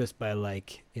support us by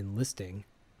like enlisting.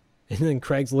 And then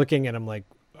Craig's looking at him like,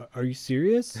 are you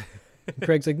serious? And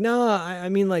Craig's like, no, I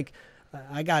mean like,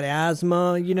 I got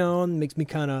asthma, and makes it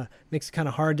kind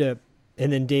of hard to.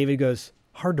 And then David goes,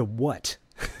 hard to what?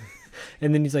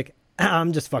 And then he's like,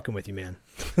 I'm just fucking with you, man.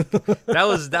 that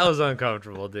was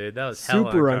uncomfortable, dude. That was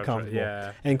super uncomfortable.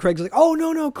 Yeah. And Craig's like, oh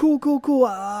no, cool.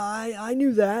 I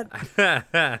knew that.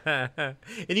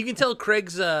 And you can tell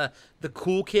Craig's the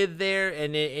cool kid there,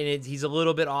 and he's a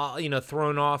little bit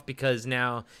thrown off because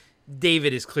now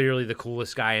David is clearly the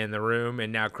coolest guy in the room,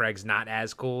 and now Craig's not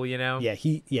as cool,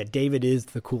 Yeah, David is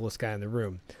the coolest guy in the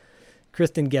room.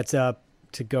 Kristen gets up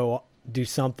to go do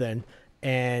something,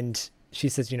 and she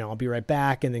says, I'll be right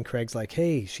back. And then Craig's like,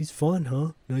 hey, she's fun, huh?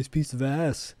 Nice piece of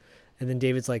ass. And then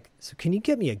David's like, so can you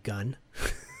get me a gun?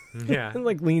 Yeah. And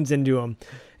like leans into him.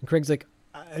 And Craig's like,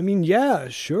 I mean, yeah,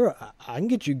 sure. I can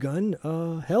get you a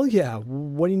gun. Hell yeah.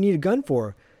 What do you need a gun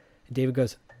for? And David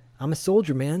goes, I'm a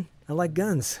soldier, man. I like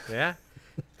guns. Yeah.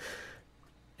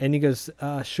 And he goes,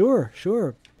 sure.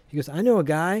 He goes, I know a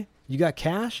guy. You got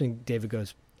cash? And David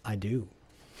goes, I do.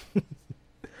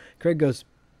 Craig goes,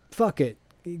 fuck it.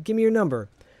 Give me your number.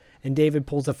 And David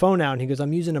pulls the phone out and he goes,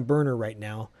 I'm using a burner right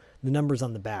now. The number's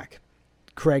on the back.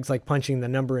 Craig's like punching the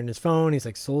number in his phone. He's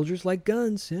like, soldiers like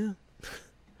guns. Yeah.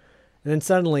 And then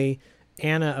suddenly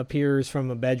Anna appears from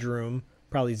a bedroom,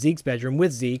 probably Zeke's bedroom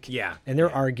with Zeke. Yeah. And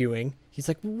they're arguing. He's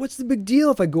like, well, what's the big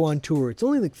deal if I go on tour? It's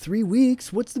only like 3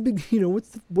 weeks. What's the big,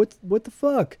 what the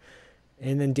fuck?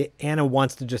 And then Anna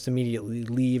wants to just immediately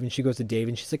leave. And she goes to David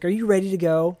and she's like, are you ready to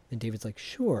go? And David's like,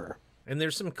 sure. And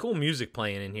there's some cool music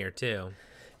playing in here too.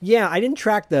 Yeah, I didn't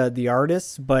track the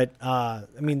artists, but I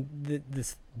mean,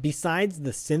 this besides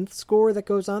the synth score that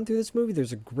goes on through this movie,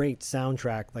 there's a great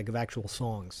soundtrack like of actual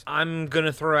songs. I'm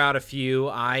gonna throw out a few.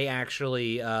 I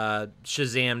actually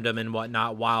Shazammed them and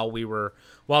whatnot while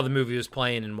the movie was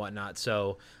playing and whatnot.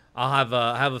 So I'll have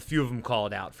a few of them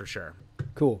called out for sure.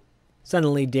 Cool.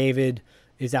 Suddenly, David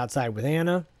is outside with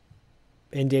Anna,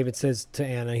 and David says to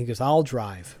Anna, he goes, I'll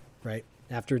drive, right?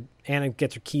 After Anna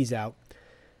gets her keys out.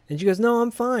 And she goes, no,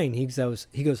 I'm fine. He goes,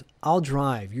 I'll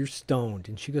drive. You're stoned.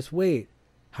 And she goes, wait,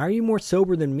 how are you more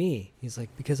sober than me? He's like,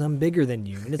 because I'm bigger than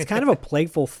you. And it's kind of a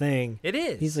playful thing. It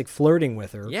is. He's like flirting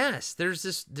with her. Yes,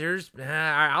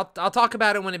 I'll talk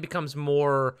about it when it becomes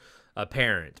more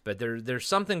apparent, but there's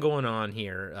something going on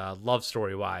here, love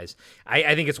story wise.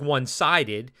 I think it's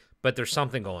one-sided, but there's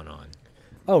something going on.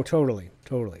 Oh, totally.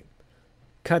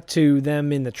 Cut to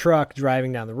them in the truck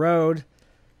driving down the road,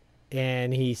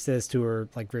 and he says to her,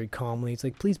 like, very calmly, he's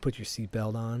like, please put your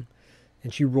seatbelt on.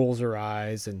 And she rolls her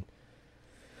eyes, and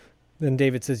then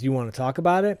David says, you want to talk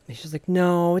about it? And she's like,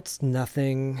 no, it's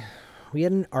nothing. We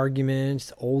had an argument,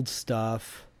 it's old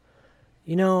stuff.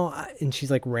 And she's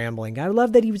like rambling. I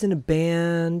love that he was in a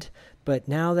band, but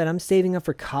now that I'm saving up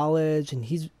for college and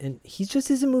he's just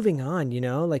isn't moving on,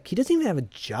 like he doesn't even have a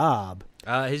job.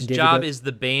 His job is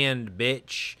the band,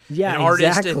 bitch. Yeah, an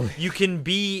artist. exactly. You can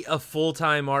be a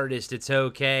full-time artist. It's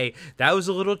okay. That was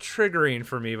a little triggering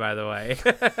for me, by the way.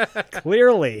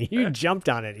 Clearly, you jumped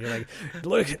on it. You're like,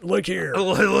 look here.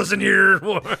 Listen here,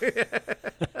 brother.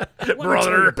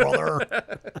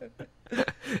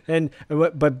 And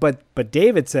but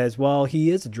David says, well,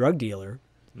 he is a drug dealer.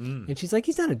 And she's like,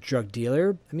 he's not a drug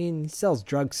dealer. I mean, he sells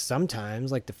drugs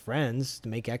sometimes, like to friends, to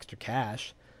make extra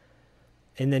cash.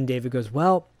 And then David goes,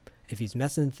 well, if he's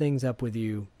messing things up with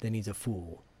you, then he's a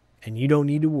fool. And you don't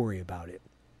need to worry about it.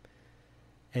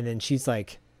 And then she's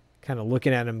like, kind of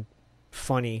looking at him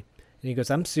funny. And he goes,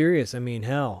 I'm serious. I mean,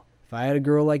 hell, if I had a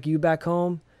girl like you back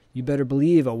home, you better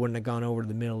believe I wouldn't have gone over to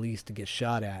the Middle East to get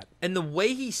shot at. And the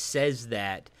way he says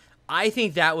that, I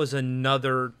think that was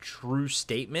another true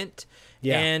statement.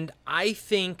 Yeah. And I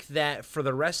think that for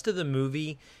the rest of the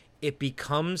movie, it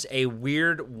becomes a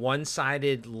weird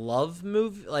one-sided love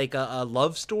movie, like a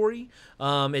love story.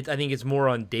 I think it's more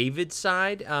on David's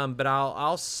side, but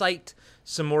I'll cite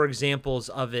some more examples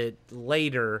of it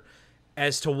later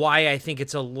as to why I think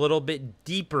it's a little bit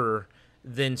deeper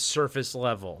than surface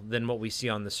level than what we see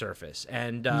on the surface.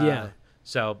 And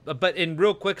so, but in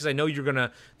real quick, because I know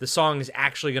the song is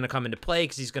actually going to come into play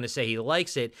because he's going to say he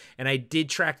likes it. And I did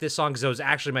track this song because it was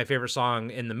actually my favorite song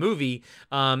in the movie.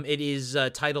 It is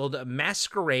titled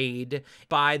Masquerade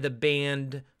by the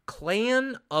band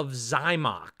Clan of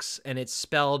Xymox, and it's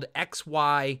spelled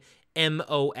XYMOX.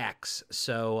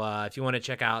 So if you want to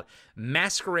check out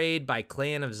Masquerade by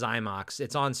Clan of Xymox,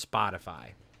 it's on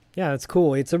Spotify. Yeah, it's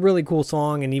cool. It's a really cool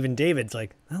song, and even David's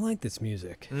like, I like this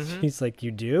music. Mm-hmm. He's like,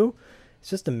 you do? It's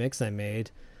just a mix I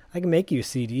made. I can make you a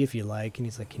CD if you like. And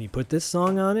he's like, can you put this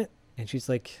song on it? And she's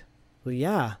like, well,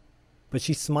 yeah. But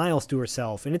she smiles to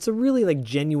herself, and it's a really like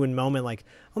genuine moment. Like,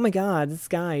 oh my God, this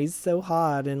guy, he's so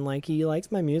hot, and like he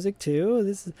likes my music too.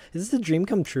 Is this a dream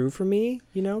come true for me?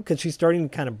 Because she's starting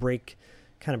to kind of break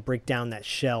down that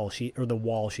shell or the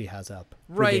wall she has up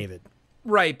for David.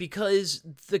 Right, because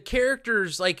the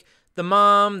characters, like the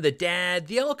mom, the dad,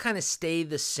 they all kind of stay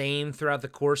the same throughout the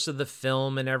course of the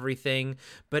film and everything.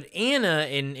 But Anna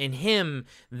and him,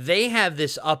 they have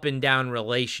this up and down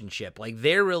relationship. Like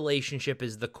their relationship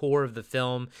is the core of the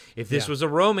film. If this was a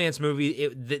romance movie,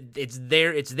 it's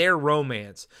their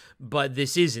romance. But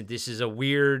this isn't. This is a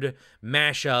weird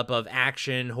mashup of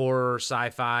action, horror,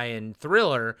 sci-fi, and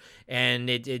thriller. And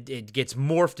it gets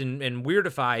morphed and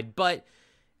weirdified. But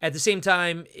at the same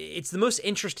time, it's the most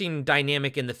interesting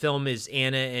dynamic in the film is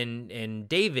Anna and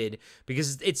David,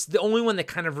 because it's the only one that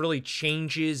kind of really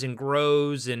changes and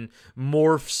grows and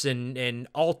morphs and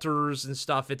alters and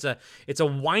stuff. It's a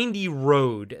windy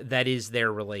road that is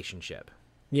their relationship.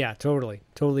 Yeah, totally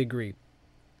agree.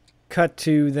 Cut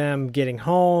to them getting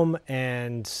home,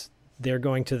 and they're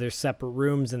going to their separate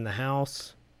rooms in the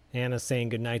house. Anna saying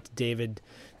goodnight to David,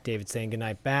 David saying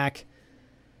goodnight back.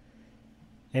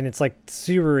 And it's like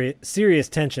super serious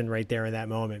tension right there in that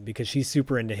moment because she's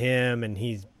super into him and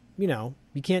he's, you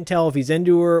can't tell if he's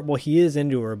into her. Well, he is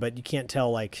into her, but you can't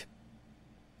tell, like,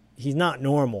 he's not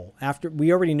normal. After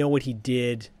we already know what he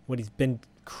did, what he's been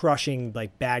crushing,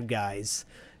 like, bad guys,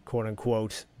 quote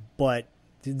unquote, but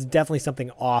there's definitely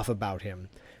something off about him.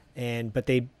 But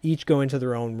they each go into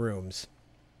their own rooms.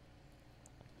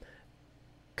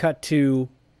 Cut to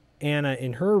Anna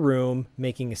in her room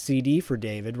making a CD for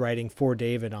David, writing for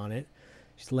David on it.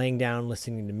 She's laying down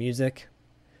listening to music.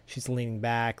 She's leaning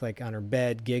back like on her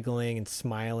bed, giggling and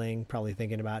smiling, probably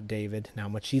thinking about David and how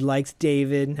much she likes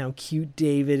David and how cute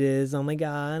David is. Oh my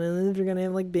God, and if you're gonna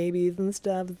have like babies and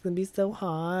stuff, it's gonna be so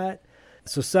hot.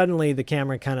 So suddenly the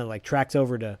camera kind of like tracks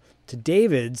over to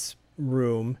David's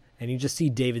room, and you just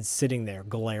see David sitting there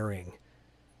glaring.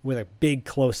 with a big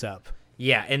close up.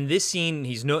 Yeah, and this scene,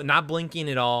 he's not blinking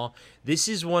at all. This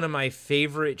is one of my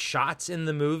favorite shots in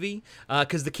the movie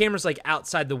because the camera's like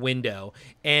outside the window.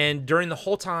 And during the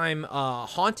whole time,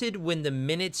 Haunted When the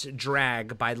Minutes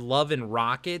Drag by Love and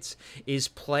Rockets is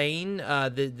playing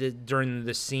during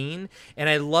the scene. And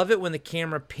I love it when the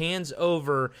camera pans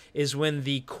over is when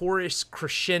the chorus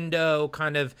crescendo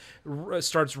kind of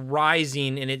starts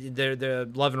rising, and the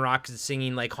Love and Rockets is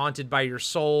singing like Haunted by Your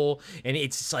Soul. And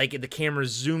it's like the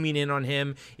camera's zooming in on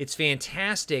him. It's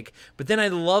fantastic. But then I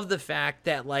love the fact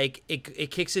that like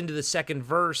it kicks into the second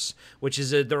verse, which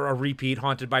is a repeat,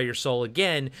 Haunted by Your Soul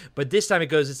again, but this time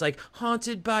it's like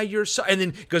Haunted by Your Soul, and then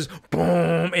it goes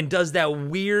boom and does that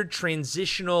weird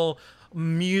transitional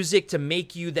music to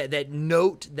make you that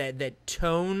note, that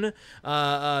tone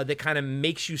that kind of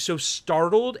makes you so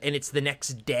startled, and it's the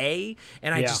next day.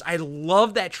 And I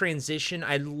love that transition.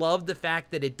 I love the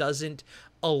fact that it doesn't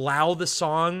allow the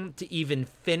song to even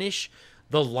finish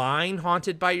the line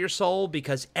Haunted by Your Soul,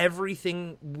 because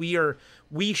everything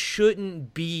we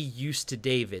shouldn't be used to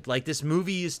David. Like, this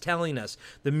movie is telling us,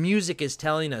 the music is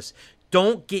telling us,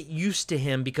 don't get used to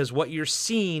him because what you're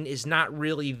seeing is not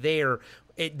really there.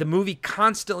 The movie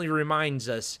constantly reminds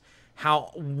us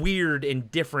how weird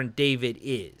and different David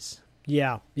is.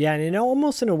 Yeah, and it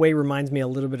almost in a way reminds me a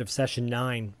little bit of Session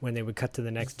 9 when they would cut to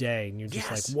the next day, and you're just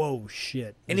like, whoa,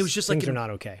 shit. And it was just like things are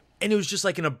not okay. And it was just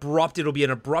like it'll be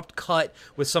an abrupt cut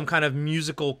with some kind of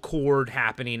musical chord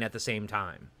happening at the same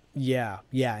time. Yeah.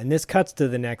 And this cuts to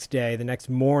the next day, the next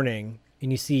morning,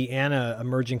 and you see Anna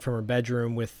emerging from her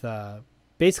bedroom with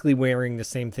basically wearing the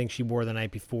same thing she wore the night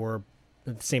before,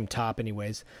 the same top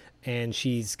anyways, and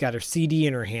she's got her CD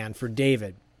in her hand for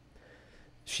David.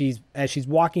 As she's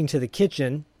walking to the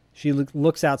kitchen, she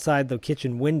looks outside the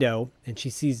kitchen window, and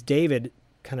she sees David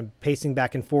kind of pacing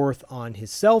back and forth on his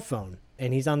cell phone.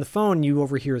 And he's on the phone, you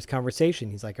overhear his conversation.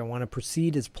 He's like, I want to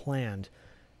proceed as planned.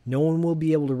 No one will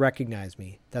be able to recognize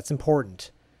me. That's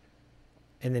important.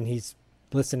 And then he's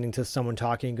listening to someone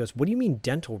talking and goes, what do you mean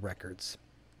dental records?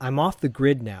 I'm off the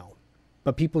grid now,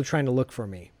 but people are trying to look for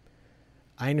me.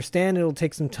 I understand it'll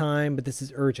take some time, but this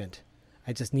is urgent.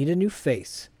 I just need a new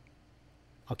face.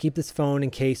 I'll keep this phone in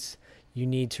case you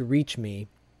need to reach me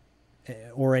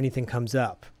or anything comes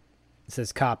up. It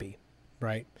says copy,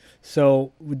 right?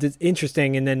 So it's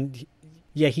interesting. And then,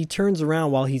 he turns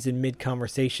around while he's in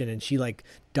mid-conversation, and she like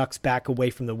ducks back away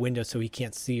from the window so he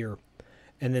can't see her.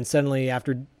 And then suddenly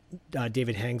after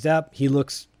David hangs up, he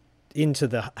looks into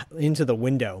the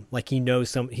window like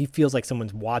he feels like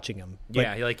someone's watching him.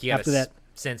 Yeah, like he got a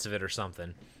sense of it or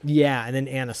something. Yeah, and then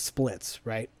Anna splits,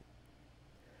 right?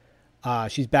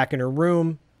 She's back in her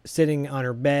room, sitting on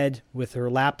her bed with her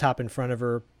laptop in front of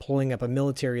her, pulling up a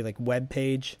military web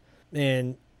page,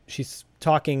 and she's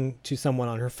talking to someone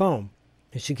on her phone.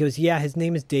 And she goes, yeah, his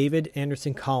name is David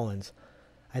Anderson Collins.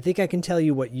 I think I can tell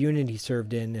you what unit he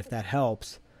served in, if that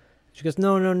helps. She goes,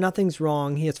 no, nothing's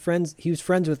wrong. He was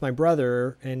friends with my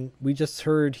brother, and we just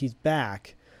heard he's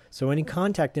back. So any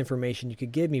contact information you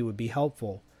could give me would be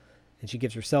helpful. And she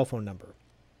gives her cell phone number.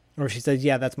 Or she says,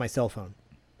 yeah, that's my cell phone.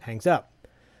 Hangs up.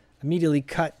 Immediately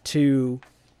cut to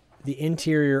the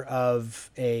interior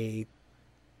of a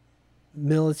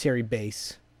military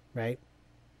base, right?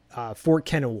 Fort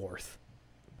Kenilworth.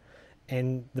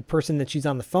 And the person that she's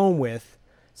on the phone with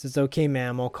says, okay,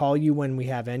 ma'am, I'll call you when we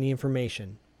have any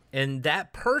information. And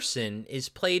that person is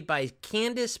played by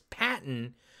Candice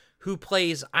Patton, who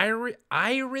plays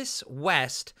Iris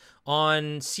West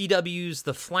on CW's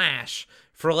The Flash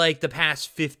for the past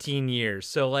 15 years.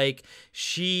 So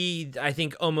she, I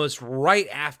think almost right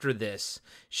after this,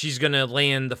 she's going to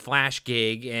land the Flash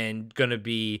gig and going to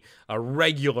be a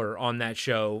regular on that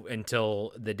show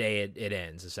until the day it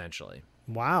ends, essentially.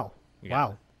 Wow. Yeah.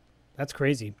 Wow. That's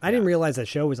crazy. I didn't realize that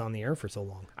show was on the air for so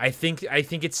long. I think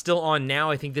it's still on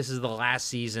now. I think this is the last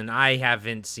season. I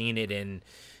haven't seen it in,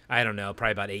 I don't know,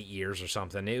 probably about 8 years or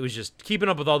something. It was just keeping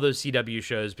up with all those CW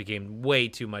shows became way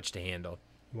too much to handle.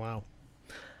 Wow.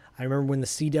 I remember when the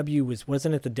CW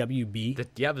wasn't it the WB?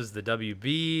 It was the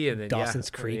WB, and then Dawson's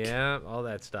Creek. Yeah, all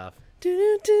that stuff. I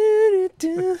don't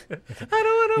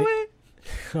want to wait.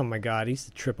 Oh my God, I used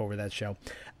to trip over that show.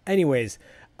 Anyways,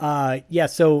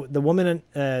 so the woman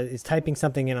is typing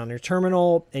something in on her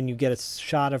terminal, and you get a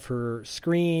shot of her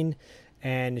screen,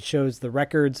 and it shows the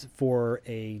records for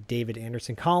a David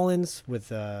Anderson Collins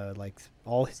with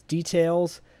all his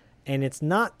details, and it's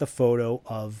not the photo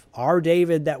of our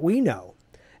David that we know.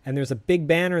 And there's a big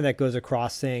banner that goes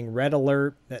across saying red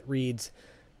alert that reads,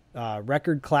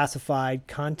 record classified,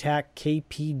 contact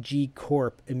KPG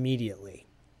Corp immediately.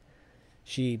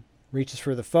 She reaches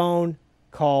for the phone,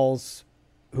 calls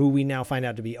who we now find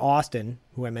out to be Austin,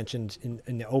 who I mentioned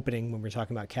in the opening when we were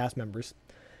talking about cast members.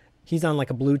 He's on like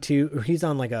a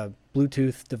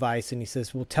Bluetooth device, and he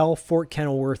says, "Well, tell Fort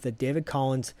Kenilworth that David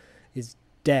Collins is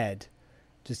dead.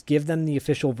 Just give them the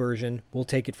official version. We'll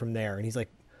take it from there." And he's like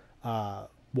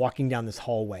walking down this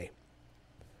hallway.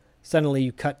 Suddenly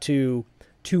you cut to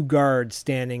 2 guards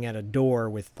standing at a door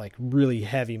with like really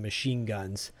heavy machine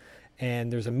guns.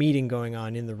 And there's a meeting going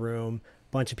on in the room,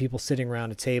 a bunch of people sitting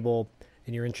around a table,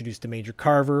 and you're introduced to Major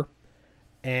Carver.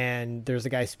 And there's a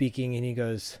guy speaking, and he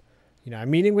goes,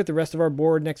 "I'm meeting with the rest of our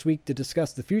board next week to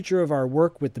discuss the future of our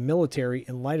work with the military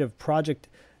in light of Project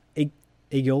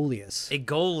Aegolius."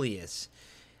 Aegolius.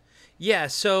 Yeah,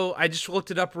 so I just looked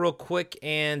it up real quick,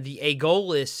 and the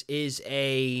Aegolius is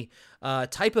a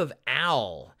type of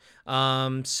owl.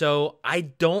 So I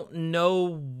don't know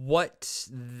what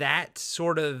that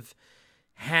sort of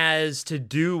has to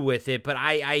do with it, but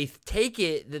I take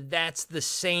it that that's the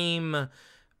same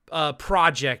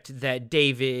project that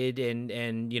David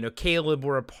and Caleb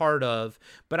were a part of,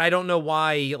 but I don't know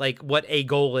why, like, what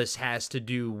Aegolius has to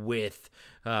do with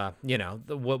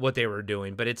what they were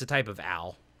doing, but it's a type of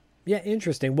owl. Yeah,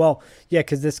 interesting. Well, yeah,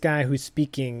 because this guy who's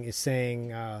speaking is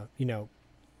saying,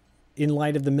 in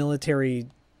light of the military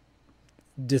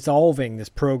dissolving this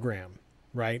program,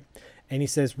 right? And he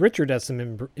says Richard has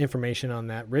some information on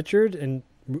that. Richard, and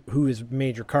who is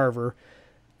Major Carver,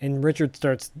 and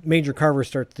Major Carver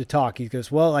starts to talk. He goes,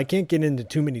 "Well, I can't get into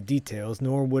too many details,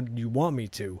 nor would you want me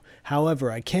to. However,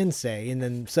 I can say," and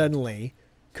then suddenly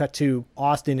cut to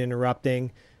Austin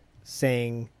interrupting,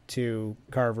 saying to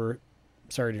Carver,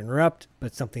 "Sorry to interrupt,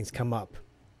 but something's come up."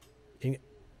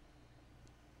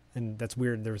 And that's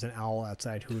weird. There was an owl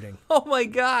outside hooting. Oh my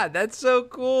God, that's so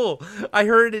cool. I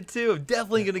heard it too. I'm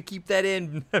definitely going to keep that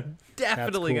in. I'm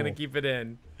definitely going to keep it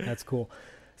in. That's cool.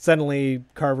 Suddenly,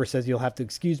 Carver says, "You'll have to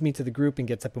excuse me," to the group, and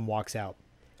gets up and walks out.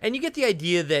 And you get the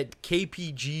idea that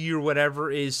KPG or whatever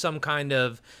is some kind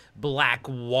of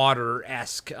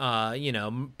Blackwater-esque,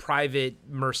 private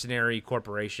mercenary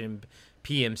corporation,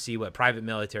 PMC, private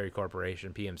military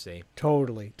corporation, PMC.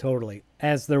 Totally.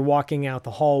 As they're walking out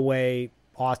the hallway,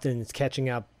 Austin is catching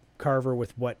up Carver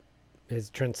with what has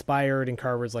transpired, and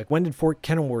Carver's like, "When did Fort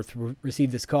Kenilworth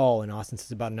receive this call?" And Austin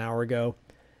says, "About an hour ago."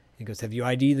 He goes, "Have you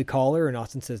ID'd the caller?" And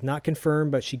Austin says, "Not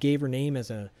confirmed, but she gave her name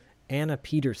as Anna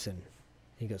Peterson."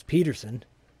 He goes, "Peterson?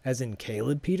 As in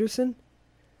Caleb Peterson?"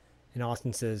 And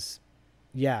Austin says,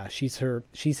 "Yeah, she's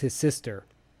his sister."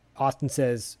 Austin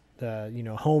says,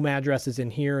 home address is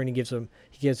in here, and he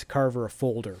gives Carver a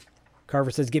folder. Carver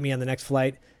says, "Get me on the next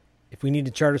flight. If we need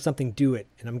to charter something, do it,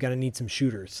 and I'm going to need some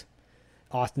shooters."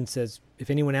 Austin says, "If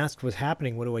anyone asks what's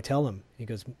happening, what do I tell them?" He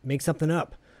goes, "Make something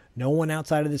up. No one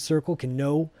outside of this circle can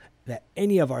know that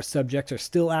any of our subjects are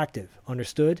still active.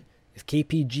 Understood? If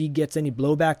KPG gets any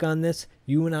blowback on this,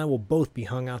 you and I will both be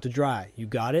hung out to dry. You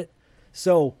got it?"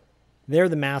 So they're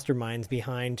the masterminds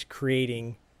behind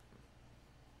creating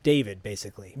David,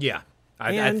 basically. Yeah,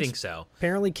 I think so.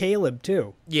 Apparently Caleb,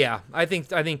 too. Yeah, I think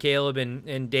Caleb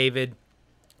and David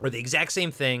are the exact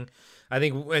same thing. I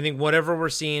think whatever we're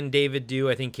seeing David do,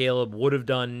 I think Caleb would have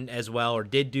done as well, or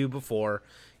did do before,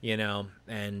 and I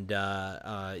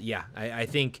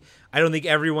don't think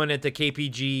everyone at the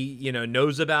KPG,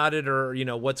 knows about it or,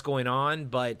 what's going on,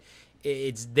 but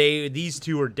these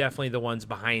two are definitely the ones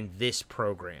behind this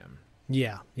program.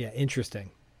 Yeah,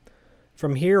 interesting.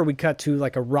 From here, we cut to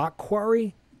like a rock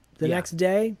quarry the next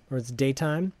day, or it's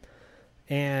daytime,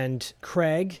 and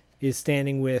Craig is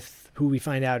standing with who we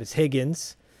find out is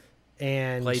Higgins,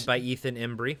 and played by Ethan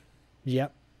Embry.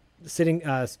 Yep, sitting,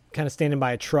 kind of standing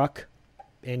by a truck,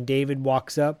 and David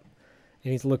walks up,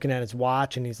 and he's looking at his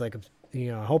watch, and he's like,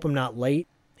 "I hope I'm not late."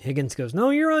 Higgins goes,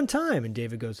 "No, you're on time," and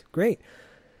David goes, "Great."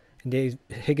 And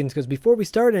Higgins goes, "Before we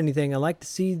start anything, I'd like to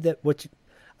see that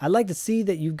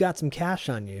you've got some cash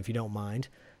on you, if you don't mind."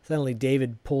 Suddenly,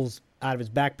 David pulls out of his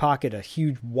back pocket a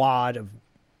huge wad of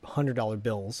 $100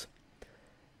 bills.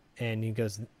 And he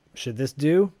goes, "Should this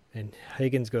do?" And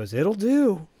Higgins goes, "It'll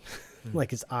do." Like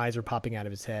his eyes are popping out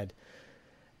of his head.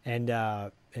 And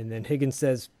then Higgins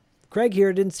says, "Craig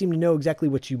here didn't seem to know exactly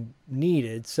what you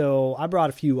needed, so I brought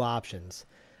a few options."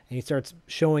 And he starts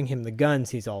showing him the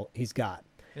guns he's got.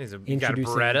 You got a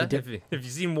Beretta? If you've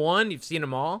seen one, you've seen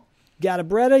them all? Got a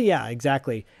Beretta? Yeah,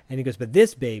 exactly. And he goes, "But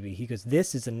this baby," he goes,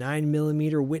 "this is a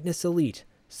 9mm Witness Elite.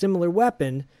 Similar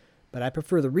weapon, but I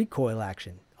prefer the recoil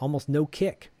action. Almost no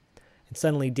kick." And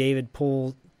suddenly David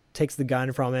takes the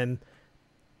gun from him,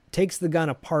 takes the gun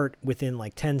apart within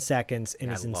like 10 seconds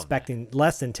and is inspecting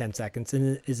less than 10 seconds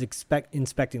and is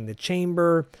inspecting the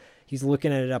chamber. He's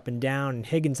looking at it up and down, and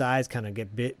Higgins' eyes kind of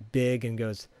get big and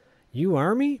goes, "You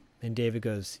Army?" And David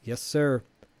goes, yes, sir.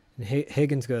 And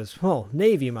Higgins goes, well,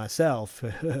 Navy myself.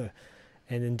 And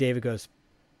then David goes,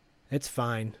 it's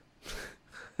fine.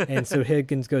 And so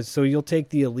Higgins goes, so you'll take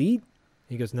the elite?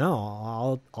 He goes,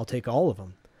 no, I'll take all of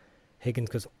them. Higgins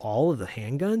goes, all of the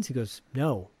handguns? He goes,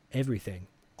 no, everything,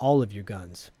 all of your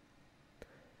guns.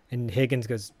 And Higgins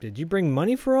goes, did you bring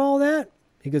money for all that?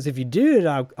 He goes, if you did,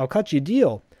 I'll cut you a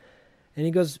deal. And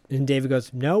he goes, and David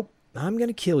goes, nope, I'm going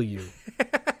to kill you.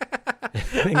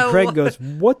 And Craig goes,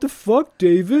 what the fuck,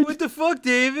 David? What the fuck,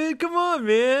 David? Come on,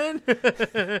 man.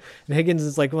 And Higgins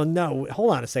is like, well, no,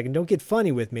 hold on a second. Don't get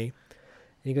funny with me.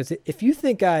 And he goes, if you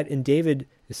think and David,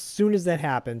 as soon as that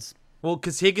happens. Well,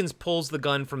 because Higgins pulls the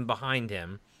gun from behind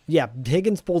him. Yeah,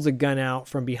 Higgins pulls a gun out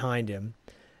from behind him.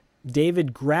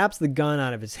 David grabs the gun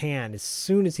out of his hand as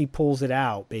soon as he pulls it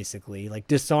out, basically, like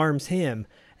disarms him,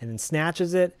 and then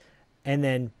snatches it, and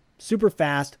then super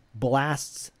fast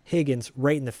blasts Higgins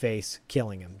right in the face,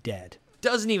 killing him dead.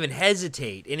 Doesn't even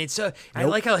hesitate. And it's I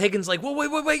like how Higgins like, whoa,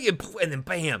 wait, and then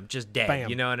bam, just dead.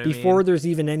 Bam. You know what I mean? Before there's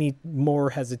even any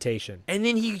more hesitation. And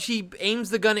then he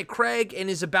aims the gun at Craig and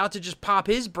is about to just pop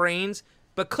his brains,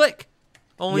 but click.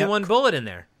 Only one bullet in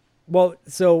there. Well,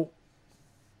 so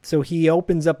he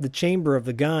opens up the chamber of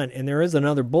the gun, and there is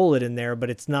another bullet in there, but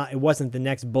it wasn't the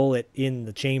next bullet in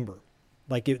the chamber.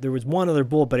 Like there was one other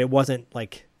bullet, but it wasn't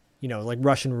like, like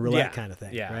Russian roulette kind of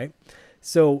thing, right?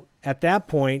 So at that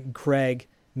point, Craig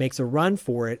makes a run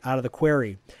for it out of the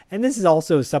quarry. And this is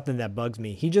also something that bugs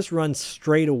me. He just runs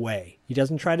straight away. He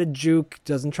doesn't try to juke,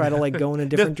 doesn't try to like go in a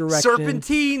different direction.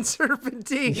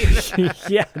 Serpentine.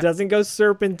 Yeah, doesn't go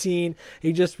serpentine.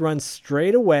 He just runs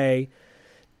straight away.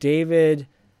 David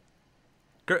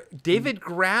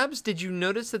grabs. Did you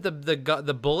notice that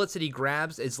the bullets that he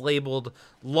grabs is labeled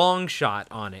long shot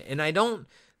on it? And I don't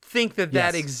think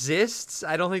that exists.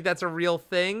 I don't think that's a real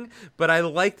thing, but I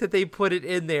like that they put it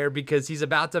in there because he's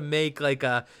about to make like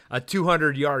a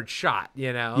 200-yard shot,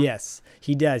 Yes,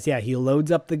 he does. Yeah, he loads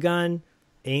up the gun,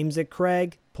 aims at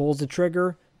Craig, pulls the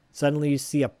trigger. Suddenly you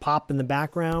see a pop in the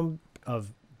background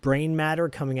of brain matter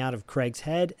coming out of Craig's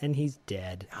head, and he's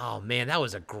dead. Oh man, that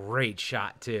was a great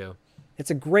shot too.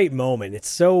 It's a great moment. It's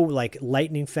so like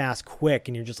lightning fast, quick,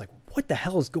 and you're just like, what the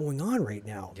hell is going on right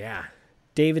now? Yeah.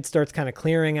 David starts kind of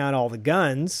clearing out all the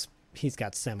guns. He's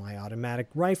got semi-automatic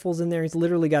rifles in there. He's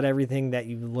literally got everything that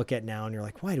you look at now, and you're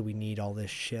like, why do we need all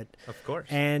this shit? Of course.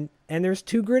 And there's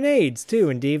 2 grenades, too,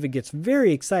 and David gets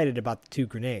very excited about the 2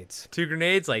 grenades. 2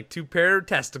 grenades, like 2 pair of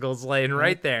testicles laying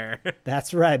right there.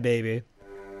 That's right, baby.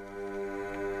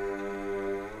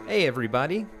 Hey,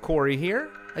 everybody. Corey here.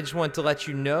 I just want to let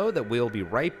you know that we'll be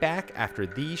right back after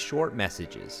these short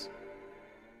messages.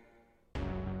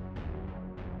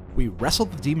 We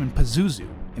wrestled the demon Pazuzu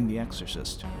in The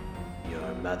Exorcist.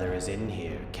 Your mother is in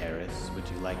here, Karis. Would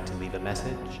you like to leave a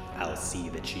message? I'll see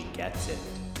that she gets it.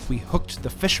 We hooked the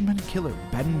fisherman killer,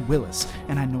 Ben Willis,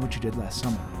 and I Know What You Did Last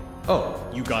Summer. Oh,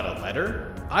 you got a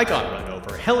letter? I got run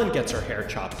over. Helen gets her hair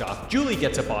chopped off. Julie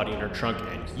gets a body in her trunk,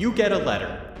 and you get a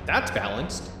letter. That's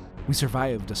balanced. We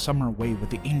survived a summer away with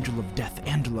the angel of death,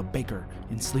 Angela Baker,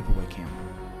 in sleepaway camp.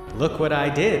 Look what I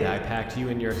did. I packed you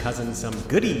and your cousin some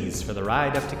goodies for the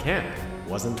ride up to camp.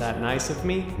 Wasn't that nice of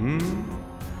me?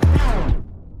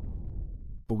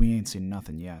 But we ain't seen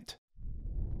nothing yet.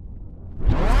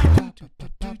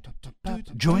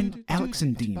 Join Alex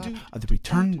and Dean of the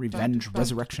Return, Revenge,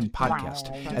 Resurrection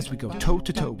podcast as we go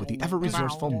toe-to-toe with the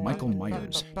ever-resourceful Michael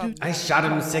Myers. I shot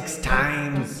him 6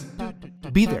 times.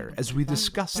 Be there as we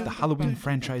discuss the Halloween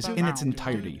franchise in its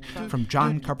entirety, from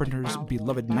John Carpenter's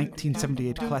beloved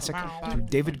 1978 classic through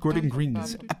David Gordon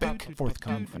Green's epic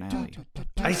forthcoming finale.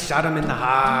 I shot him in the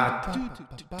heart.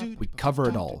 We cover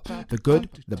it all, the good,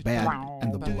 the bad,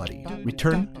 and the bloody.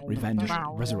 Return, Revenge,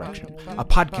 Resurrection, a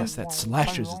podcast that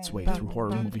slashes its way through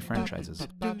horror movie franchises.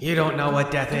 You don't know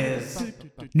what death is.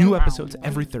 New episodes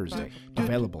every Thursday,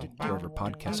 available wherever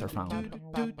podcasts are found.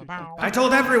 I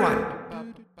told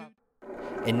everyone!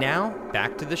 And now,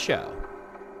 back to the show.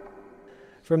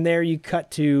 From there, you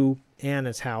cut to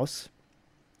Anna's house.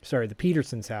 Sorry, the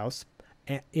Petersons' house.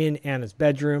 In Anna's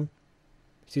bedroom.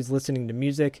 She's listening to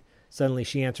music. Suddenly,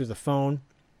 she answers the phone.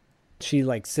 She,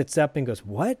 sits up and goes,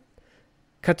 what?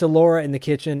 Cut to Laura in the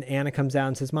kitchen. Anna comes out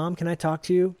and says, Mom, can I talk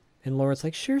to you? And Laura's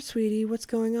like, sure, sweetie, what's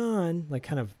going on?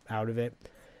 Kind of out of it.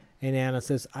 And Anna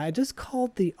says, I just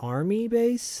called the army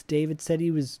base David said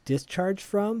he was discharged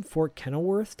from, Fort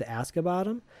Kenilworth, to ask about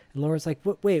him. And Laura's like,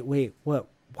 wait, what?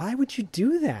 Why would you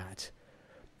do that?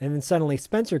 And then suddenly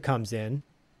Spencer comes in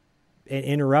and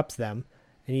interrupts them.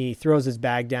 And he throws his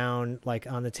bag down,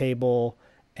 on the table.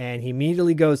 And he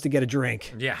immediately goes to get a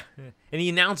drink. Yeah. And he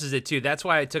announces it too. That's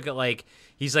why I took it like,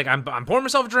 he's like, I'm pouring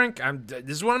myself a drink.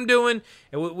 This is what I'm doing.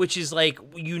 Which is like,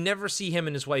 you never see him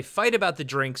and his wife fight about the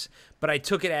drinks, but I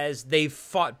took it as they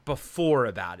fought before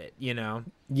about it, you know?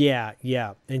 Yeah.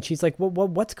 And she's like,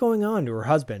 what's going on, to her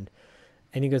husband?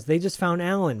 And he goes, they just found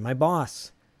Alan, my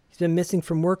boss. He's been missing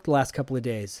from work the last couple of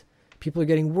days. People are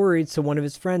getting worried, so one of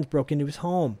his friends broke into his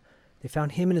home. They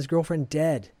found him and his girlfriend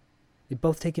dead. They'd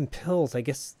both taken pills. I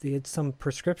guess they had some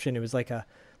prescription. It was like a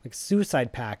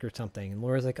suicide pack or something. And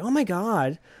Laura's like, oh my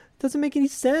God, it doesn't make any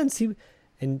sense.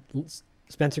 And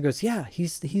Spencer goes, yeah,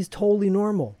 he's totally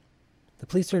normal. The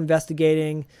police are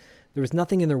investigating. There was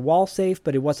nothing in their wall safe,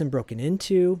 but it wasn't broken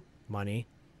into. Money.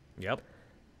 Yep.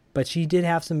 But she did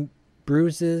have some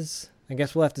bruises. I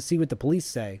guess we'll have to see what the police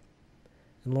say.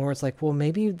 And Laura's like, well,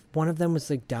 maybe one of them was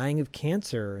like dying of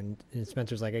cancer. And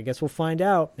Spencer's like, I guess we'll find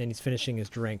out. And he's finishing his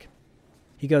drink.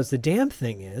 He goes, the damn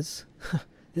thing is,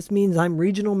 this means I'm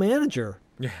regional manager.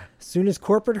 Yeah. As soon as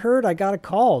corporate heard, I got a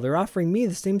call. They're offering me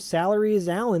the same salary as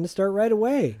Alan to start right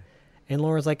away. And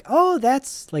Laura's like, oh,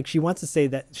 that's like, she wants to say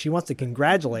that she wants to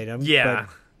congratulate him. Yeah.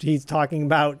 But he's talking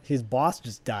about his boss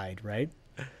just died, right?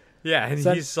 Yeah. And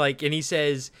he's like, and he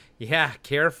says, yeah,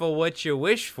 careful what you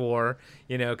wish for,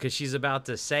 you know, because she's about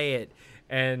to say it.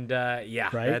 And yeah,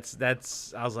 right?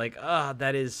 that's, I was like, oh,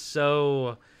 that is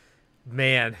so...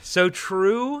 Man, so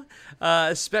true,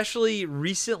 especially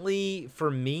recently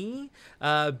for me,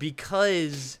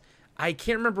 because I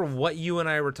can't remember what you and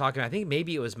I were talking about. I think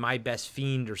maybe it was My Best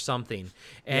Fiend or something.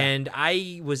 And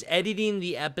I was editing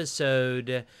the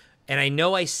episode, and I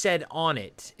know I said on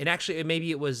it, and actually maybe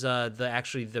it was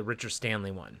the Richard Stanley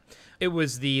one. It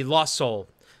was the Lost Soul.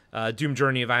 Doom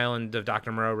Journey of Island of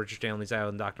Dr. Moreau, Richard Stanley's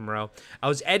Island of Dr. Moreau. I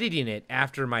was editing it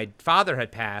after my father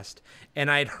had passed, and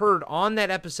I had heard on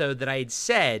that episode that I had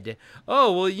said,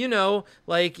 oh,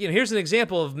 well, here's an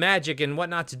example of magic and what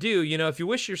not to do. You know, if you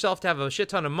wish yourself to have a shit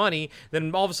ton of money,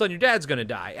 then all of a sudden your dad's going to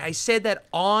die. I said that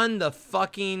on the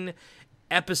fucking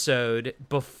episode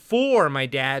before my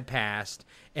dad passed,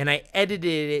 and I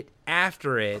edited it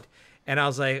after it. And I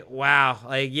was like, wow,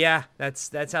 like, yeah,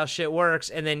 that's how shit works.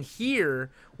 And then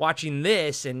here, watching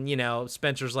this, and, you know,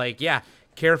 Spencer's like, yeah,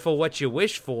 careful what you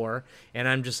wish for. And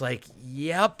I'm just like,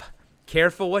 yep,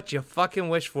 careful what you fucking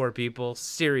wish for, people.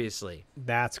 Seriously.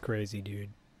 That's crazy, dude.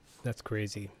 That's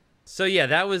crazy. So, yeah,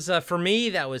 that was, for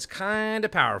me, that was kind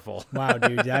of powerful. Wow,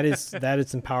 dude, that is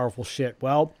some powerful shit.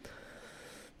 Well,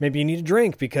 maybe you need a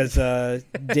drink, because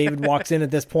David walks in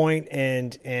at this point,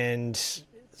 and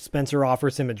Spencer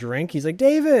offers him a drink. He's like,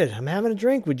 David, I'm having a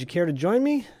drink. Would you care to join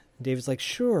me? And David's like,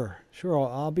 sure,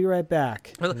 I'll be right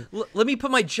back. Let me put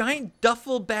my giant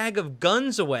duffel bag of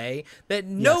guns away that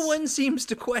no one seems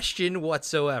to question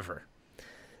whatsoever.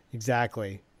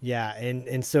 Exactly. Yeah,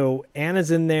 and so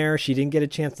Anna's in there. She didn't get a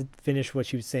chance to finish what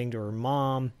she was saying to her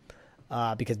mom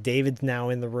because David's now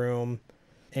in the room.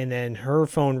 And then her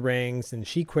phone rings, and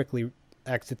she quickly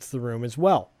exits the room as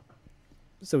well.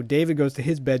 So David goes to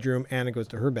his bedroom, Anna goes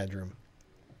to her bedroom.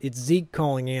 It's Zeke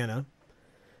calling Anna.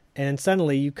 And then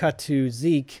suddenly you cut to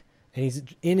Zeke, and he's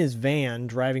in his van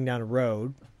driving down a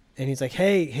road. And he's like,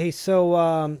 hey,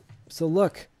 so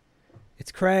look,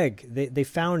 it's Craig. They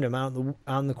found him out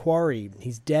on the quarry.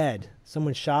 He's dead.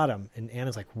 Someone shot him. And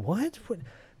Anna's like, what?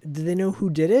 Do they know who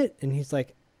did it? And he's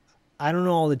like, I don't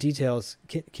know all the details.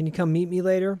 Can you come meet me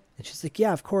later? And she's like,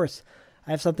 yeah, of course. I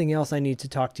have something else I need to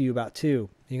talk to you about too.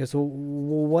 And he goes, well,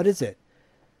 what is it?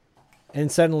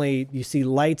 And suddenly you see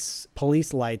lights,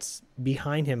 police lights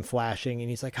behind him flashing. And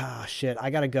he's like, shit, I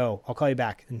got to go. I'll call you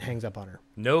back, and hangs up on her.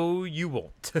 No, you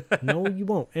won't. No, you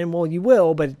won't. And well, you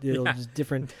will, but it'll just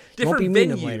different. You won't be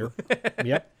meeting him later.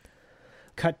 Yep.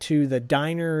 Cut to the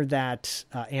diner that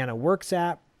Anna works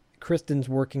at. Kristen's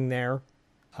working there.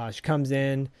 She comes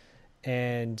in,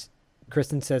 and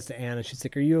Kristen says to Anna, she's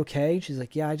like, are you okay? She's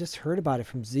like, yeah, I just heard about it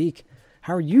from Zeke.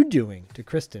 How are you doing? To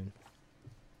Kristen.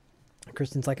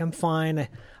 Kristen's like, I'm fine.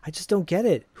 I just don't get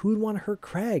it. Who would want to hurt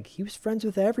Craig? He was friends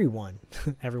with everyone.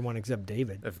 Everyone except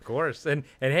David. Of course. And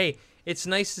hey, it's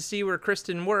nice to see where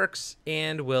Kristen works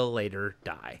and will later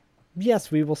die.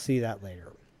 Yes, we will see that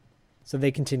later. So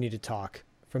they continue to talk.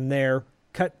 From there,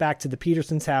 cut back to the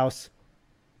Petersons' house.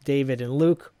 David and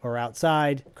Luke are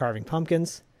outside carving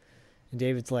pumpkins. And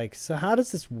David's like, so how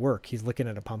does this work? He's looking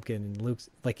at a pumpkin, and Luke's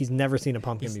like, he's never seen a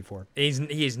pumpkin before.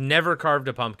 He's never carved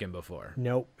a pumpkin before.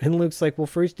 Nope. And Luke's like, well,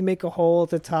 first you make a hole at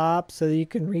the top so that you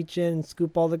can reach in and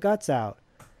scoop all the guts out.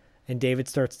 And David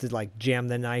starts to like jam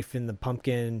the knife in the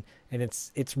pumpkin, and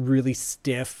it's really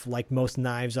stiff, like most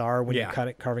knives are when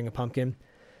you're carving a pumpkin.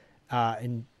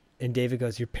 And David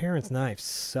goes, your parents' knives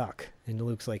suck. And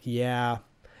Luke's like, yeah.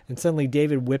 And suddenly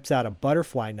David whips out a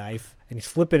butterfly knife and he's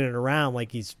flipping it around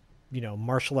like he's,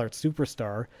 martial arts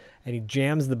superstar. And he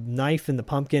jams the knife in the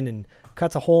pumpkin and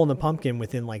cuts a hole in the pumpkin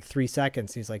within like 3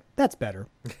 seconds. He's like, that's better.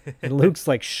 And Luke's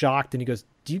like shocked and he goes,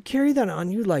 do you carry that on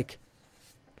you like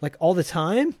all the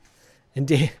time? And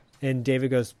David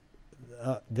goes,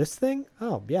 this thing?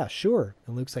 Oh, yeah, sure.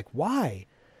 And Luke's like, why?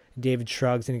 And David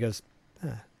shrugs and he goes,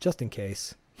 just in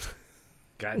case.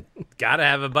 Gotta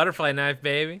have a butterfly knife,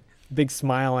 baby. Big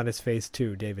smile on his face,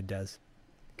 too, David does.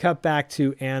 Cut back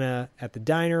to Anna at the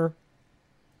diner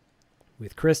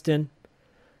with Kristen.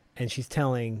 And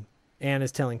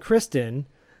Anna's telling Kristen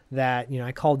that,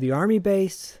 I called the army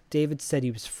base. David said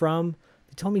he was from.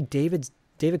 They told me David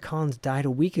Collins died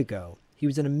a week ago. He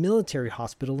was in a military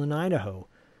hospital in Idaho.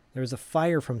 There was a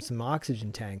fire from some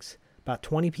oxygen tanks. About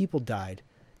 20 people died.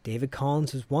 David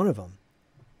Collins was one of them.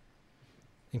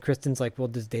 And Kristen's like, well,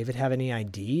 does David have any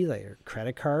ID, or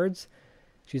credit cards?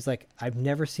 She's like, I've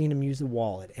never seen him use a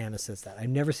wallet. Anna says that. I've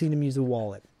never seen him use a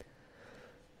wallet.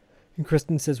 And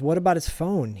Kristen says, what about his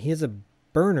phone? He has a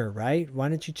burner, right? Why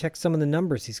don't you check some of the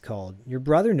numbers he's called? Your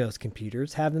brother knows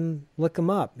computers. Have him look them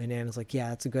up. And Anna's like, yeah,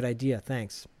 that's a good idea.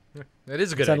 Thanks. That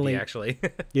is a good idea, actually.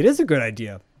 It is a good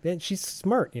idea. And she's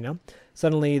smart,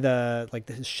 Suddenly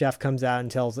the chef comes out and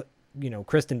tells,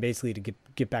 Kristen basically to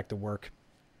get back to work.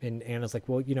 And Anna's like,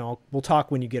 well, we'll talk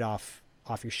when you get off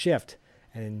your shift.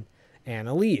 And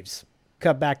Anna leaves.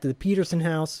 Cut back to the Peterson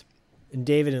house. And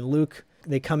David and Luke,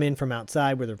 they come in from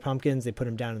outside with their pumpkins. They put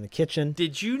them down in the kitchen.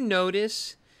 Did you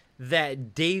notice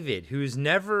that David, who's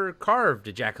never carved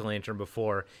a jack-o'-lantern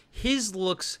before, his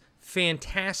looks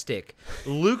fantastic.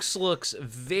 Luke's looks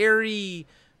very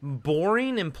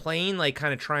boring and plain, like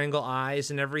kind of triangle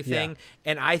eyes and everything. Yeah.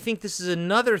 And I think this is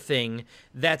another thing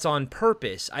that's on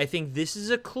purpose. I think this is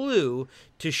a clue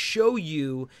to show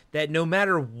you that no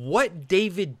matter what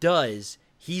David does,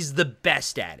 he's the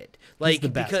best at it.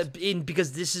 Like,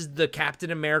 because this is the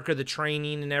Captain America, the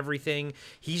training and everything.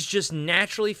 He's just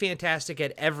naturally fantastic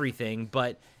at everything,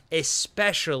 but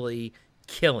especially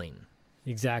killing.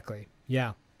 Exactly.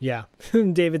 Yeah. Yeah.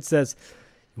 David says,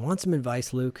 you want some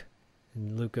advice, Luke?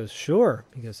 And Luke goes, sure.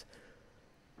 He goes,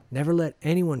 never let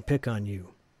anyone pick on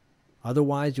you.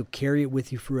 Otherwise, you'll carry it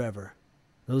with you forever.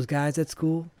 Those guys at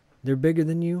school, they're bigger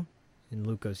than you? And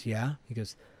Luke goes, yeah. He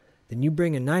goes, then you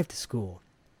bring a knife to school.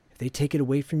 If they take it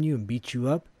away from you and beat you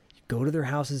up, you go to their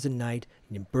houses at night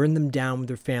and you burn them down with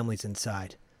their families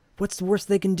inside. What's the worst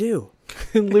they can do?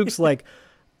 And Luke's like,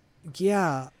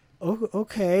 yeah,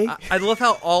 okay. I love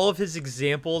how all of his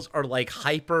examples are like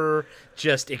hyper,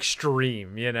 just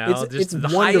extreme, It's the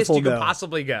highest you could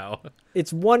possibly go.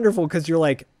 It's wonderful because you're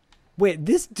like, wait,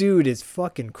 this dude is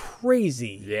fucking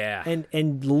crazy. Yeah.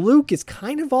 And Luke is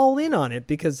kind of all in on it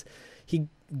because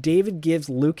David gives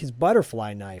Luke his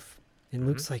butterfly knife. And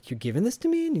Luke's like, you're giving this to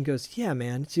me? And he goes, yeah,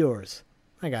 man, it's yours.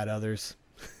 I got others.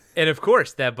 And of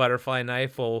course, that butterfly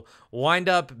knife will wind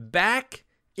up back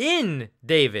in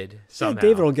David somehow. Yeah,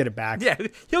 David will get it back. Yeah,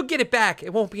 he'll get it back.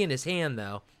 It won't be in his hand,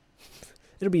 though.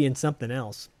 It'll be in something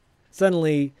else.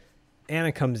 Suddenly,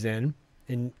 Anna comes in,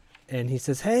 and he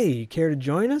says, hey, you care to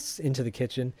join us into the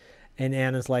kitchen? And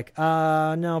Anna's like,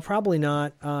 no, probably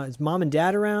not. Is Mom and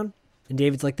Dad around? And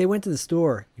David's like, they went to the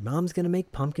store. Your mom's going to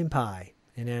make pumpkin pie.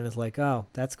 And Anna's like, oh,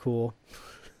 that's cool.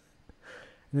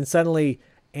 And then suddenly,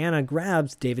 Anna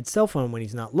grabs David's cell phone when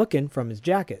he's not looking from his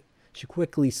jacket. She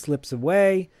quickly slips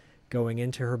away, going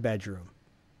into her bedroom.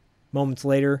 Moments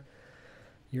later,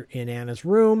 you're in Anna's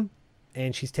room,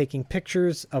 and she's taking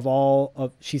pictures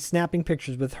she's snapping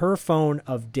pictures with her phone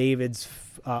of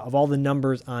of all the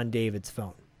numbers on David's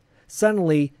phone.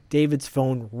 Suddenly, David's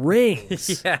phone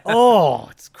rings. Yeah. Oh,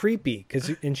 it's creepy,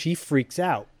 and she freaks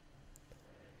out.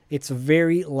 It's a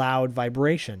very loud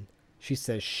vibration. She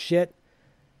says, shit.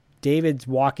 David's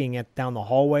walking down the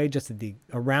hallway just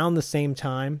around the same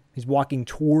time. He's walking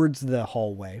towards the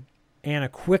hallway. Anna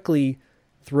quickly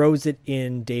throws it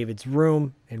in David's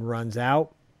room and runs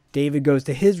out. David goes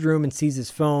to his room and sees his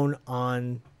phone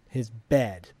on his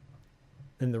bed.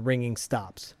 Then the ringing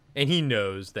stops. And he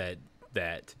knows that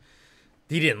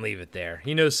he didn't leave it there.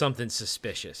 He knows something's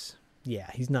suspicious. Yeah,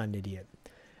 he's not an idiot.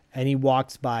 And he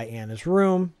walks by Anna's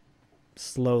room,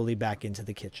 slowly back into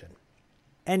the kitchen.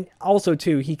 And also,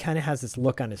 too, he kind of has this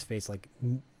look on his face, like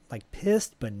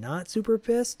pissed, but not super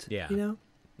pissed. Yeah.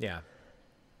 Yeah.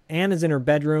 Anna's in her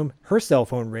bedroom. Her cell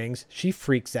phone rings. She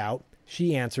freaks out.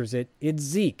 She answers it. It's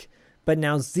Zeke. But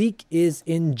now Zeke is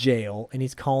in jail, and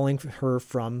he's calling her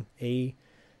from the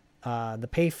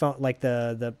payphone, like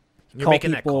the You're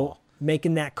making people, that call.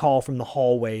 making that call from the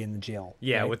hallway in the jail.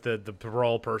 Yeah, right? with the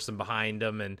parole person behind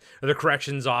him and or the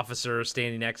corrections officer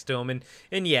standing next to him,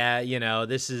 and yeah,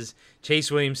 this is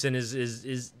Chase Williamson is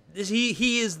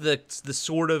he is the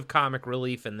sort of comic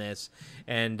relief in this,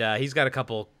 and he's got a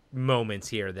couple moments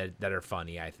here that are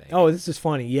funny, I think. Oh, this is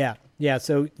funny. Yeah.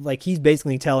 So like he's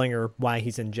basically telling her why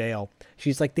he's in jail.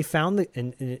 She's like, they found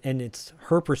and it's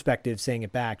her perspective saying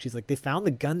it back. She's like, they found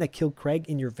the gun that killed Craig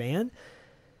in your van.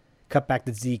 Cut back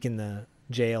to Zeke in the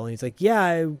jail, and he's like,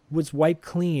 yeah, it was wiped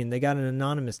clean. They got an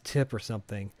anonymous tip or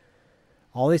something.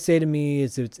 All they say to me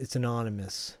is it's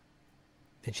anonymous.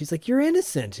 And she's like, you're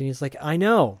innocent. And he's like, I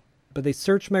know, but they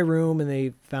searched my room and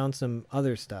they found some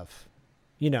other stuff,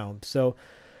 so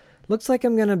looks like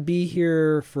I'm going to be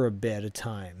here for a bit of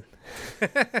time.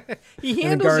 He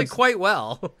handles it quite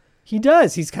well. He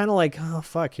does. He's kind of like, oh,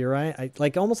 fuck, you're right. I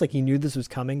like almost like he knew this was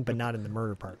coming, but not in the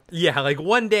murder part. Yeah, like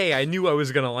one day I knew I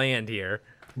was going to land here.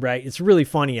 Right. It's really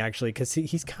funny, actually, because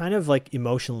he's kind of like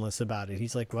emotionless about it.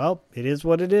 He's like, well, it is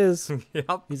what it is.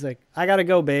 Yep. He's like, I got to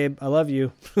go, babe. I love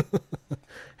you.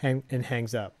 and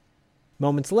hangs up.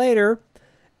 Moments later,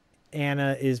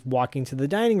 Anna is walking to the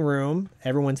dining room.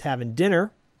 Everyone's having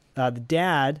dinner. The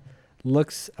dad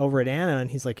looks over at Anna and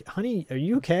he's like, honey, are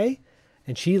you okay?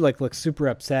 And she like looks super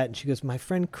upset and she goes, my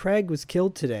friend Craig was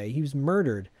killed today. He was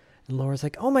murdered. And Laura's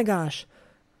like, oh my gosh,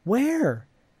 where?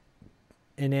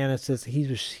 And Anna says he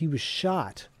was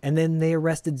shot. And then they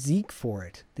arrested Zeke for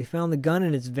it. They found the gun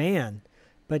in his van,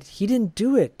 but he didn't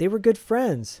do it. They were good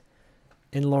friends.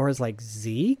 And Laura's like,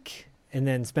 Zeke? And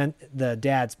then the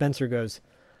dad, Spencer, goes,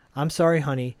 I'm sorry,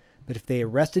 honey, but if they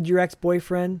arrested your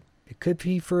ex-boyfriend, it could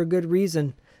be for a good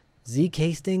reason. Zeke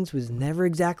Hastings was never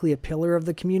exactly a pillar of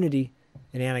the community.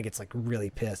 And Anna gets like really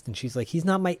pissed. And she's like, he's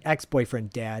not my ex-boyfriend,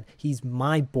 Dad. He's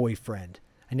my boyfriend.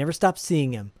 I never stopped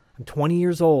seeing him. I'm 20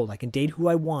 years old. I can date who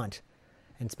I want.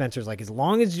 And Spencer's like, as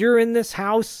long as you're in this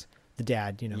house, the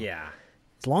dad, Yeah.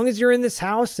 As long as you're in this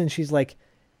house. And she's like,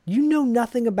 you know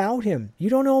nothing about him. You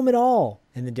don't know him at all.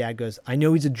 And the dad goes, I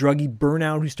know he's a druggy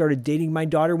burnout who started dating my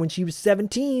daughter when she was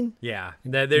 17. Yeah,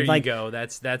 there you go.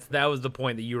 That was the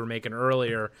point that you were making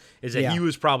earlier. Is that he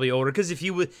was probably older? Because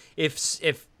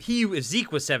if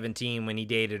Zeke was 17 when he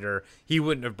dated her, he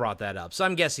wouldn't have brought that up. So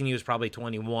I'm guessing he was probably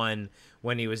 21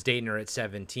 when he was dating her at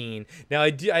 17. Now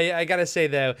I gotta say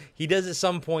though, he does at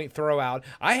some point throw out,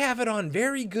 I have it on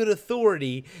very good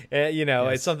authority. Yes.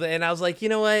 It's something, and I was like, you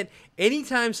know what?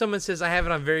 Anytime someone says I have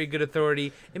it on very good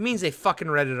authority, it means they fucking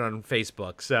read it on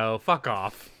Facebook. So fuck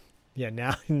off.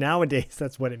 Yeah, nowadays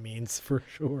that's what it means for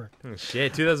sure. Oh,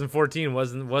 shit, 2014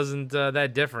 wasn't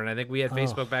that different. I think we had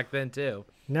Facebook back then too.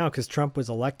 No, because Trump was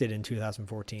elected in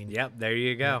 2014. Yep, there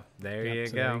you go. There you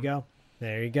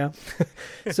go.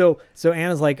 So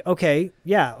Anna's like, okay,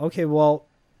 well,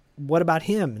 what about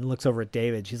him? And looks over at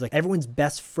David. She's like, everyone's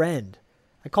best friend.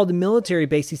 I called the military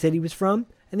base he said he was from,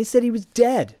 and they said he was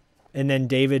dead. And then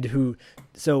David and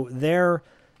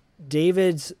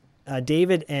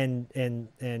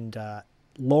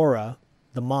Laura,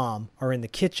 the mom, are in the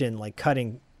kitchen like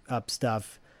cutting up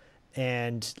stuff,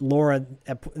 and Laura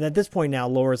at this point now,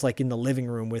 Laura's like in the living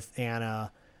room with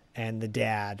Anna and the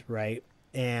dad, right,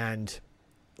 and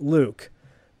Luke,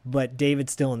 but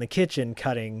David's still in the kitchen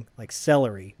cutting like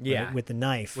celery, right, with the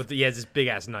knife. He has this big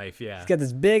ass knife. Yeah, he's got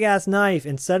this big ass knife,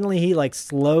 and suddenly he like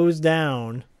slows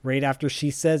down right after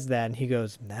she says that, and he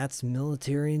goes, "That's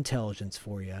military intelligence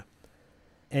for you."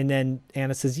 And then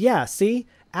Anna says, "Yeah, see,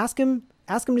 ask him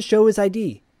to show his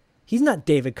ID. He's not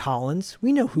David Collins.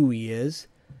 We know who he is."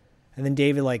 And then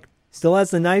David like still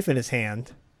has the knife in his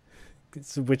hand,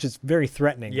 which is very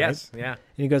threatening. Yes, right? yeah.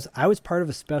 And he goes, "I was part of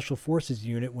a special forces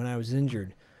unit when I was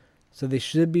injured, so they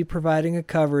should be providing a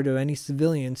cover to any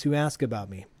civilians who ask about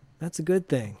me. That's a good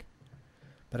thing.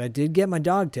 But I did get my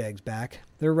dog tags back.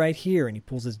 They're right here." And he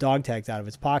pulls his dog tags out of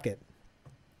his pocket.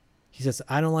 He says,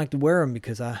 "I don't like to wear them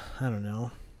because I don't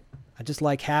know. I just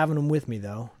like having them with me,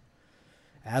 though.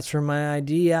 As for my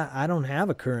ID, I don't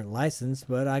have a current license,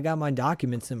 but I got my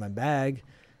documents in my bag.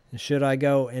 And should I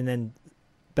go?" And then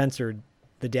Spencer,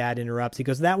 the dad, interrupts. He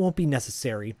goes, "That won't be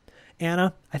necessary.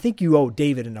 Anna, I think you owe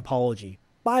David an apology.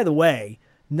 By the way,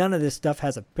 none of this stuff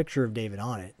has a picture of David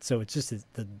on it, so it's just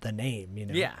the name, you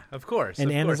know." Yeah, of course.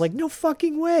 And Anna's like, "No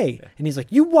fucking way." Yeah. And he's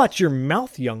like, "You watch your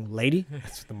mouth, young lady."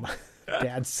 That's what the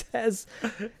dad says.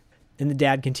 And the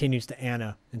dad continues to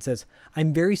Anna and says,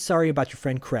 "I'm very sorry about your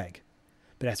friend Craig.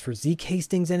 But as for Zeke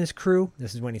Hastings and his crew,"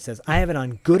 this is when he says, "I have it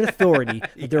on good authority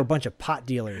that they're a bunch of pot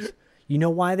dealers. You know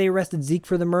why they arrested Zeke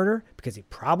for the murder? Because he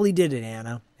probably did it,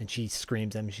 Anna. And she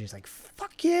screams at him. She's like,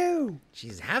 fuck you.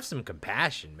 Jeez, have some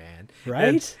compassion, man.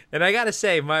 Right? And I got to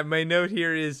say, my note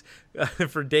here is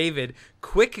for David,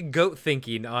 quick goat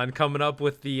thinking on coming up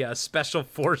with the special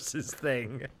forces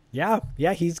thing. Yeah,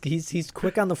 he's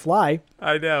quick on the fly.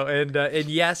 I know, and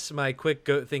yes, my quick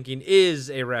goat thinking is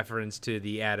a reference to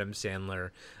the Adam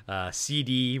Sandler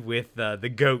CD with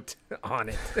the goat on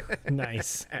it.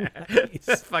 Nice. That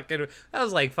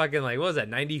was like what was that?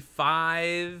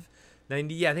 95,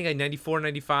 90? Yeah, I think like 94,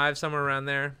 95, somewhere around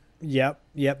there. Yep.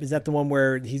 Is that the one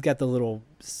where he's got the little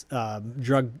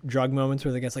drug moments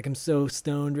where the guy's like, I'm so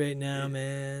stoned right now,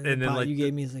 man. And then you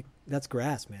gave me, he's like, that's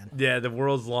grass, man. Yeah, the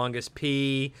world's longest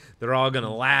pee. They're all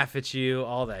gonna laugh at you.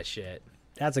 All that shit.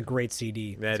 That's a great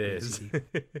CD. That is. CD.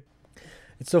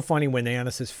 It's so funny when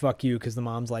Anna says "fuck you" because the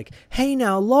mom's like, "Hey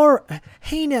now, Laura.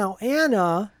 Hey now,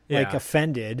 Anna." Like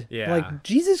offended. Yeah. Like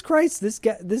Jesus Christ, this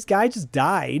guy just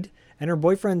died. And her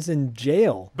boyfriend's in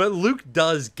jail. But Luke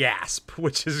does gasp,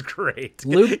 which is great.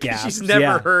 Luke gasps. He's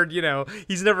never heard,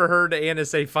 he's never heard Anna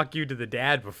say "fuck you" to the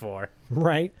dad before.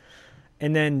 Right.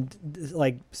 And then,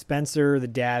 like, Spencer, the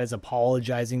dad, is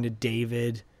apologizing to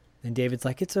David. And David's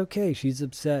like, it's okay. She's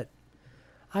upset.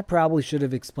 I probably should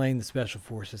have explained the Special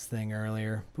Forces thing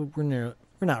earlier, but we're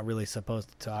not really supposed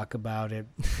to talk about it.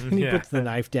 And he puts the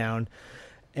knife down.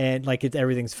 And, like,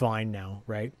 everything's fine now,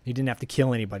 right? He didn't have to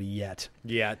kill anybody yet.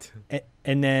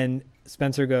 And then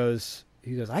Spencer goes,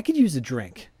 I could use a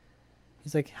drink.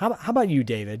 He's like, how about you,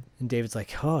 David? And David's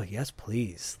like, oh, yes,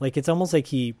 please. Like, it's almost like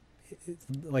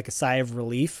like a sigh of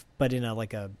relief, but in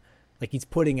like he's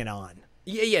putting it on.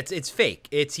 Yeah, it's fake.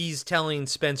 He's telling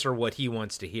Spencer what he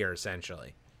wants to hear,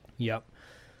 essentially. Yep.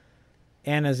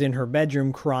 Anna's in her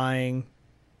bedroom crying.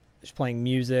 She's playing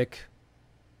music.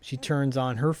 She turns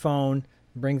on her phone,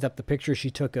 brings up the picture she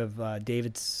took of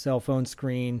David's cell phone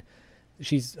screen.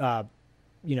 She's,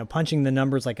 punching the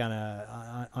numbers like on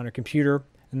her computer,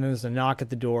 and then there's a knock at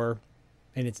the door,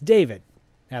 and it's David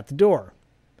at the door.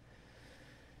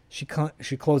 She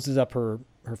closes up her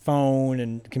phone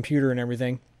and computer and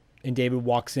everything, and David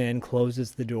walks in,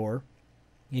 closes the door,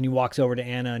 and he walks over to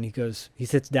Anna, and he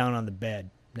sits down on the bed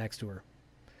next to her.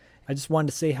 I just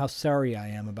wanted to say how sorry I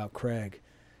am about Craig.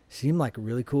 Seemed like a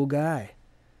really cool guy.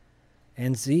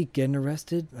 And Zeke getting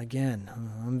arrested again.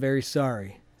 I'm very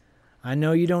sorry. I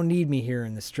know you don't need me here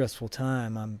in this stressful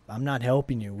time. I'm not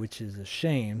helping you, which is a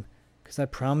shame, because I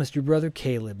promised your brother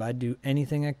Caleb I'd do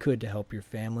anything I could to help your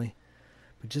family.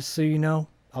 But just so you know,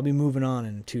 I'll be moving on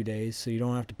in 2 days, so you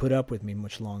don't have to put up with me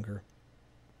much longer.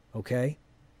 Okay?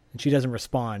 And she doesn't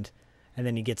respond. And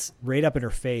then he gets right up in her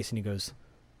face and he goes,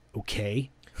 okay?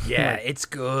 Yeah, like, it's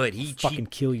good. He fucking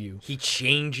kill you. He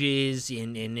changes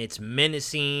and it's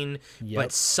menacing,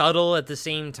 but subtle at the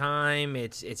same time.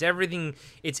 It's everything.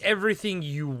 It's everything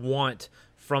you want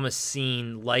from a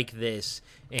scene like this,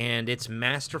 and it's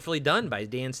masterfully done by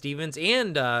Dan Stevens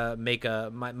and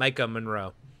Micah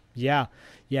Monroe. Yeah,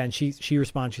 and she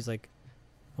responds. She's like,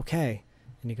 okay.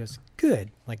 And he goes, good.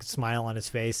 Like a smile on his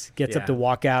face. Gets up to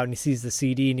walk out, and he sees the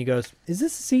CD, and he goes, is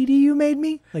this a CD you made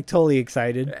me? Like totally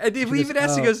excited. And if we even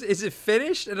asked, he goes, is it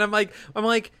finished? And I'm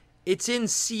like, it's in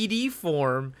CD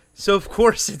form, so of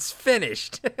course it's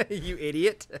finished. You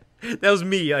idiot. That was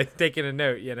me taking a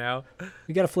note, You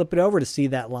got to flip it over to see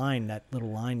that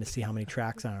little line to see how many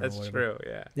tracks on it. That's true,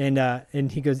 yeah.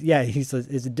 And he goes, yeah, he says,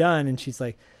 is it done? And she's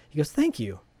like, he goes, thank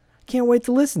you. Can't wait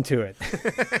to listen to it.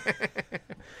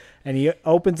 And he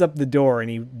opens up the door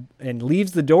and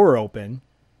leaves the door open,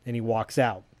 and he walks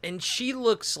out. And she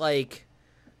looks like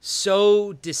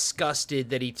so disgusted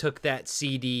that he took that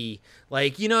CD.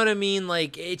 Like, you know what I mean?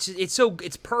 Like, it's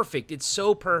perfect. It's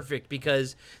so perfect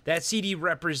because that CD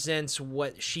represents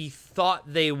what she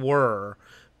thought they were,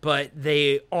 but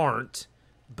they aren't.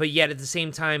 But yet at the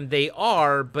same time they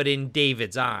are, but in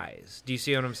David's eyes. Do you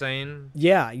see what I'm saying?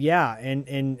 Yeah.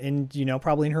 And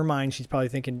probably in her mind she's probably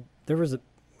thinking there was a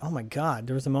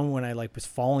moment when I was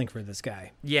falling for this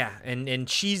guy. Yeah, and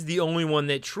she's the only one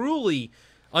that truly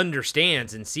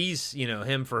understands and sees,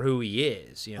 him for who he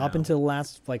is. Up until the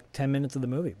last 10 minutes of the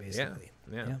movie, basically.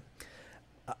 Yeah.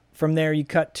 From there, you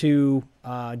cut to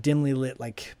dimly lit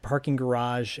parking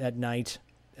garage at night.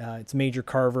 It's Major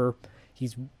Carver.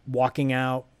 He's walking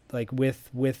out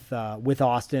with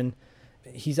Austin.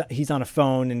 He's on a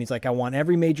phone and he's like, I want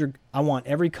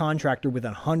every contractor with a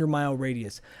 100-mile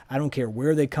radius. I don't care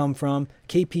where they come from,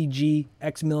 KPG,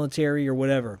 ex-military, or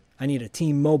whatever. I need a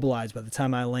team mobilized by the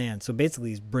time I land. So basically,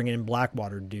 he's bringing in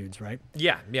Blackwater dudes, right?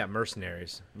 Yeah,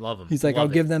 mercenaries. Love them. He's like, I'll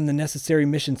give them the necessary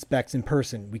mission specs in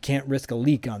person. We can't risk a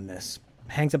leak on this.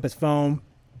 Hangs up his phone.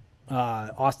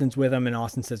 Austin's with him, and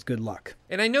Austin says, "Good luck."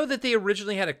 And I know that they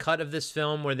originally had a cut of this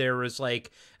film where there was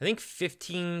like, I think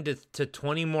 15 to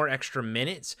 20 more extra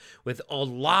minutes with a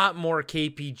lot more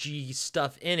KPG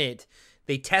stuff in it.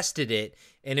 They tested it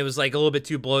and it was like a little bit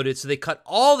too bloated. So they cut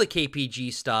all the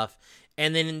KPG stuff.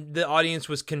 And then the audience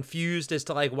was confused as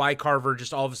to like why Carver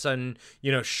just all of a sudden,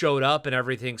 showed up and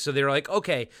everything. So they were like,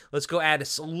 okay, let's go add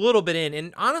a little bit in.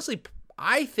 And honestly,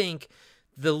 I think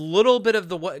the little bit of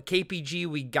the what KPG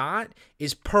we got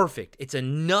is perfect. It's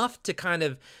enough to kind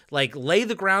of like lay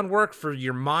the groundwork for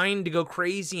your mind to go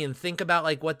crazy and think about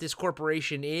like what this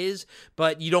corporation is,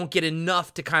 but you don't get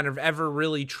enough to kind of ever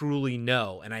really truly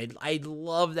know. And I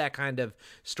love that kind of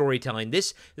storytelling.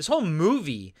 This whole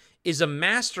movie is a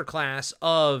masterclass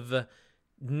of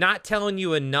not telling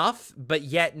you enough, but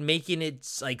yet making it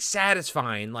like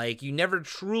satisfying. Like you never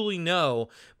truly know,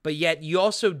 but yet you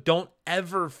also don't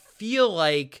ever feel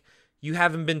like you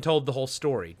haven't been told the whole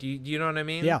story. Do you know what I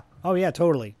mean? Yeah. Oh yeah,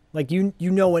 totally. Like you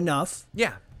know enough.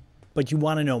 Yeah. But you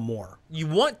want to know more. You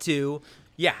want to.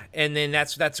 Yeah, and then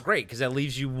that's great because that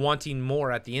leaves you wanting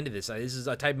more at the end of this. This is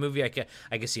a type of movie I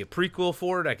could see a prequel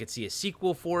for it. I could see a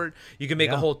sequel for it. You can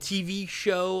make a whole TV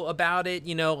show about it,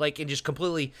 and just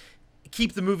completely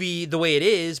keep the movie the way it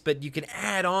is, but you can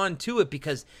add on to it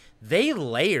because they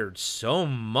layered so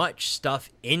much stuff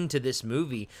into this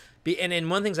movie. And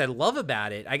one of the things I love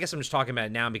about it, I guess I'm just talking about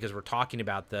it now because we're talking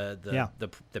about the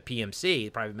PMC, the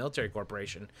Private Military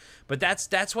Corporation. But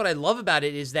that's what I love about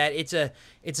it is that it's a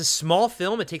small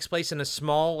film. It takes place in a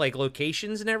small like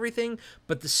locations and everything,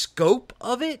 but the scope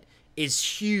of it is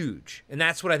huge, and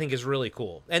that's what I think is really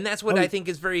cool. And that's what I think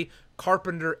is very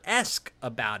Carpenter-esque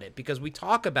about it, because we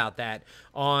talk about that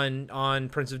on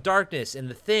Prince of Darkness and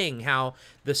The Thing, how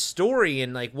the story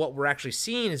and like what we're actually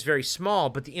seeing is very small,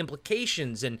 but the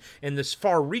implications and this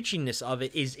far-reachingness of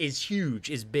it is huge,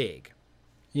 is big.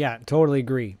 Yeah, totally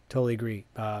agree.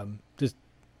 Just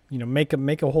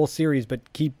make a whole series,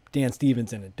 but keep Dan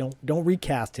Stevens in it. Don't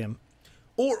recast him.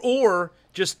 Or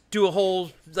just do a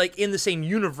whole, like, in the same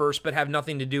universe, but have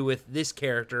nothing to do with this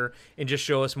character and just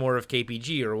show us more of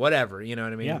KPG or whatever. You know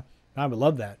what I mean? Yeah, I would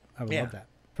love that. Love that.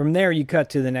 From there, you cut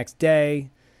to the next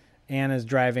day. Anna's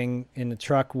driving in the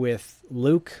truck with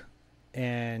Luke,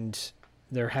 and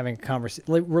they're having a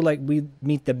conversation. We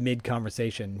meet the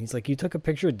mid-conversation. He's like, "You took a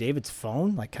picture of David's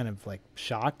phone?" Like, kind of, like,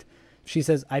 shocked. She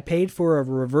says, "I paid for a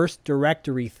reverse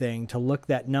directory thing to look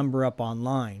that number up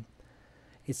online.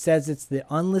 It says it's the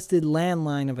unlisted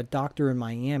landline of a doctor in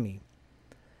Miami.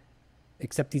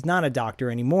 Except he's not a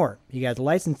doctor anymore. He got his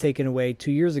license taken away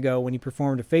 2 years ago when he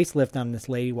performed a facelift on this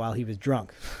lady while he was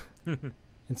drunk." And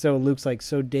so Luke's like,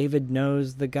 "So David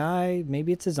knows the guy?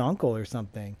 Maybe it's his uncle or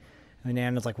something." And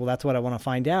Anna's like, "Well, that's what I want to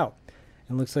find out."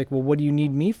 And Luke's like, "Well, what do you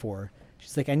need me for?"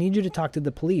 She's like, "I need you to talk to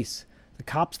the police. The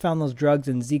cops found those drugs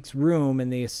in Zeke's room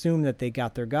and they assume that they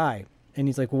got their guy." And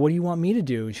he's like, "Well, what do you want me to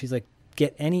do?" And she's like,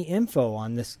 "Get any info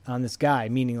on this guy,"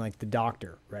 meaning like the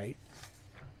doctor, right?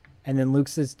 And then Luke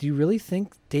says, "Do you really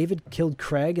think David killed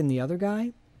Craig and the other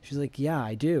guy?" She's like, "Yeah,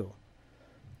 I do."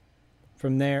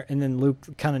 From there, and then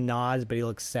Luke kind of nods, but he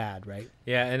looks sad, right?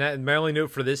 Yeah, and my only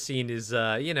note for this scene is,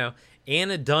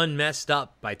 Anna done messed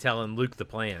up by telling Luke the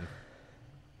plan.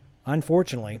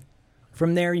 Unfortunately.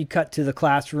 From there, you cut to the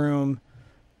classroom.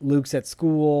 Luke's at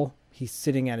school. He's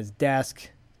sitting at his desk.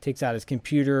 Takes out his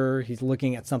computer. He's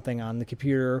looking at something on the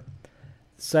computer.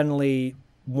 Suddenly,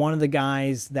 one of the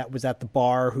guys that was at the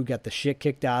bar who got the shit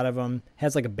kicked out of him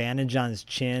has like a bandage on his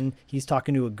chin. He's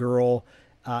talking to a girl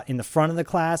in the front of the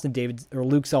class, and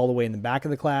Luke's all the way in the back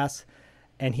of the class.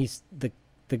 And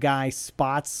the guy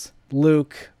spots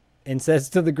Luke and says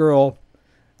to the girl,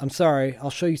 "I'm sorry, I'll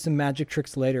show you some magic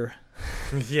tricks later."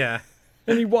 Yeah.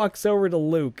 And he walks over to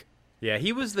Luke. Yeah,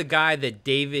 he was the guy that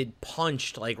David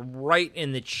punched, like, right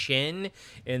in the chin,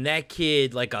 and that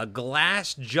kid, like a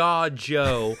glass jaw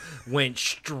Joe, went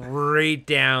straight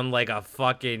down like a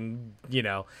fucking,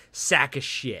 sack of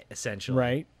shit, essentially.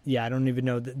 Right? Yeah, I don't even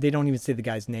know. They don't even say the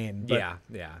guy's name. But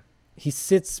yeah. He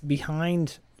sits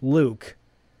behind Luke,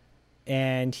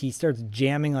 and he starts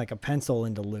jamming like a pencil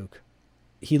into Luke.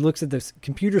 He looks at this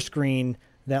computer screen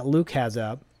that Luke has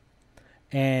up,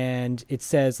 and it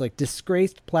says like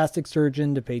disgraced plastic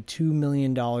surgeon to pay $2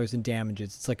 million in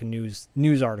damages. It's like a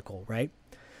news article, right?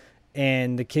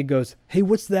 And the kid goes, "Hey,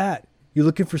 what's that? You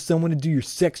looking for someone to do your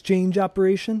sex change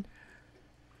operation?"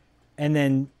 And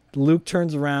then Luke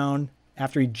turns around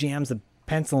after he jams the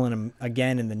pencil in him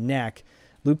again in the neck.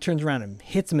 Luke turns around and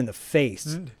hits him in the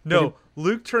face. No,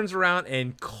 Luke turns around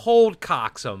and cold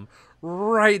cocks him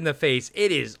right in the face.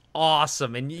 It is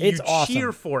awesome, and you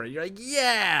cheer for it. You're like,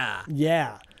 yeah.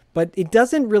 Yeah, but it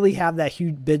doesn't really have that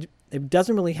it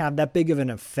doesn't really have that big of an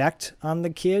effect on the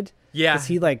kid. Yeah. Because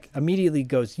he like immediately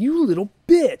goes, "You little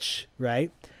bitch,"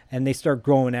 right? And they start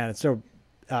growing at it. So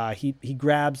he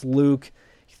grabs Luke,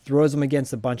 he throws him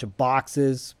against a bunch of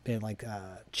boxes and like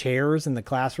chairs in the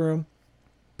classroom.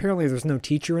 Apparently there's no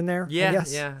teacher in there. Yeah, I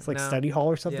guess. yeah. It's like no. study hall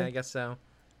or something. Yeah, I guess so.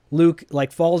 Luke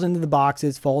like falls into the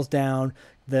boxes, falls down.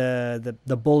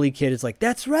 The bully kid is like,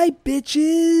 "That's right,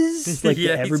 bitches!" Like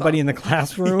Yeah, everybody in the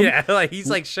classroom. Yeah, like he's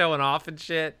like showing off and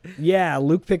shit. Yeah,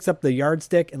 Luke picks up the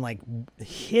yardstick and like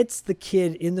hits the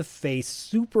kid in the face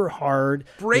super hard.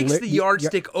 Breaks the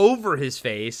yardstick over his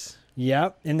face.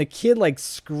 Yep, and the kid like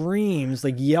screams,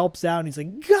 like yelps out, and he's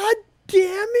like, "God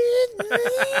damn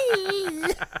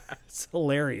it!" It's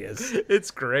hilarious.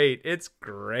 It's great. It's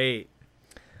great.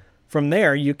 From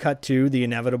there, you cut to the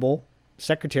inevitable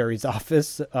secretary's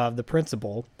office of the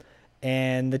principal,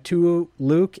 and the two,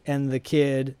 Luke and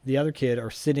the other kid, are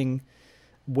sitting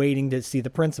waiting to see the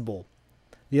principal.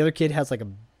 The other kid has like a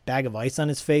bag of ice on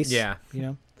his face. Yeah. You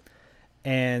know?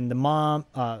 And the mom,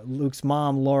 Luke's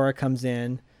mom, Laura, comes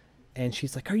in and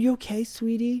she's like, "Are you okay,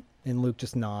 sweetie?" And Luke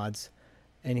just nods.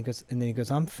 And then he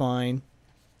goes, "I'm fine."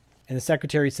 And the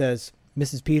secretary says,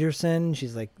 "Mrs. Peterson,"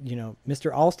 she's like,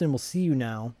 "Mr. Alston will see you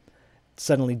now."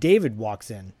 Suddenly David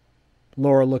walks in.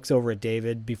 Laura looks over at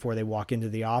David before they walk into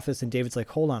the office, and David's like,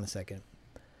 "Hold on a second."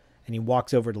 And he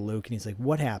walks over to Luke and he's like,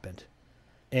 "What happened?"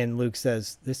 And Luke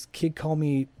says, "This kid called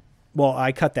me," well,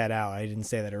 I cut that out. I didn't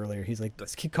say that earlier. He's like,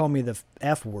 "This kid called me the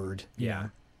F word." Yeah.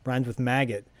 Rhymes with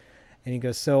maggot. And he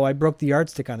goes, "So I broke the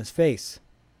yardstick on his face."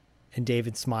 And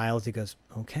David smiles. He goes,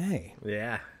 "Okay."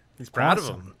 Yeah. He's proud of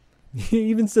him. He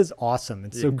even says awesome.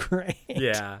 It's so great.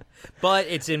 Yeah. But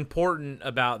it's important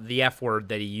about the F word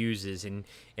that he uses and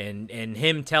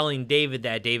him telling David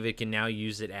that David can now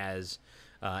use it as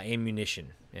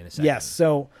ammunition in a second. Yes.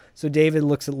 So David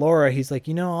looks at Laura. He's like,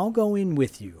 "I'll go in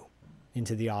with you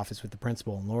into the office with the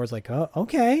principal." And Laura's like, "Oh,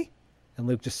 okay." And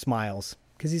Luke just smiles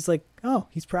because he's like, "Oh,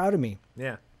 he's proud of me."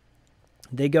 Yeah.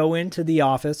 They go into the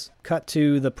office, cut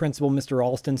to the principal, Mr.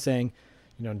 Alston, saying,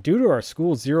 "Due to our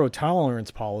school's zero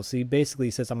tolerance policy," basically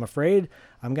he says, "I'm afraid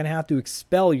I'm going to have to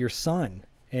expel your son."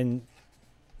 And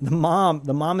the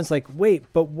mom is like, "Wait,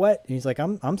 but what?" And he's like,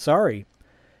 I'm sorry."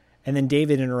 And then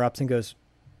David interrupts and goes,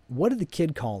 "What did the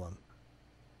kid call him?"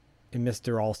 And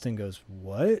Mr. Alston goes,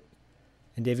 "What?"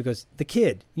 And David goes, "The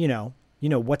kid,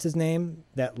 what's his name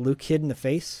that Luke hit in the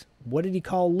face? What did he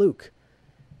call Luke?"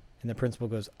 And the principal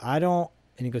goes, "I don't."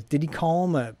 And he goes, "Did he call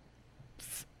him a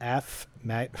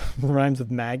rhymes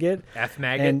with maggot?" F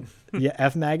maggot. And yeah,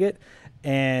 F maggot.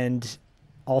 And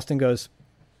Alston goes,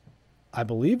 I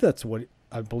believe that's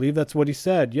what he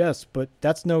said. Yes, but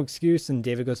that's no excuse." And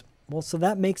David goes, "Well, so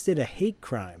that makes it a hate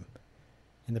crime."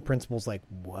 And the principal's like,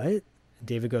 "What?" And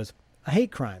David goes, "A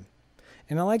hate crime.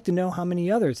 And I'd like to know how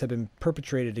many others have been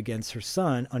perpetrated against her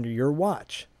son under your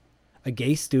watch. A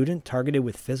gay student targeted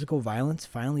with physical violence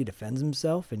finally defends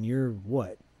himself, and you're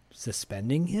what?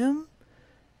 Suspending him?"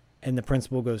 And the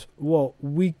principal goes, "Well,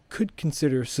 we could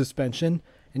consider suspension."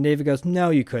 And David goes, "No,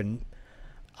 you couldn't.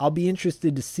 I'll be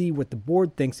interested to see what the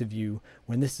board thinks of you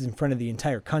when this is in front of the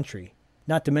entire country,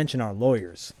 not to mention our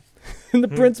lawyers." And the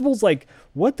principal's like,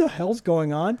 "What the hell's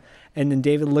going on?" And then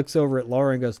David looks over at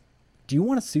Laura and goes, "Do you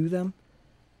want to sue them?"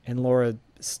 And Laura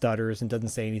stutters and doesn't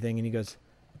say anything. And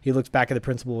he looks back at the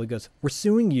principal. He goes, "We're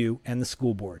suing you and the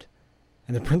school board."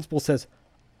 And the principal says,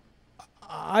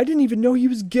 "I didn't even know he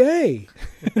was gay."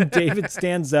 David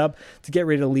stands up to get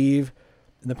ready to leave.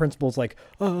 And the principal's like,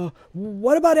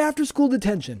 "What about after school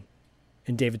detention?"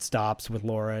 And David stops with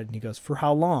Laura and he goes, "For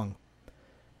how long?"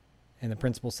 And the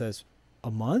principal says,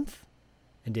 "A month?"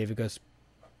 And David goes,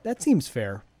 "That seems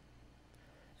fair."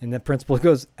 And the principal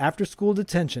goes, "After school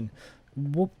detention,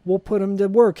 we'll put him to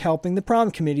work helping the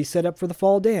prom committee set up for the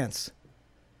fall dance."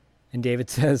 And David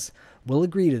says, "We'll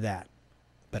agree to that.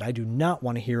 But I do not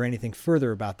want to hear anything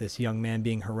further about this young man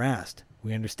being harassed.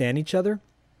 We understand each other?"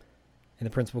 And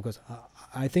the principal goes,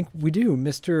 "I think we do,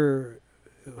 Mr.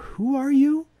 Who are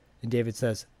you?" And David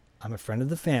says, "I'm a friend of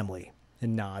the family,"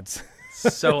 and nods.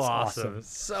 So awesome.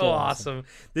 So awesome.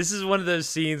 This is one of those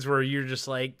scenes where you're just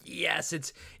like, yes,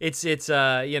 it's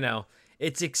escapism,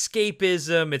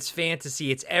 it's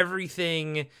fantasy, it's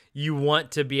everything you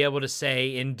want to be able to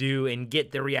say and do and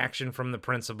get the reaction from the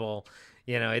principal.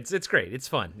 It's great. It's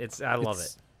fun. I love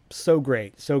it. So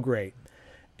great. So great.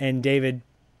 And David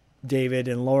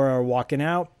and Laura are walking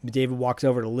out. David walks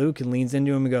over to Luke and leans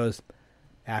into him and goes,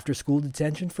 "After school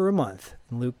detention for a month."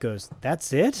 And Luke goes,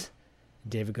 "That's it?"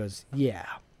 And David goes, "Yeah.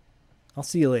 I'll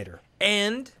see you later."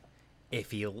 And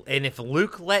if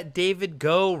Luke let David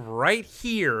go right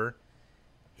here,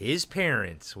 his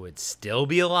parents would still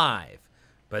be alive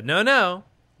But no.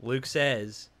 Luke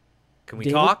says, "Can we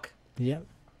David? talk?" Yep.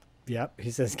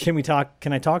 He says, "Can we talk?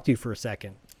 Can I talk to you for a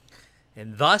second?"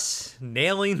 And thus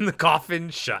nailing the coffin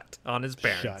shut on his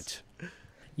parents.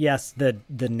 Yes, the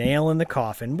nail in the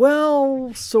coffin.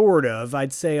 Well, sort of.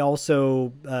 I'd say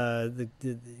also the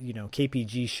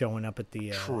KPG showing up at the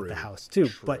house too.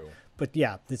 True. But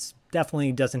yeah, this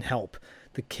definitely doesn't help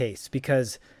the case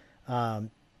because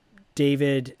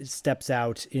David steps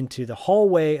out into the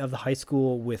hallway of the high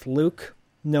school with Luke.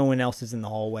 No one else is in the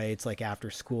hallway. It's like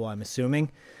after school, I'm assuming.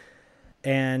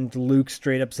 And Luke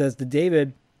straight up says to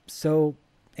David, "So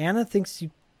Anna thinks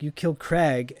you killed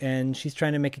Craig, and she's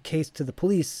trying to make a case to the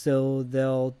police so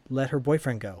they'll let her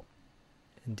boyfriend go."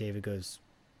 And David goes,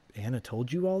 "Anna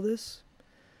told you all this?"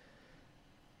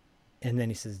 And then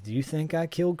he says, "Do you think I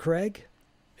killed Craig?"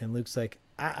 And Luke's like,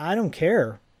 I don't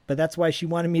care, but that's why she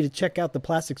wanted me to check out the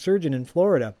plastic surgeon in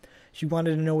Florida. She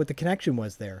wanted to know what the connection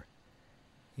was there."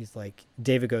 He's like,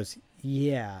 David goes,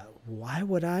 "Yeah, why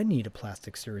would I need a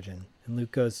plastic surgeon?" And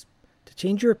Luke goes, "To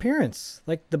change your appearance,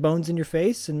 like the bones in your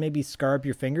face and maybe scar up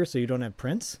your finger so you don't have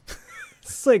prints."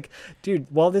 It's like, dude,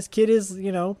 well, this kid is,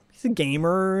 he's a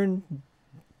gamer and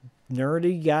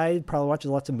nerdy guy, probably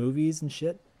watches lots of movies and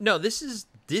shit. No, this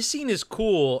scene is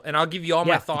cool, and I'll give you all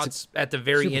my thoughts at the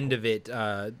very end of it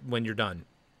when you're done.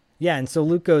 Yeah, and so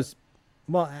Luke goes,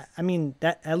 "Well, I mean,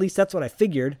 at least that's what I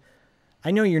figured. I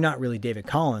know you're not really David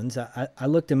Collins. I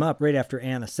looked him up right after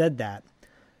Anna said that.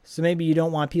 So maybe you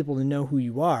don't want people to know who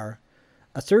you are.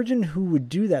 A surgeon who would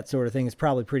do that sort of thing is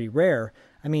probably pretty rare.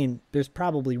 I mean, there's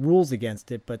probably rules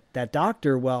against it, but that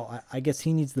doctor, well, I guess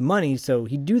he needs the money, so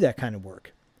he'd do that kind of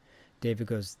work." David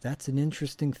goes, "That's an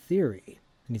interesting theory."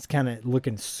 And he's kind of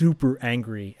looking super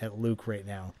angry at Luke right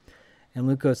now. And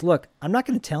Luke goes, "Look, I'm not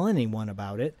going to tell anyone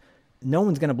about it. No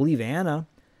one's going to believe Anna.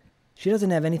 She doesn't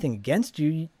have anything against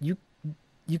you.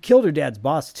 You killed her dad's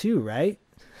boss too, right?"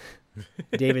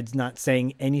 David's not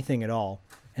saying anything at all.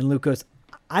 And Luke goes,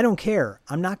 "I don't care.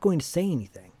 I'm not going to say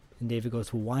anything." And David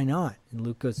goes, "Well, why not?" And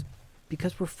Luke goes,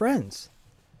 "Because we're friends,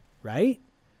 right?"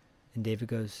 And David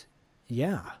goes,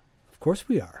 "Yeah, of course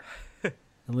we are."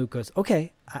 And Luke goes,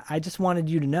 "Okay, I just wanted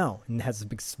you to know," and has a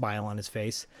big smile on his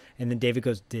face. And then David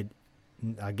goes,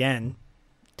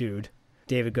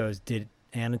 David goes, "Did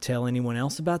Anna tell anyone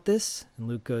else about this?" And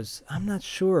Luke goes, "I'm not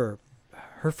sure.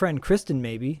 Her friend Kristen,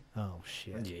 maybe." Oh,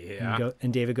 shit. Yeah.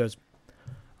 And David goes,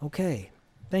 "Okay,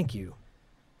 thank you."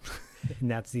 And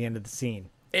that's the end of the scene.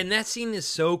 And that scene is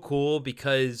so cool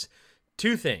because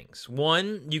two things.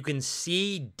 One, you can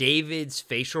see David's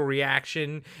facial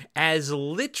reaction as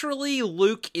literally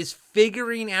Luke is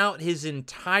figuring out his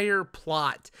entire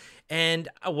plot. And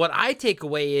what I take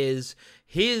away is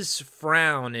his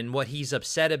frown and what he's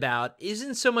upset about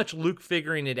isn't so much Luke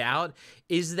figuring it out,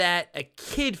 is that a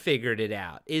kid figured it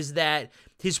out, is that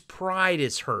his pride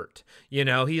is hurt.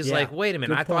 He's like, wait a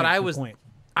minute, I thought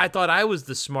I was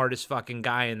the smartest fucking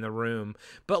guy in the room.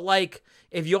 But like,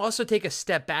 if you also take a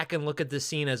step back and look at the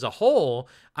scene as a whole,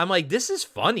 I'm like, this is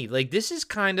funny. Like, this is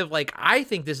kind of like, I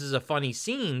think this is a funny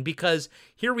scene because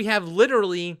here we have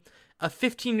literally a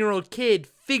 15-year-old kid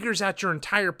figures out your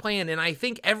entire plan. And I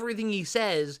think everything he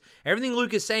says, everything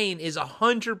Luke is saying is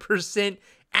 100%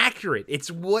 accurate.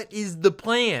 It's what is the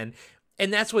plan.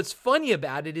 And that's what's funny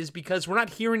about it is because we're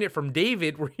not hearing it from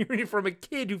David. We're hearing it from a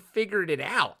kid who figured it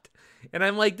out. And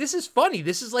I'm like, this is funny.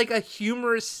 This is like a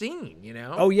humorous scene,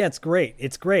 Oh yeah, it's great.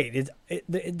 It's great.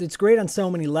 It's great on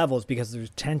so many levels because there's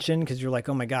tension because you're like,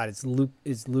 oh my God, is Luke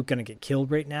going to get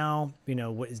killed right now?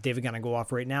 What is David going to go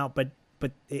off right now? But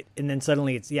and then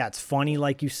suddenly it's funny,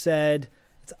 like you said.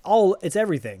 It's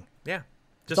everything. Yeah.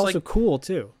 It's also cool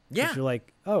too. Yeah. You're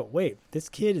like, oh wait, this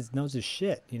kid knows his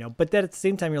shit, But then at the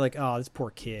same time, you're like, oh, this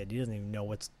poor kid. He doesn't even know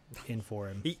what's in for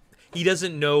him. He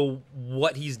doesn't know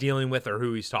what he's dealing with or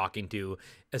who he's talking to,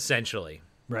 essentially.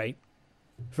 Right.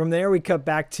 From there, we cut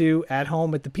back to at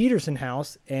home at the Peterson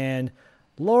house, and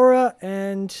Laura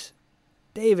and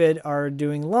David are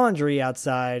doing laundry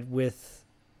outside with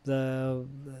the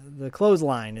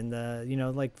clothesline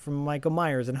and like from Michael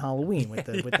Myers and Halloween with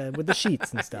the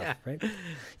sheets and stuff, right?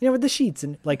 With the sheets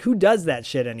and like who does that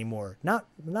shit anymore? Not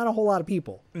a whole lot of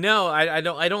people. No, I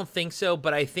don't think so,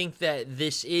 but I think that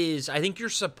I think you're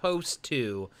supposed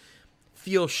to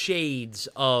feel shades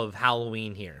of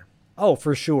Halloween here. Oh,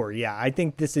 for sure. Yeah. I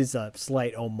think this is a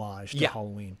slight homage to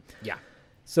Halloween. Yeah.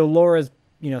 So Laura's,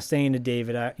 saying to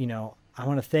David, I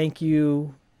want to thank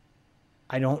you.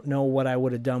 I don't know what I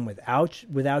would have done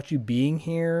without you being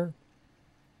here.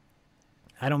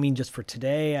 I don't mean just for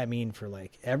today. I mean for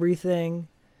like everything.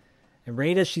 And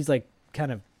Rita, she's like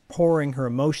kind of pouring her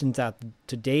emotions out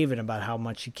to David about how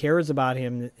much she cares about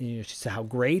him. She said how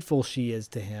grateful she is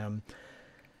to him.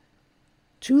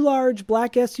 2 large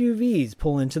black SUVs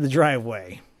pull into the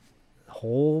driveway. The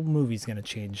whole movie's going to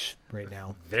change right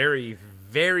now. Very,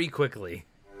 very quickly.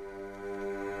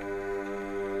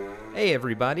 Hey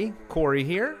everybody, Corey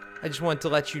here. I just want to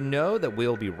let you know that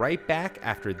we'll be right back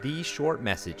after these short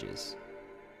messages.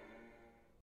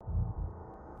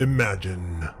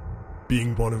 Imagine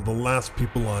being one of the last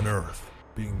people on Earth,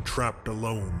 being trapped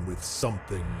alone with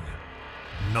something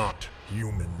not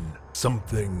human.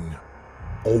 Something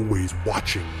always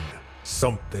watching.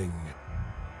 Something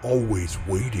always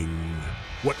waiting.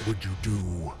 What would you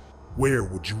do? Where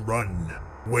would you run?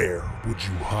 Where would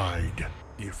you hide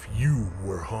if you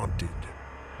were haunted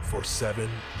for 7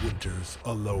 winters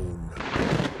alone?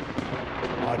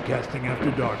 Podcasting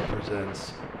After Dark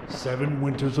presents 7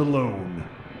 Winters Alone,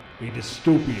 a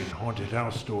dystopian haunted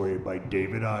house story by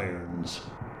David Irons.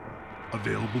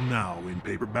 Available now in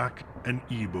paperback and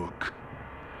ebook.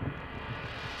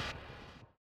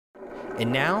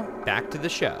 And now, back to the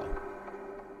show.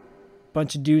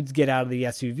 Bunch of dudes get out of the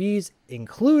SUVs,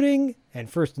 including, and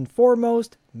first and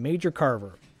foremost, Major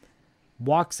Carver.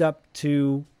 Walks up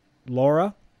to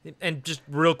Laura. And just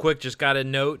real quick, just got a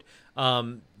note.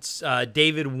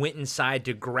 David went inside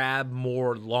to grab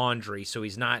more laundry, so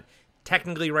he's not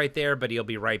technically right there, but he'll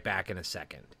be right back in a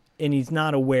second. And he's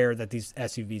not aware that these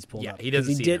SUVs pulled up. Yeah, he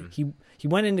doesn't see them. He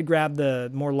went in to grab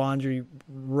the more laundry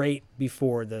right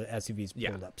before the SUVs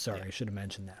pulled up. Sorry, I should have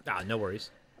mentioned that. Ah, no worries.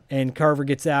 And Carver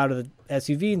gets out of the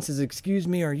SUV and says, "Excuse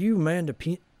me, are you Anna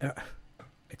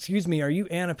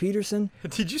Peterson?"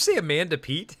 Did you say Amanda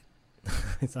Pete?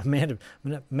 It's Amanda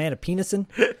Peterson.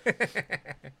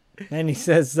 And he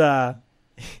says, and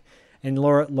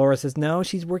Laura says, "No,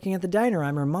 she's working at the diner.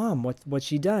 I'm her mom. What's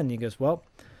she done?" He goes,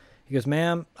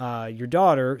 "Ma'am, your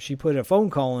daughter, she put a phone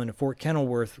call in to Fort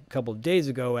Kenilworth a couple of days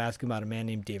ago asking about a man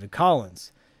named David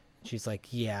Collins." She's like,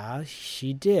 "Yeah,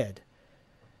 she did."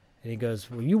 And he goes,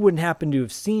 "Well, you wouldn't happen to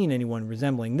have seen anyone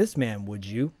resembling this man, would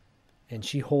you?" And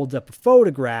she holds up a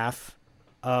photograph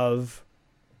of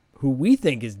who we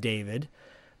think is David,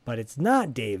 but it's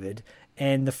not David.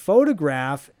 And the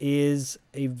photograph is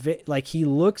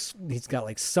he's got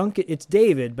like sunken, it's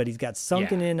David, but he's got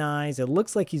sunken in eyes. It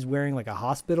looks like he's wearing like a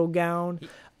hospital gown,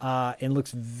 and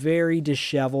looks very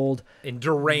disheveled. And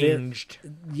deranged.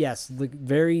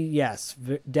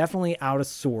 Definitely out of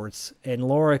sorts. And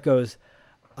Laura goes,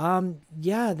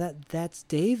 that's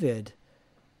David.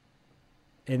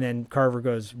 And then Carver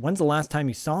goes, "When's the last time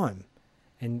you saw him?"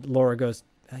 And Laura goes,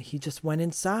 "He just went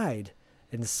inside."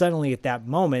 And suddenly at that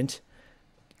moment,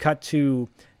 cut to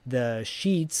the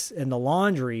sheets and the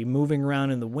laundry moving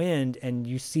around in the wind, and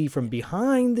you see from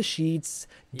behind the sheets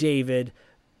David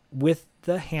with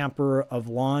the hamper of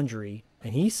laundry,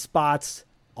 and he spots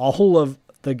all of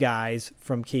the guys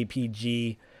from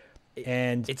KPG.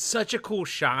 And it's such a cool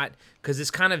shot because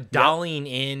it's kind of dollying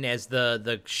in as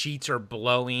the sheets are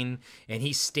blowing and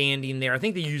he's standing there. I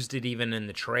think they used it even in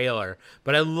the trailer,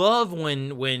 but I love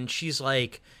when she's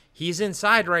like, he's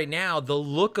inside right now. The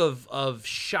look of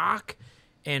shock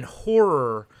and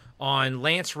horror on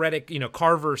Lance Reddick,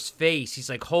 Carver's face. He's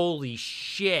like, "Holy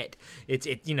shit.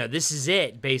 This is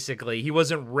it," basically. He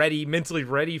wasn't mentally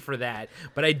ready for that.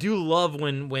 But I do love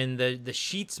when the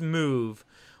sheets move.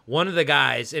 One of the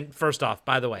guys, and first off,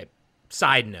 by the way,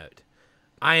 side note,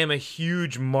 I am a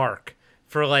huge mark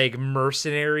for like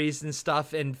mercenaries and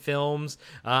stuff in films.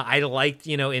 I liked,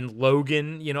 in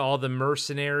Logan, all the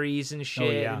mercenaries and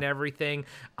shit and everything.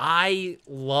 I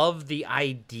love the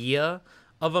idea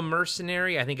of a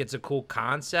mercenary. I think it's a cool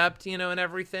concept, and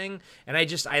everything. And I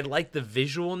like the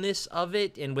visualness of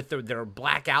it and with their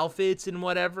black outfits and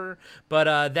whatever.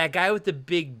 But that guy with the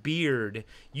big beard,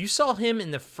 you saw him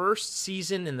in the first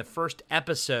season, in the first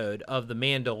episode of The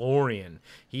Mandalorian.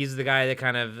 He's the guy that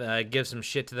kind of gives some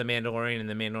shit to the Mandalorian, and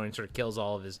the Mandalorian sort of kills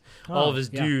all of his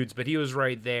dudes. But he was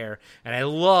right there. And I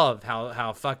love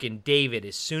how fucking David,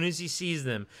 as soon as he sees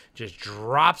them, just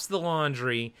drops the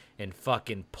laundry and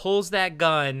fucking pulls that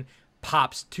gun,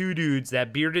 pops 2 dudes,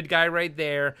 that bearded guy right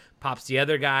there, pops the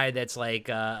other guy that's like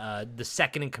the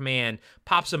second in command,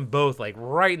 pops them both like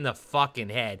right in the fucking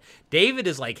head. David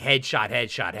is like headshot.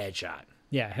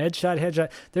 Yeah, headshot.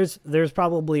 There's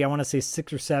probably, I want to say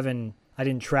 6 or 7. I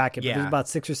didn't track it, but there's about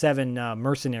 6 or 7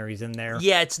 mercenaries in there.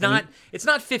 Yeah, it's not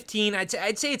 15. I'd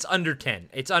say it's under 10.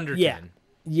 It's under 10.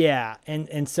 Yeah,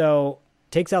 and so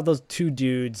takes out those 2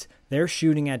 dudes. They're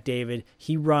shooting at David.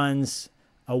 He runs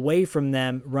away from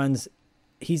them,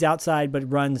 he's outside, but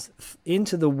runs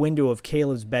into the window of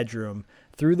Caleb's bedroom,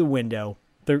 through the window.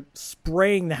 They're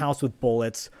spraying the house with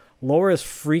bullets. Laura's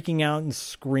freaking out and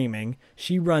screaming.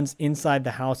 She runs inside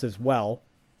the house as well.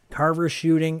 Carver's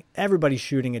shooting. Everybody's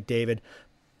shooting at David,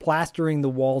 plastering the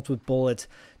walls with bullets.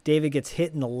 David gets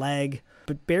hit in the leg,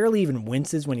 but barely even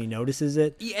winces when he notices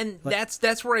it. Yeah, and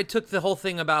that's where I took the whole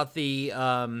thing about the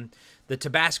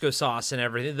Tabasco sauce and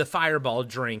everything, the Fireball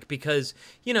drink, because,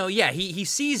 he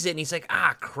sees it and he's like,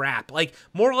 ah, crap. Like,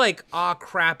 more like, ah,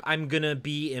 crap, I'm going to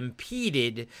be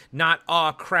impeded, not,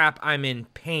 ah, crap, I'm in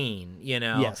pain,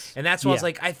 Yes. And that's why I was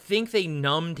like, I think they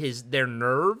numbed their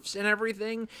nerves and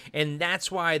everything, and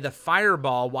that's why the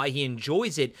Fireball, why he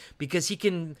enjoys it, because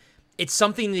it's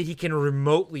something that he can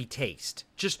remotely taste.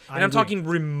 I'm talking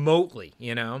remotely,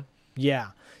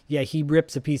 Yeah. Yeah, he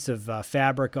rips a piece of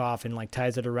fabric off and like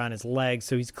ties it around his leg.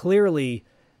 So he's clearly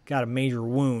got a major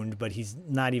wound, but he's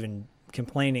not even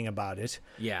complaining about it.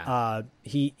 Yeah.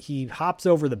 He hops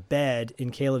over the bed in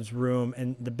Caleb's room,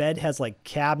 and the bed has like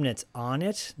cabinets on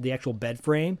it, the actual bed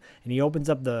frame. And he opens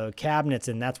up the cabinets,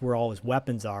 and that's where all his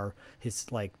weapons are. His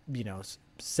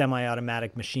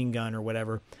semi-automatic machine gun or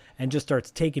whatever, and just starts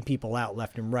taking people out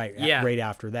left and right right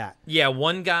after that. Yeah,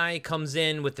 one guy comes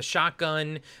in with the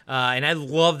shotgun, and I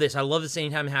love this. I love this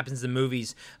anytime it happens in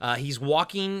movies. He's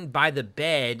walking by the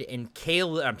bed, and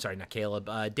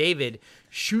David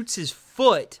shoots his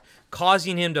foot,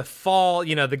 causing him to fall,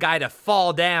 the guy to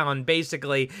fall down,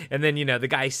 basically, and then,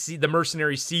 the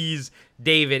mercenary sees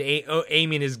David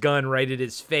aiming his gun right at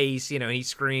his face, he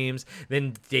screams,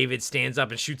 then David stands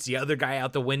up and shoots the other guy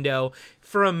out the window.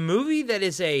 For a movie that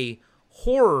is a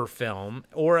horror film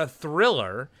or a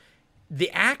thriller, the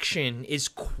action is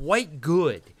quite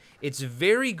good. It's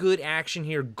very good action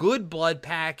here, good blood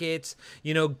packets,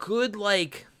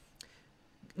 good,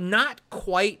 not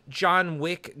quite John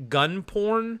Wick gun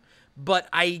porn, but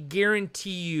I guarantee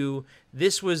you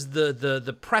this was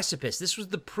the precipice. This was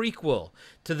the prequel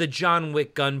to the John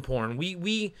Wick gun porn.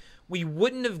 We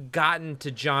wouldn't have gotten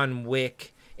to John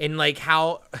Wick and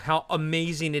how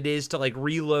amazing it is to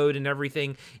reload and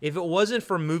everything if it wasn't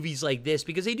for movies like this,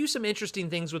 because they do some interesting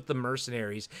things with the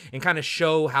mercenaries and kind of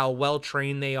show how well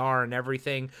trained they are and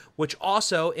everything, which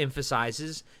also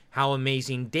emphasizes how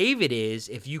amazing David is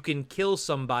if you can kill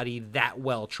somebody that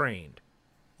well trained.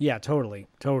 Yeah, totally.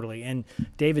 And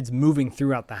David's moving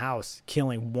throughout the house,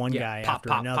 killing one guy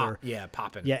after another. Pop. Yeah,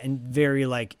 popping. Yeah, in very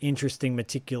interesting,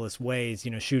 meticulous ways.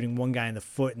 Shooting one guy in the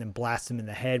foot and then blasts him in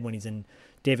the head when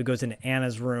David goes into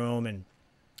Anna's room, and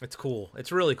it's cool.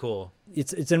 It's really cool.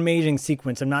 It's an amazing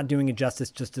sequence. I'm not doing it justice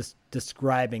just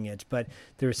describing it, but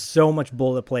there's so much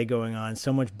bullet play going on,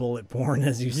 so much bullet porn,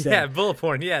 as you said. Yeah, bullet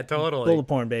porn. Yeah, totally. Bullet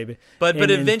porn, baby. But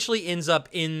eventually ends up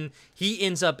in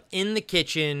the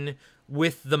kitchen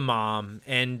with the mom,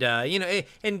 and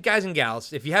and guys and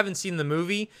gals, if you haven't seen the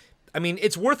movie, I mean,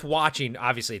 it's worth watching.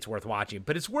 Obviously, it's worth watching,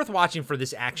 but it's worth watching for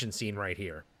this action scene right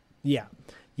here. Yeah,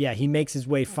 he makes his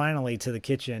way finally to the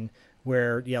kitchen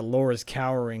where Laura's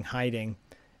cowering, hiding,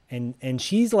 and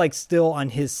she's still on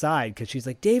his side because she's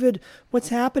like, David, what's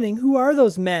happening? Who are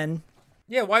those men?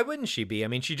 Yeah, why wouldn't she be? I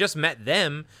mean, she just met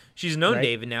them. She's known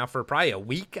David now for probably a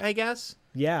week, I guess.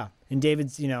 Yeah, and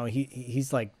David's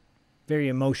he's very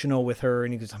emotional with her,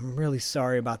 and he goes, I'm really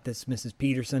sorry about this, Mrs.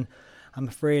 Peterson. I'm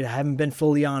afraid I haven't been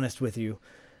fully honest with you.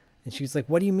 And she's like,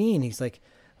 what do you mean? He's like,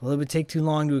 well, it would take too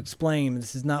long to explain.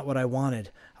 This is not what I wanted.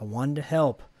 I wanted to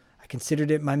help. I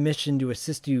considered it my mission to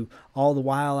assist you all the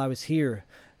while I was here.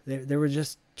 There were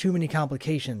just too many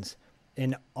complications.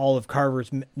 And all of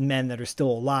Carver's men that are still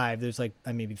alive, there's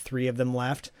maybe 3 of them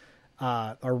left,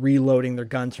 are reloading their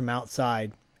guns from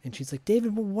outside. And she's like,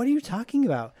 David, what are you talking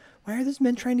about? Why are those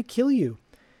men trying to kill you?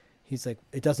 He's like,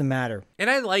 it doesn't matter. And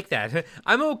I like that.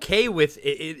 I'm okay with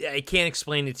it. I can't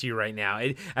explain it to you right now.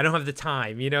 I don't have the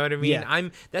time. You know what I mean? Yeah.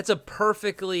 That's a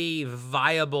perfectly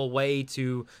viable way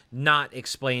to not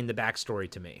explain the backstory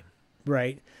to me.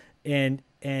 Right. And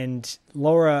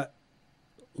Laura's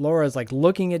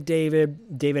looking at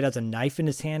David. David has a knife in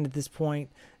his hand at this point,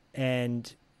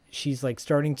 and she's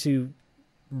starting to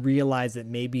realize that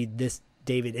maybe this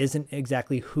David isn't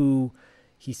exactly who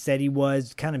he said he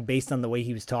was, kind of based on the way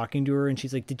he was talking to her. And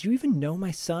she's like, did you even know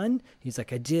my son? He's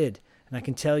like, I did. And I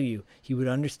can tell you, he would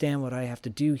understand what I have to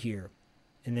do here.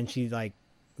 And then she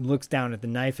looks down at the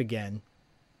knife again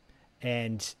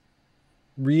and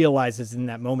realizes in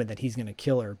that moment that he's going to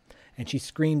kill her. And she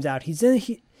screams out, he's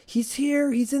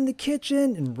here. He's in the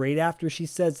kitchen. And right after she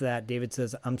says that, David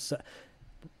says,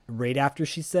 right after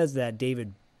she says that,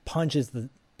 David punches the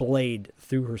blade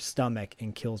through her stomach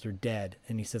and kills her dead,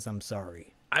 and he says, I'm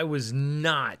sorry. I was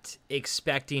not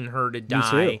expecting her to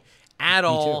die at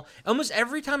all. Almost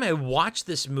every time I watch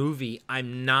this movie,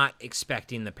 I'm not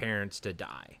expecting the parents to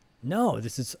die. No,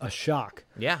 this is a shock.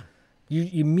 Yeah. You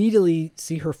immediately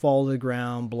see her fall to the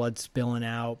ground, blood spilling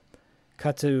out.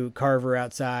 Cut to Carver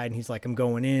outside, and he's like, I'm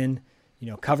going in,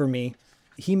 cover me.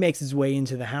 He makes his way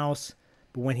into the house,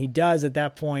 but when he does, at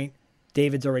that point,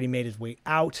 David's already made his way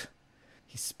out.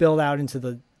 He's spilled out into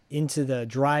the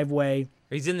driveway.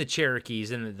 He's in the Cherokee.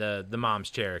 He's in the mom's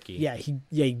Cherokee. Yeah,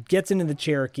 he gets into the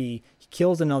Cherokee. He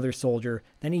kills another soldier.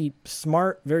 Then he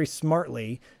very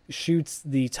smartly shoots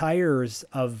the tires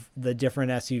of the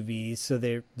different SUVs, so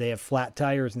they have flat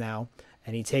tires now,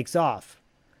 and he takes off.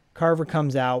 Carver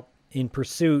comes out in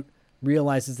pursuit,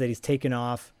 realizes that he's taken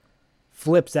off,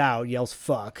 flips out, yells,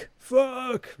 fuck,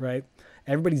 right?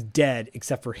 Everybody's dead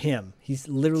except for him. He's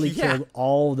literally killed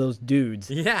all those dudes.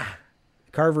 Yeah.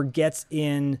 Carver gets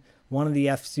in one of the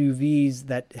SUVs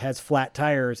that has flat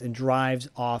tires and drives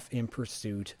off in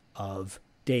pursuit of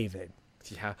David.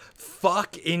 Yeah,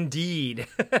 fuck indeed.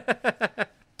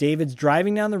 David's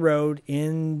driving down the road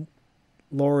in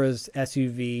Laura's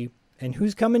SUV, and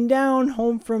who's coming down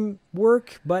home from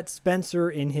work but Spencer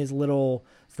in his little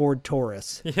Ford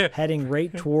Taurus, heading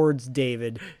right towards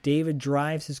David. David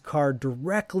drives his car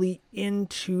directly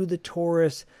into the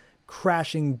Taurus,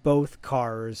 crashing both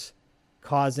cars,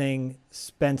 causing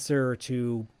Spencer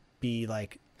to be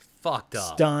like fucked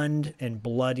up, stunned and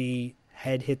bloody,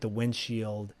 head hit the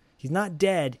windshield. He's not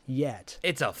dead yet.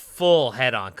 It's a full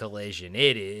head-on collision.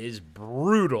 It is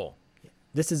brutal.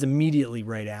 This is immediately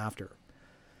right after.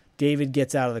 David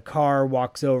gets out of the car,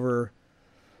 walks over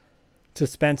to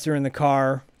Spencer in the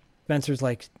car. Spencer's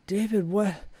like, David,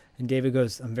 what? And David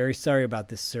goes, I'm very sorry about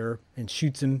this, sir, and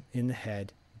shoots him in the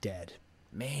head, dead.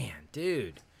 Man,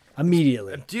 dude.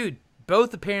 Immediately. Dude, both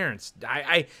the parents.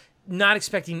 I not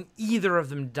expecting either of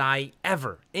them to die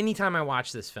ever, anytime I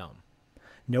watch this film.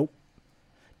 Nope.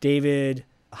 David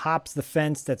hops the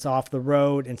fence that's off the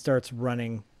road and starts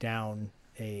running down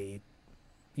through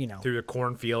the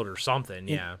cornfield or something.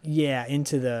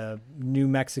 Into the New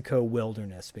Mexico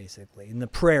wilderness, basically, into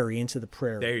the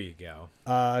prairie. There you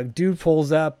go. Dude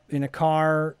pulls up in a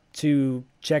car to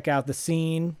check out the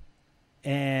scene,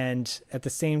 and at the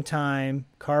same time,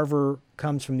 Carver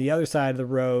comes from the other side of the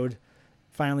road,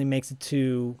 finally makes it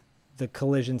to the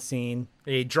collision scene.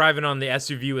 He driving on the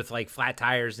SUV with like flat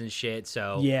tires and shit,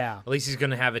 so yeah, at least he's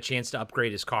gonna have a chance to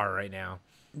upgrade his car right now.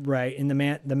 Right, and the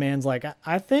man's like,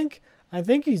 I think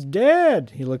he's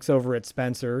dead. He looks over at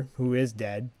Spencer, who is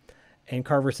dead, and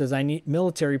Carver says, I need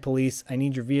military police. I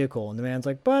need your vehicle. And the man's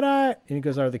like, and he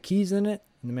goes, are the keys in it?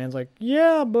 And the man's like,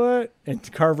 yeah, but...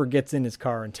 And Carver gets in his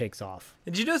car and takes off.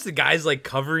 Did you notice the guy's like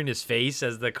covering his face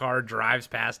as the car drives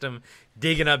past him,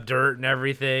 digging up dirt and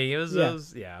everything? I was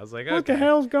like, okay. What the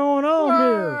hell's going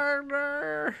on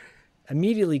here?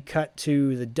 Immediately cut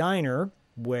to the diner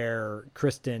where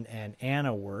Kristen and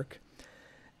Anna work.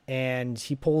 And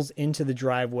he pulls into the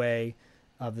driveway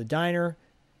of the diner,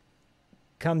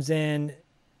 comes in,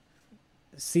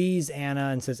 sees Anna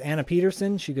and says, Anna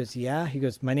Peterson? She goes, yeah. He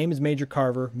goes, my name is Major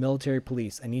Carver, military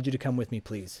police. I need you to come with me,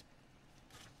 please.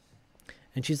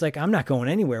 And she's like, I'm not going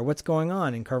anywhere. What's going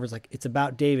on? And Carver's like, it's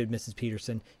about David, Mrs.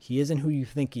 Peterson. He isn't who you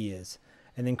think he is.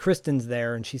 And then Kristen's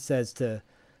there, and she says to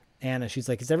Anna, she's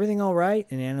like, is everything all right?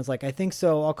 And Anna's like, I think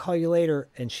so. I'll call you later.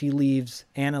 And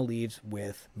Anna leaves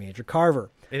with Major Carver.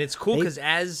 And it's cool because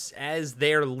as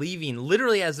they're leaving,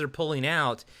 literally as they're pulling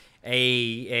out,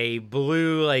 a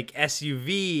blue like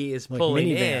SUV is pulling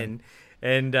in,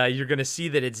 and you're gonna see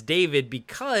that it's David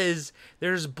because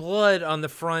there's blood on the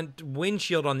front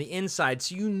windshield on the inside,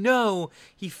 so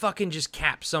he fucking just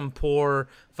capped some poor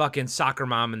fucking soccer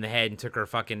mom in the head and took her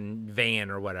fucking van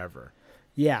or whatever.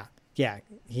 Yeah.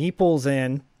 He pulls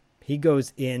in. He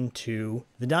goes into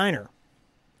the diner.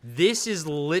 This is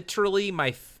literally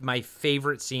my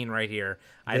favorite scene right here.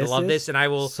 I love this, and I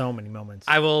will... So many moments.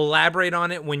 I will elaborate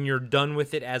on it when you're done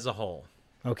with it as a whole.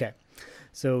 Okay.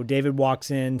 So David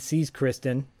walks in, sees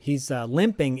Kristen. He's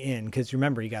limping in, because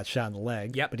remember, he got shot in the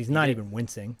leg. Yep. But he's not even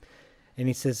wincing. And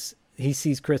he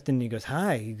sees Kristen, and he goes,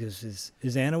 hi. He goes,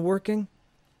 is Anna working?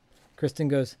 Kristen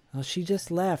goes, oh, she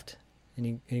just left.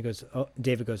 And he goes, oh,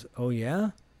 David goes, oh,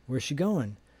 yeah? Where's she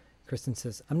going? Kristen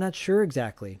says, I'm not sure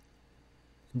exactly.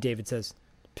 And David says,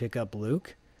 pick up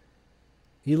Luke?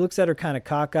 He looks at her kind of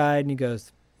cockeyed, and he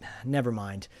goes, never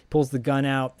mind. Pulls the gun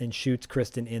out and shoots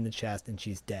Kristen in the chest, and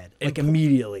she's dead. Like,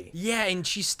 immediately. Yeah, and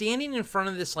she's standing in front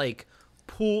of this, like,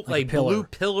 pool, like blue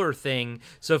pillar thing.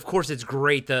 So, of course, it's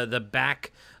great. The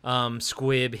back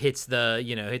squib hits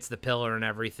the pillar and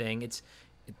everything.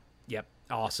 Yep,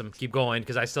 awesome. Keep going,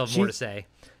 because I still have more to say.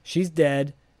 She's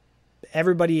dead.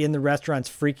 Everybody in the restaurant's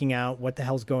freaking out. What the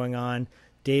hell's going on?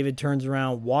 David turns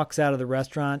around, walks out of the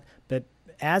restaurant, but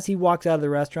as he walks out of the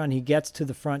restaurant, he gets to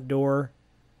the front door,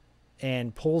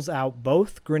 and pulls out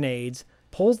both grenades,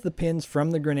 pulls the pins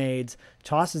from the grenades,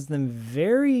 tosses them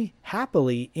very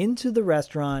happily into the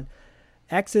restaurant,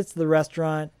 exits the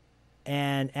restaurant,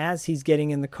 and as he's getting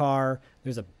in the car,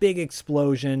 there's a big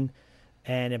explosion,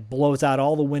 and it blows out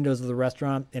all the windows of the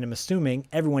restaurant, and I'm assuming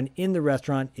everyone in the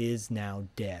restaurant is now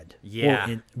dead. Yeah.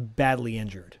 Or badly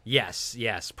injured. Yes,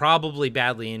 probably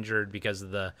badly injured because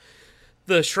of the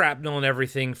shrapnel and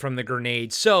everything from the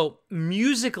grenade. So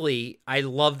musically, I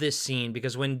love this scene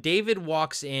because when David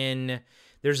walks in,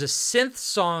 there's a synth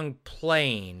song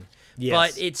playing,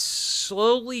 but it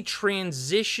slowly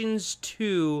transitions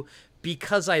to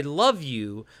Because I Love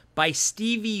You by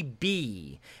Stevie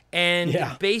B.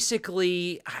 And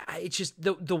basically, it's just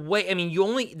the way, I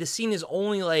mean, the scene is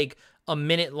only like a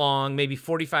minute long, maybe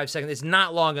 45 seconds. It's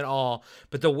not long at all.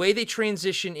 But the way they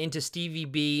transition into Stevie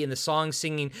B and the song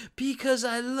singing, Because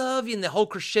I Love You, and the whole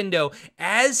crescendo,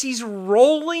 as he's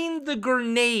rolling the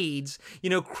grenades,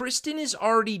 Kristen is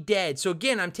already dead. So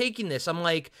again, I'm taking this. I'm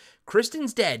like,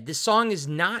 Kristen's dead. This song is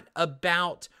not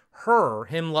about her,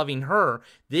 him loving her.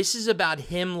 This is about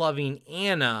him loving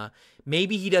Anna.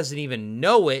 Maybe he doesn't even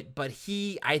know it, but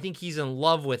I think he's in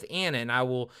love with Anna, and I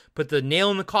will put the nail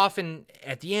in the coffin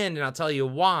at the end, and I'll tell you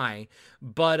why.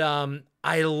 But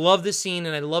I love the scene,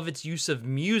 and I love its use of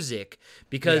music,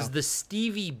 because the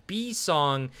Stevie B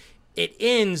song, it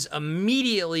ends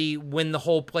immediately when the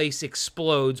whole place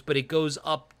explodes, but it goes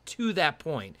up to that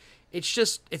point.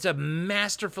 It's a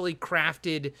masterfully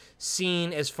crafted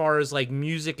scene as far as like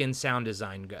music and sound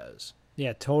design goes.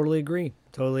 Yeah, totally agree.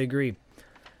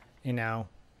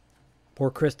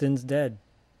 Poor Kristen's dead.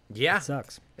 Yeah. It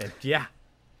sucks. Yeah.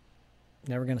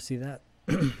 Never going to see that.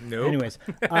 Nope. Anyways,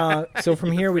 so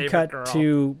from here we cut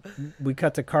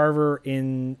to Carver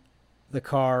in the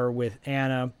car with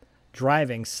Anna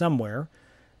driving somewhere,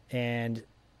 and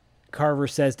Carver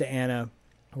says to Anna,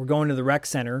 "We're going to the rec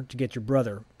center to get your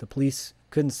brother. The police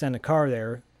couldn't send a car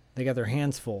there. They got their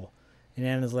hands full." And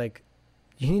Anna's like,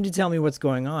 "You need to tell me what's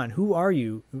going on. Who are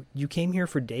you? You came here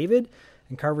for David?"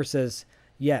 And Carver says,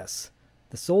 "Yes.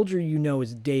 The soldier you know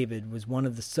as David was one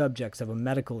of the subjects of a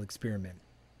medical experiment.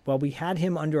 While we had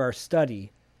him under our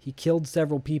study, he killed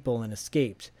several people and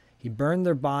escaped. He burned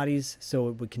their bodies so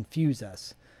it would confuse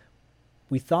us.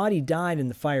 We thought he died in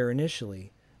the fire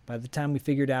initially. By the time we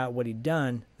figured out what he'd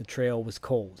done, the trail was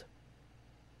cold."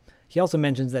 He also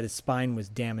mentions that his spine was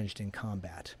damaged in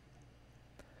combat.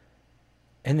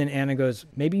 And then Anna goes,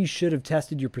 "Maybe you should have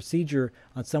tested your procedure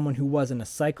on someone who wasn't a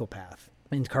psychopath."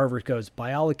 And Carver goes,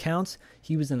 "By all accounts,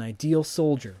 he was an ideal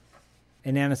soldier."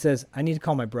 And Anna says, "I need to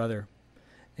call my brother."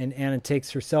 And Anna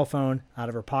takes her cell phone out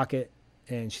of her pocket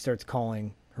and she starts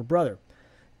calling her brother.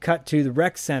 Cut to the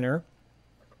rec center,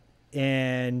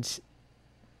 and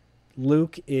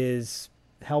Luke is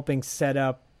helping set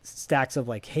up stacks of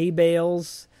like hay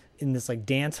bales in this like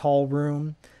dance hall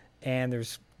room, and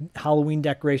there's Halloween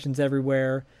decorations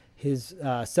everywhere. His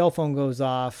cell phone goes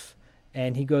off,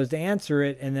 and he goes to answer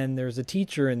it, and then there's a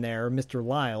teacher in there, Mr.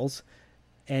 Lyles,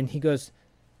 and he goes,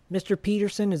 "Mr.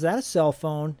 Peterson, is that a cell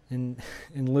phone?" And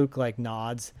Luke like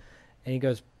nods, and he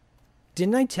goes,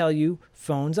 "Didn't I tell you,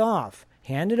 phone's off?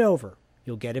 Hand it over.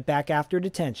 You'll get it back after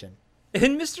detention."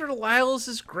 And Mr. Lyles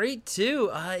is great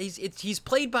too. He's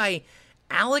played by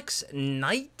Alex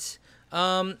Knight.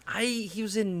 He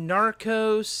was in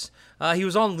Narcos. He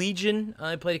was on Legion.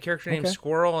 He played a character named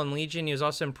Squirrel on Legion. He was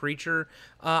also in Preacher.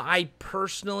 I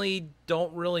personally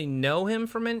don't really know him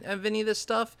from any of this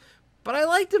stuff, but I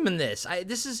liked him in this.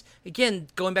 This is, again,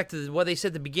 going back to what they said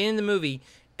at the beginning of the movie,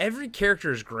 every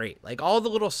character is great. Like, all the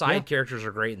little side characters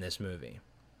are great in this movie.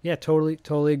 Yeah,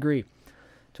 totally agree.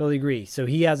 Totally agree. So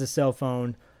he has a cell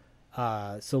phone,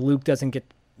 so Luke doesn't get,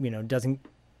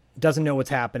 doesn't know what's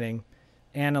happening.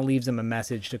 Anna leaves him a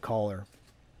message to call her.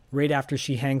 Right after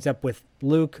she hangs up with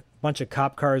Luke, a bunch of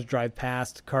cop cars drive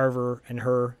past Carver and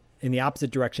her in the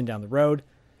opposite direction down the road.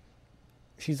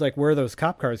 She's like, "Where are those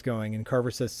cop cars going?" And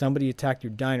Carver says, "Somebody attacked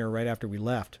your diner right after we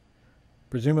left.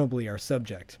 Presumably our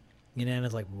subject." And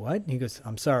Anna's like, "What?" And he goes,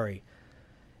 "I'm sorry.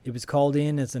 It was called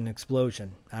in as an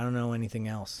explosion. I don't know anything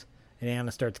else." And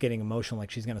Anna starts getting emotional,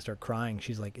 like she's going to start crying.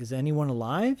 She's like, "Is anyone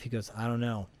alive?" He goes, "I don't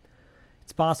know.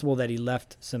 It's possible that he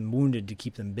left some wounded to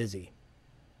keep them busy."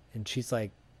 And she's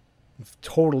like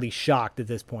totally shocked at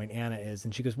this point, Anna is.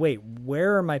 And she goes, "Wait,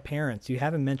 where are my parents? You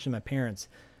haven't mentioned my parents."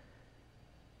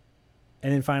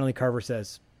 And then finally Carver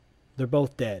says, "They're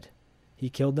both dead.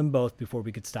 He killed them both before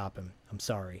we could stop him. I'm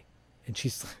sorry." And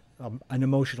she's an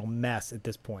emotional mess at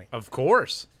this point. Of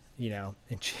course. And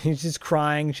she's just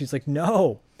crying. She's like,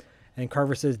 "No." And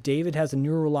Carver says, "David has a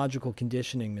neurological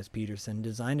conditioning, Miss Peterson,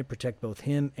 designed to protect both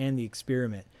him and the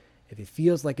experiment. If he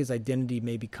feels like his identity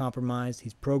may be compromised,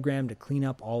 he's programmed to clean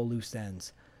up all loose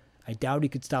ends. I doubt he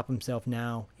could stop himself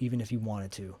now, even if he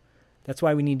wanted to. That's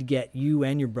why we need to get you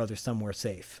and your brother somewhere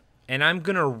safe. And I'm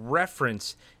going to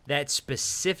reference that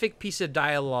specific piece of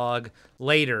dialogue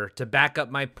later to back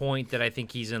up my point that I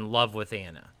think he's in love with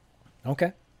Anna.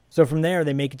 Okay. So from there,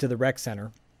 they make it to the rec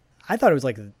center. I thought it was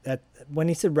like that. When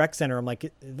he said rec center, I'm like,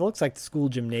 it looks like the school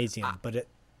gymnasium, but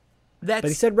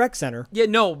he said rec center. Yeah,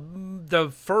 no, the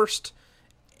first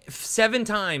 7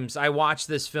 times I watched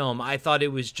this film, I thought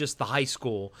it was just the high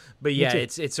school, but yeah,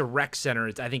 it's a rec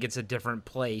center. I think it's a different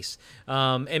place.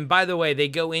 And by the way, they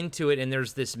go into it, and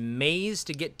there's this maze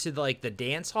to get to like the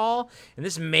dance hall, and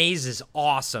this maze is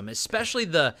awesome, especially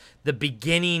the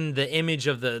beginning, the image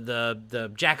of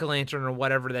the jack-o'-lantern or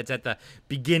whatever that's at the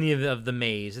beginning of the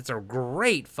maze. It's a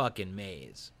great fucking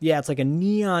maze. Yeah, it's like a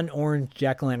neon orange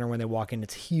jack-o'-lantern when they walk in.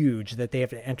 It's huge that they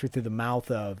have to enter through the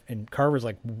mouth of, and Carver's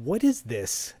like, what is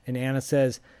this? And Anna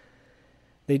says,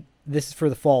 this is for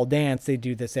the fall dance. They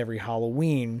do this every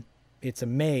Halloween. It's a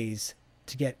maze.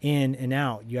 To get in and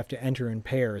out, you have to enter in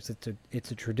pairs.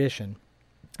 It's a tradition.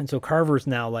 And so Carver's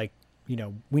now like,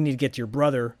 we need to get to your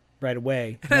brother right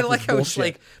away. And I like how it's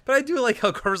like, but I do like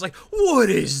how Carver's like,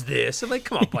 what is this? I'm like,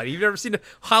 come on, buddy. You've never seen a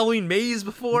Halloween maze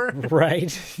before?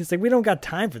 Right. He's like, we don't got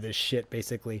time for this shit,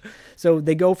 basically. So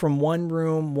they go from one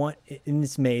room, in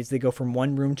this maze, they go from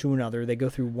one room to another. They go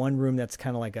through one room that's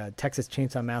kind of like a Texas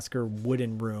Chainsaw Massacre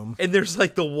wooden room. And there's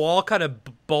like the wall kind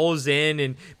of bows in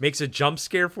and makes a jump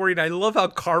scare for you. And I love how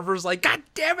Carver's like, God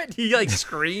damn it. He like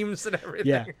screams and everything.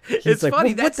 Yeah. It's like,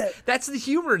 funny. Well, that's the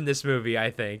humor in this movie, I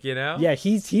think, Yeah,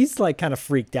 he's like kind of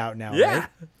freaked out now, right?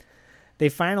 They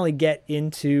finally get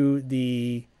into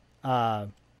the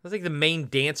it's like the main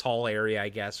dance hall area, I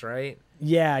guess, right?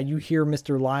 Yeah, you hear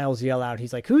Mr. Lyles yell out.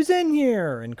 He's like, who's in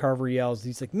here? And Carver yells,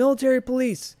 he's like, military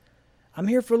police. I'm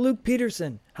here for Luke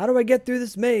Peterson. How do I get through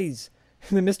this maze?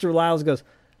 And then Mr. Lyles goes,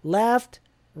 left,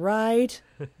 right,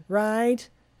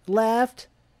 left,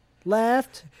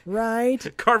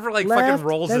 right. Carver like left, fucking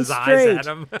rolls his straight. eyes at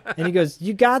him. And he goes,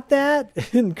 you got that?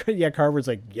 And yeah, Carver's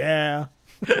like, yeah.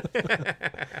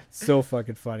 So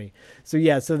fucking funny. So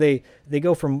yeah, so they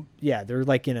go from, they're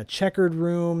like in a checkered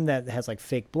room that has like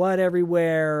fake blood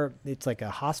everywhere. It's like a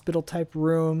hospital type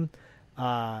room.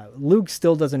 Luke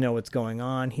still doesn't know what's going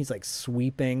on. He's like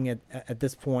sweeping at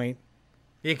this point.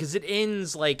 Yeah, because it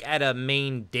ends like at a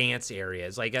main dance area.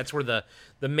 It's like that's where the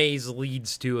maze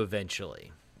leads to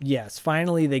eventually. Yes,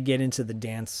 finally they get into the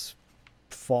dance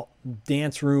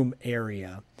room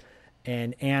area,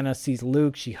 and Anna sees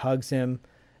Luke. She hugs him,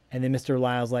 and then Mr.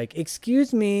 Lyle's like,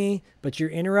 "Excuse me, but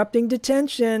you're interrupting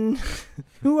detention.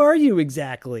 Who are you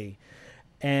exactly?"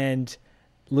 And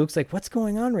Luke's like, "What's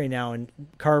going on right now?" And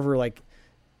Carver like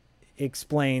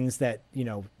explains that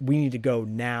we need to go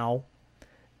now,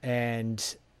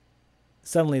 and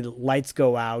suddenly the lights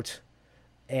go out,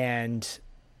 and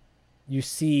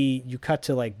you cut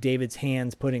to like David's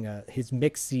hands putting his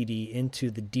mix CD into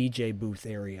the DJ booth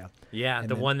area. Yeah, and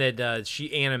the one that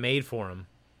Anna made for him.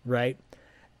 Right.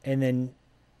 And then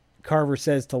Carver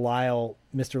says to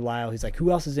Mr. Lyle, he's like,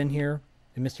 who else is in here?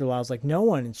 And Mr. Lyle's like, no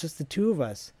one. It's just the two of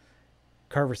us.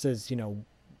 Carver says,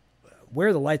 where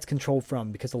are the lights controlled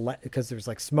from? Because there's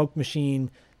like smoke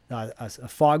machine, a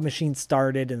fog machine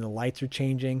started and the lights are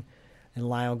changing. And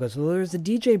Lyle goes, well, there's a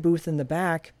DJ booth in the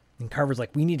back. And Carver's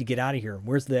like, we need to get out of here.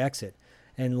 Where's the exit?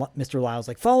 And Mr. Lyle's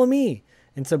like, follow me.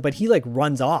 And so, but he like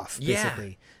runs off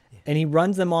basically. Yeah. And he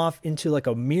runs them off into like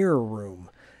a mirror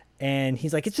room. And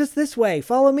he's like, it's just this way.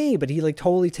 Follow me. But he like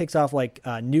totally takes off like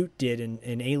Newt did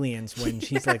in Aliens when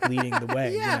she's like leading the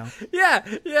way. Yeah.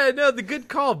 No, the good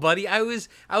call, buddy. I was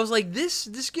like, this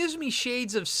gives me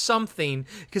shades of something,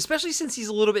 especially since he's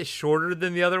a little bit shorter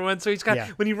than the other one. So he's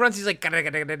when he runs, he's like, and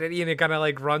it kind of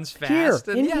like runs fast.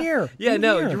 Here.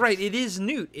 You're right. It is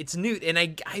Newt. It's Newt. And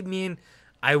I mean,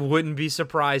 I wouldn't be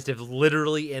surprised if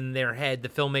literally in their head, the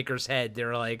filmmaker's head,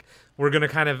 they're like, we're gonna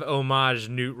kind of homage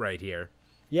Newt right here.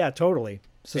 Yeah, totally.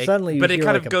 So suddenly, but it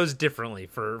kind of goes differently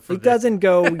for. It doesn't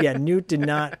go. Yeah, Newt did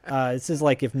not. This is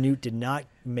like if Newt did not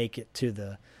make it to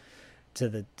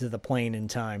the plane in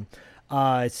time.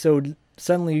 So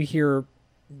suddenly you hear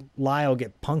Lyle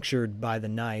get punctured by the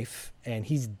knife, and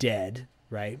he's dead.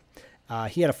 Right.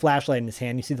 He had a flashlight in his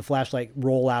hand. You see the flashlight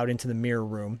roll out into the mirror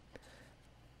room.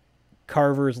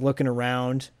 Carver's looking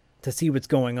around to see what's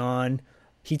going on.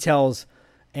 He tells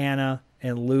Anna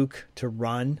and Luke to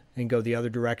run and go the other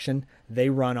direction. They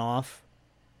run off.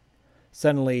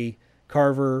 Suddenly,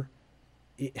 Carver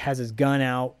has his gun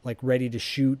out, like ready to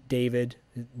shoot David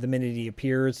the minute he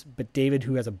appears. But David,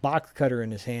 who has a box cutter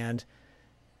in his hand,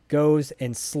 goes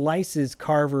and slices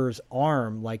Carver's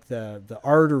arm, like the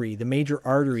artery, the major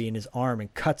artery in his arm,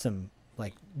 and cuts him.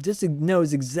 Like, just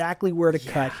knows exactly where to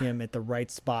cut him at the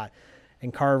right spot.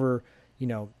 And Carver,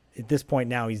 at this point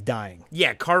now he's dying.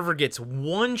 Yeah, Carver gets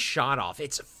one shot off.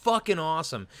 It's fucking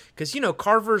awesome. Because,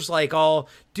 Carver's like all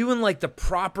doing like the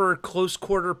proper close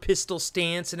quarter pistol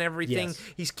stance and everything. Yes.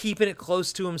 He's keeping it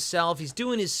close to himself. He's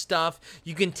doing his stuff.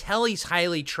 You can tell he's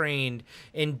highly trained.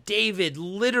 And David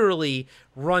literally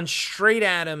runs straight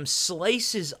at him,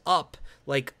 slices up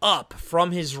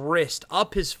from his wrist,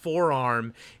 up his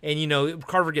forearm. And,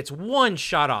 Carver gets one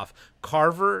shot off.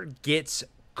 Carver gets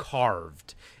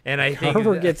carved. And I think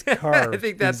Carver gets carved. I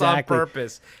think that's exactly. on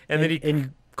purpose. And then he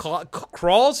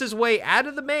crawls his way out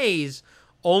of the maze,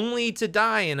 only to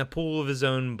die in a pool of his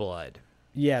own blood.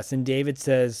 Yes, and David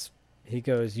says, he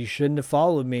goes, "You shouldn't have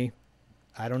followed me.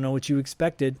 I don't know what you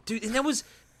expected." Dude, and that was...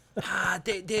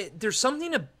 there's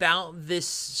something about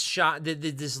this shot,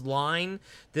 this line,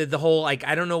 the whole, like,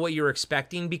 I don't know what you're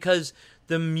expecting, because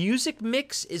the music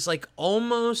mix is like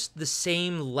almost the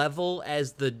same level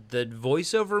as the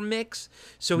voiceover mix.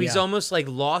 So he's almost like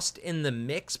lost in the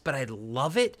mix, but I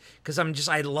love it because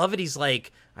I love it. He's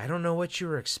like, I don't know what you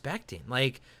were expecting.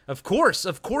 Like, of course,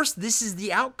 this is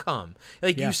the outcome.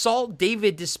 Like, you saw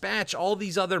David dispatch all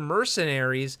these other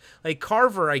mercenaries. Like,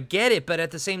 Carver, I get it, but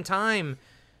at the same time,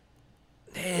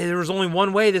 there was only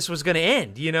one way this was going to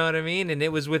end. You know what I mean? And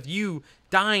it was with you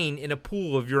dying in a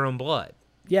pool of your own blood.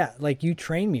 Yeah, like, you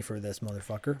trained me for this,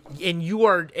 motherfucker.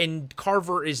 And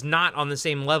Carver is not on the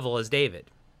same level as David.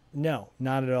 No,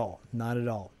 not at all. Not at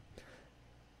all.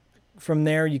 From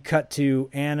there, you cut to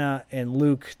Anna and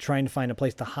Luke trying to find a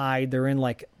place to hide. They're in,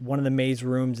 like, one of the maze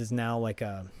rooms is now like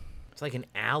a... It's like an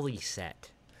alley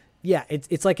set. Yeah,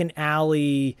 it's like an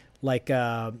alley,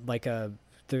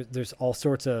 there's all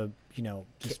sorts of,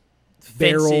 just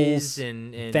barrels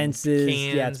and fences,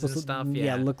 cans it's and stuff.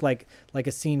 Look like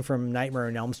a scene from Nightmare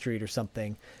on Elm Street or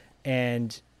something.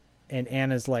 And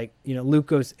Anna's like, Luke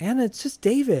goes, "Anna, it's just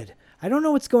David. I don't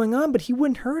know what's going on, but he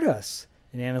wouldn't hurt us."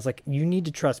 And Anna's like, "You need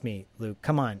to trust me, Luke.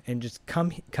 Come on, and just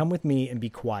come with me and be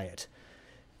quiet."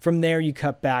 From there, you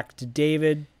cut back to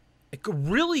David. A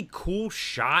really cool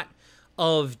shot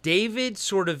of David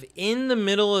sort of in the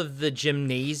middle of the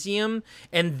gymnasium,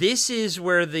 and this is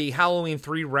where the Halloween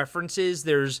 3 references.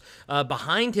 There's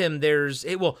behind him,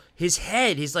 his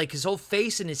head, his whole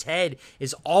face and his head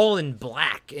is all in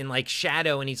black and like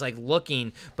shadow, and he's like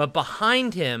looking, but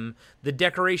behind him, the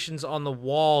decorations on the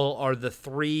wall are the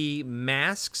 3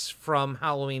 masks from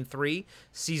Halloween 3,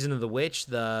 Season of the Witch,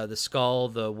 the skull,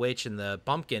 the witch, and the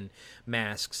pumpkin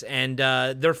masks, and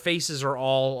their faces are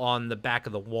all on the back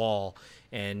of the wall.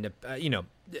 And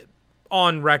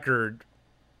on record,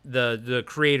 the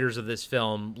creators of this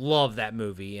film love that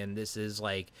movie, and this is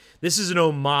an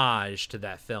homage to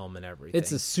that film and everything.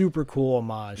 It's a super cool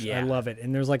homage. Yeah. I love it.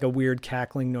 And there's like a weird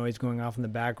cackling noise going off in the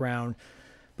background.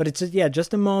 But it's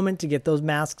just a moment to get those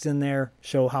masks in there,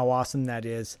 show how awesome that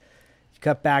is. You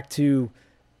cut back to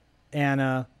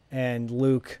Anna and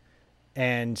Luke,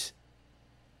 and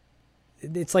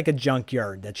it's like a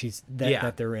junkyard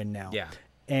that they're in now. Yeah.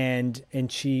 And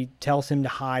she tells him to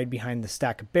hide behind the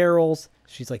stack of barrels.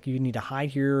 She's like, "You need to hide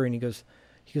here." And he goes,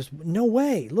 "No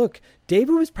way. Look,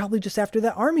 David was probably just after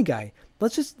that army guy.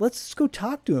 Let's just go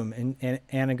talk to him." And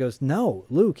Anna goes, "No,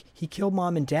 Luke, he killed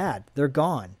Mom and Dad. They're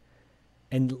gone."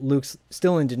 And Luke's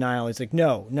still in denial. He's like,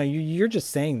 no, you're just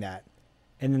saying that.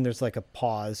 And then there's like a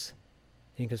pause.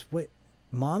 And he goes, "What?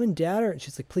 Mom and Dad are..." And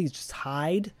she's like, "Please just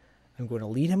hide. I'm going to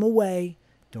lead him away.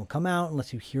 Don't come out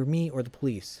unless you hear me or the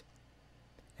police."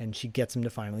 And she gets him to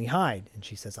finally hide. And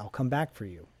she says, "I'll come back for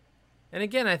you." And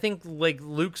again, I think like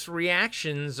Luke's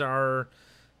reactions are,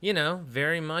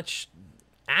 very much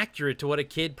accurate to what a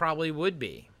kid probably would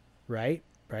be. Right.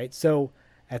 So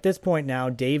at this point now,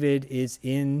 David is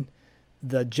in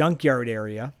the junkyard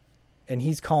area, and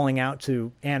he's calling out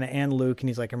to Anna and Luke, and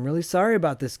he's like, "I'm really sorry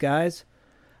about this, guys.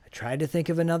 I tried to think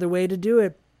of another way to do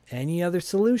it. Any other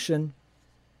solution?"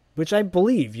 Which I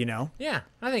believe, Yeah,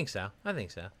 I think so.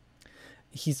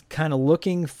 He's kind of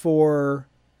looking for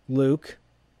Luke,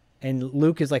 and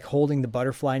Luke is like holding the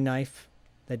butterfly knife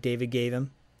that David gave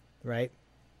him, right?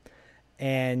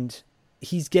 And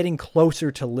he's getting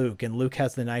closer to Luke, and Luke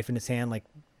has the knife in his hand, like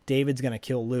David's going to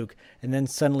kill Luke. And then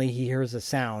suddenly he hears a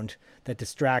sound that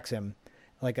distracts him,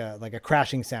 like a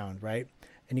crashing sound, right?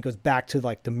 And he goes back to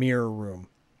like the mirror room.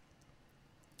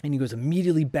 And he goes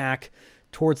immediately back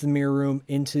towards the mirror room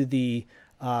into the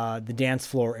dance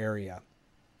floor area.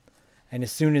 And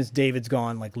as soon as David's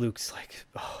gone, like Luke's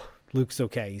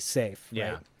okay. He's safe.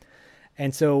 Yeah. Right?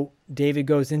 And so David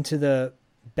goes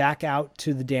back out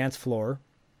to the dance floor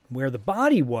where the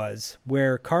body was,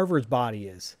 where Carver's body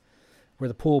is, where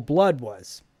the pool of blood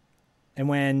was. And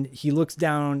when he looks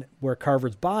down where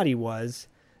Carver's body was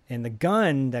and the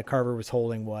gun that Carver was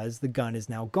holding was, the gun is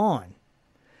now gone.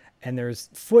 And there's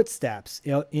footsteps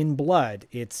in blood.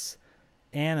 It's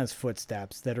Anna's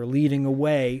footsteps that are leading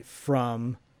away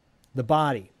from the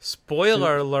body.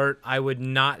 Spoiler alert, I would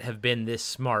not have been this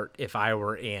smart if I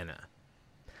were Anna.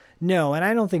 No, and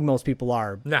I don't think most people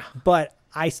are. No. But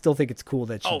I still think it's cool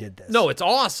that she did this. No, it's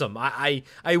awesome. I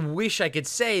wish I could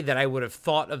say that I would have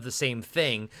thought of the same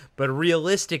thing, but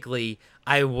realistically,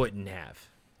 I wouldn't have.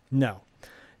 No,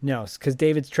 because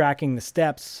David's tracking the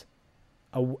steps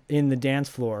in the dance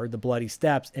floor, the bloody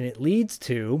steps, and it leads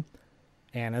to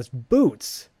Anna's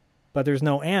boots. But there's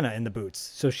no Anna in the boots,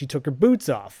 so she took her boots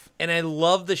off. And I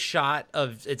love the shot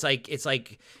of it's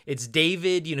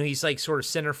David, he's like sort of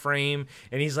center frame,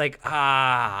 and he's like,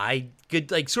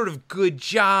 good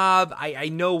job. I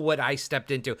know what I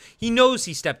stepped into. He knows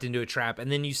he stepped into a trap, and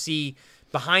then you see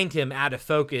behind him, out of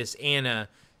focus, Anna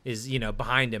is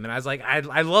behind him, and I was like,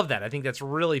 I love that. I think that's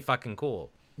really fucking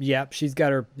cool. Yep, she's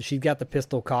got the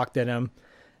pistol cocked at him,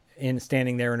 and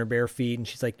standing there in her bare feet, and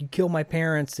she's like, "You killed my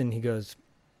parents," and he goes,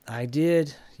 "I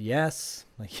did, yes,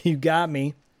 like you got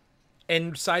me."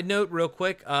 And side note real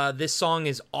quick, this song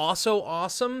is also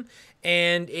awesome,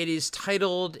 and it is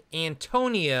titled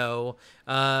Antonio,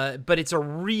 but it's a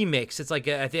remix. It's like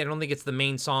I don't think it's the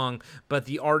main song, but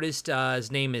the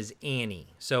artist's name is Annie.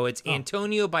 So it's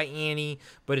Antonio by Annie,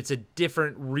 but it's a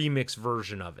different remix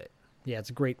version of it. Yeah,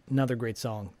 it's another great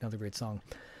song.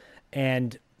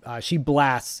 And she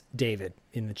blasts David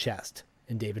in the chest,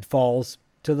 and David falls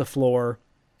to the floor,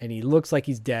 and he looks like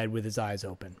he's dead with his eyes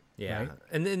open. Yeah. Right?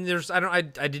 And then there's, I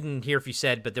didn't hear if you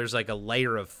said, but there's like a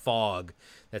layer of fog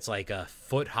that's like a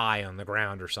foot high on the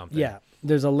ground or something. Yeah.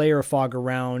 There's a layer of fog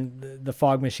around. The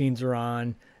fog machines are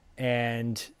on,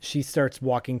 and she starts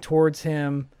walking towards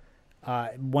him.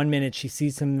 1 minute she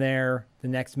sees him there. The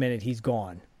next minute he's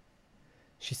gone.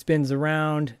 She spins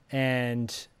around,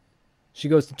 and she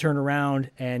goes to turn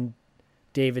around, and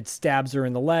David stabs her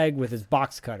in the leg with his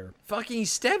box cutter. Fucking he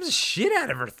stabs the shit out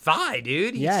of her thigh,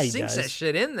 dude. He sinks that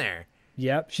shit in there.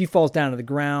 Yep. She falls down to the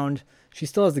ground. She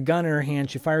still has the gun in her hand.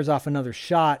 She fires off another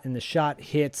shot, and the shot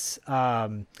hits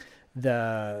a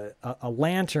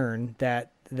lantern that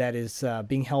is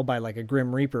being held by like a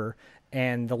Grim Reaper,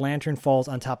 and the lantern falls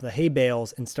on top of the hay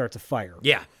bales and starts a fire.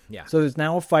 Yeah. So there's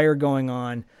now a fire going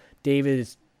on. David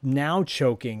is now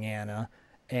choking Anna,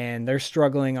 and they're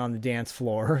struggling on the dance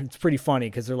floor. It's pretty funny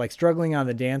because they're like struggling on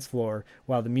the dance floor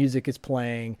while the music is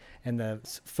playing, and the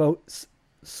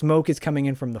smoke is coming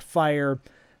in from the fire.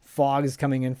 Fog is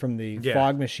coming in from the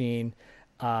fog machine.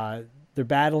 They're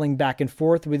battling back and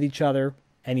forth with each other.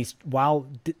 And he's while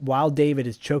David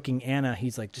is choking Anna,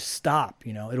 he's like, "Just stop,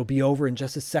 it'll be over in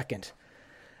just a second."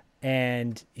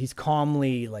 And he's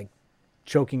calmly like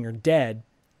choking her dead.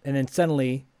 And then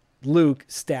suddenly Luke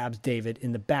stabs David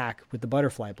in the back with the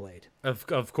butterfly blade.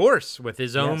 Of course, with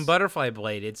his own butterfly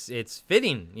blade. It's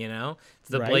fitting, It's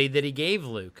the blade that he gave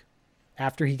Luke.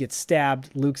 After he gets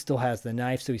stabbed, Luke still has the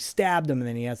knife, so he stabbed him, and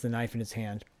then he has the knife in his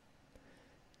hand.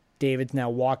 David's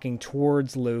now walking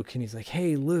towards Luke, and he's like,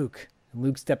 "Hey, Luke." And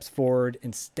Luke steps forward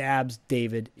and stabs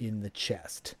David in the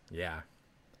chest. Yeah.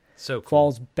 So cool.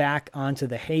 Falls back onto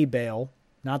the hay bale,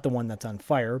 not the one that's on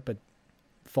fire, but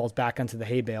falls back onto the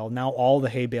hay bale. Now all the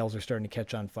hay bales are starting to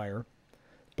catch on fire.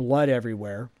 Blood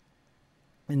everywhere.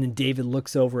 And then David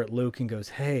looks over at Luke and goes,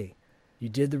 "Hey, you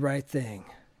did the right thing.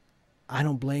 I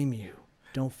don't blame you.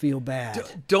 Don't feel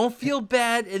bad." Don't feel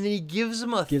bad. And then he gives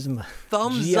him a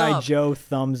thumbs G.I. up. Joe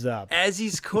thumbs up. As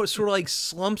he's sort of like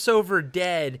slumps over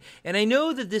dead. And I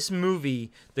know that this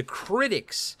movie, the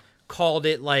critics called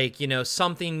it like,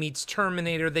 something meets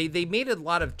Terminator. They made a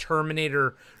lot of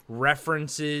Terminator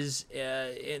references.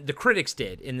 The critics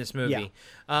did in this movie.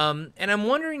 Yeah. And I'm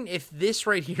wondering if this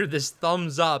right here, this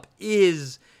thumbs up,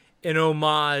 is an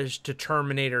homage to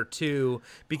Terminator 2,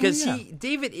 because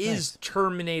David is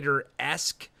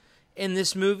Terminator-esque in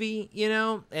this movie,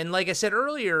 and like I said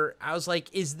earlier, I was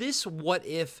like, is this what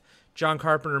if John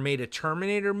Carpenter made a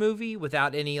Terminator movie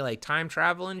without any like time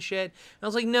travel and shit? And I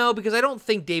was like, no, because I don't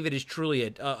think David is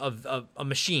truly a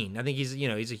machine. I think he's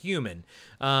he's a human.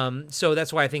 So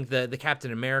that's why I think the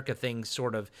Captain America thing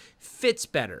sort of fits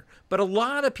better. But a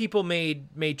lot of people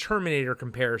made Terminator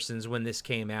comparisons when this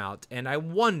came out, and I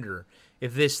wonder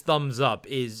if this thumbs up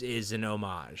is an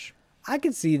homage. I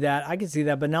could see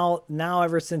that. But now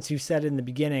ever since you said it in the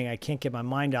beginning, I can't get my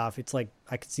mind off. It's like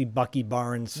I could see Bucky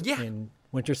Barnes in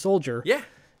Winter Soldier. Yeah.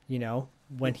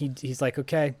 When he's like,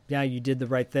 "Okay, yeah, you did the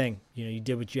right thing. You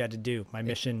did what you had to do. My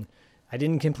mission, I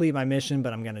didn't complete my mission,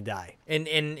 but I'm gonna die. And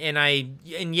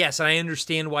yes, I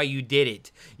understand why you did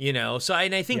it, you know. So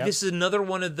I think this is another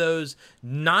one of those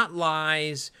not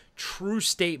lies, true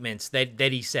statements that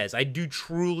he says. I do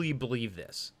truly believe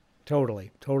this.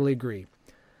 Totally agree.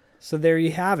 So there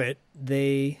you have it.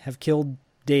 They have killed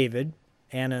David,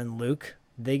 Anna, and Luke.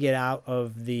 They get out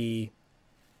of the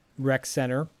rec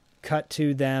center. Cut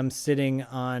to them sitting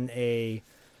on the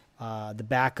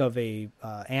back of a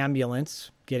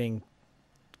ambulance, getting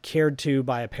cared to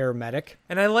by a paramedic.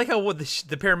 And I like how the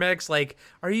paramedic's like,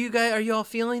 are you all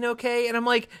feeling okay? And I'm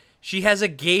like, she has a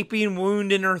gaping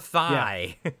wound in her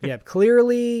thigh. Yeah,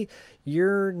 clearly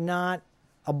you're not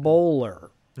a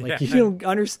bowler. Like, you don't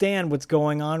understand what's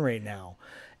going on right now.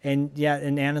 And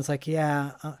and Anna's like,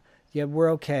 yeah,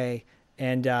 we're okay.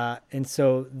 And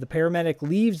so the paramedic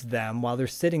leaves them while they're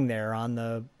sitting there on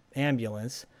the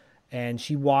ambulance, and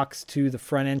she walks to the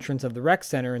front entrance of the rec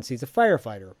center and sees a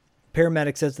firefighter.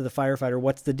 Paramedic says to the firefighter,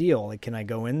 what's the deal? Like, can I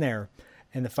go in there?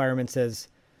 And the fireman says,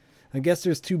 I guess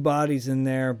there's 2 bodies in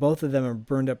there. Both of them are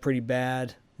burned up pretty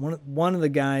bad. One of the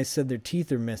guys said their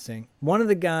teeth are missing.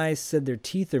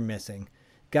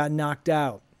 Got knocked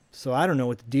out. So I don't know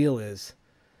what the deal is.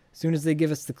 As soon as they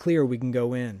give us the clear, we can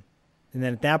go in. And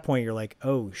then at that point, you're like,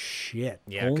 oh, shit.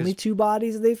 Yeah, only 2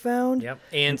 bodies they found? Yep.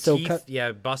 And so teeth,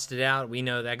 busted out. We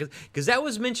know that. Because that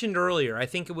was mentioned earlier. I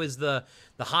think it was the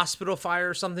hospital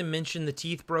fire or something mentioned the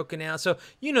teeth broken out. So,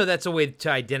 that's a way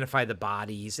to identify the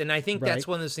bodies. And I think that's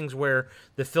one of those things where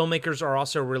the filmmakers are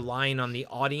also relying on the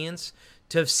audience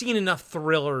to have seen enough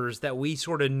thrillers that we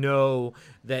sort of know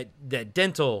that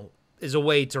dental is a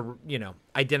way to,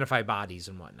 identify bodies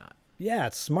and whatnot. Yeah,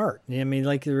 it's smart. I mean,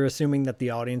 like, they're assuming that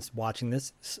the audience watching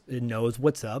this knows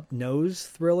what's up, knows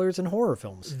thrillers and horror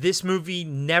films. This movie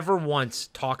never once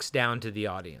talks down to the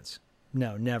audience.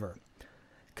 No, never.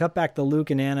 Cut back to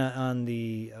Luke and Anna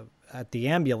at the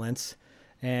ambulance,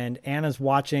 and Anna's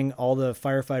watching all the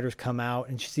firefighters come out,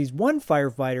 and she sees one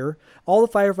firefighter. All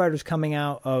the firefighters coming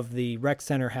out of the rec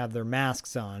center have their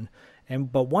masks on,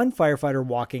 but one firefighter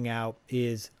walking out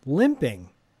is limping.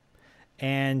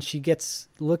 And she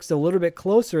looks a little bit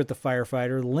closer at the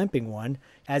firefighter, the limping one,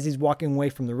 as he's walking away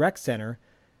from the rec center.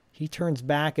 He turns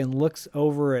back and looks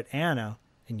over at Anna,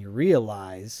 and you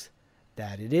realize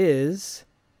that it is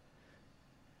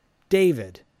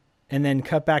David. And then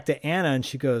cut back to Anna, and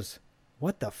she goes,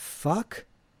 what the fuck?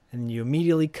 And you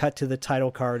immediately cut to the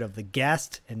title card of The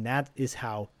Guest, and that is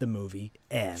how the movie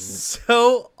ends.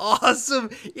 So awesome.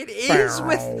 It is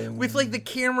with like the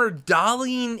camera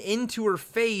dollying into her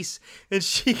face, and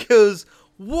she goes,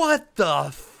 what the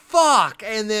fuck?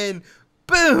 And then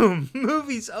boom,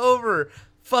 movie's over.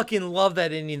 Fucking love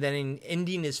that ending. That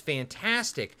ending is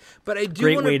fantastic. But I do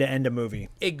great way to end a movie.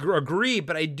 Agree,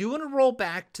 but I do want to roll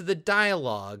back to the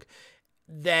dialogue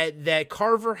that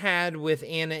Carver had with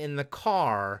Anna in the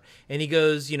car, and he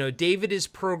goes, David is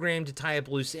programmed to tie up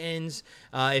loose ends.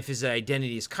 If his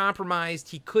identity is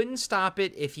compromised, he couldn't stop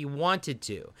it if he wanted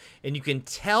to. And you can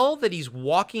tell that he's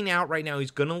walking out right now.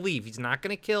 He's going to leave. He's not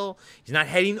going to kill. He's not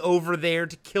heading over there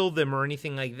to kill them or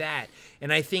anything like that.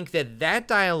 And I think that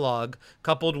dialogue,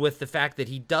 coupled with the fact that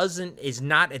he is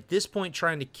not at this point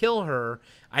trying to kill her,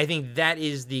 I think that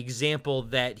is the example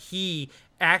that he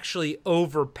actually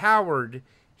overpowered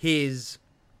his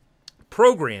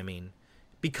programming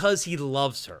because he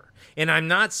loves her. And I'm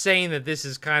not saying that this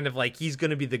is kind of like he's going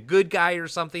to be the good guy or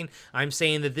something. I'm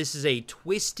saying that this is a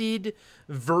twisted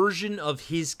version of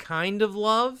his kind of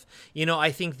love.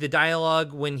 I think the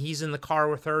dialogue when he's in the car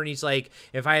with her and he's like,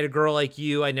 if I had a girl like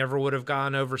you, I never would have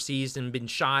gone overseas and been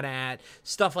shot at,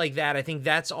 stuff like that. I think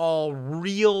that's all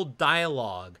real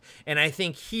dialogue. And I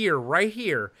think right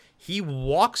here, he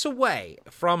walks away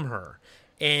from her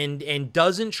and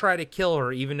doesn't try to kill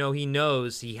her, even though he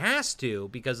knows he has to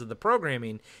because of the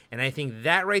programming. And I think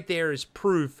that right there is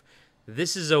proof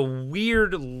this is a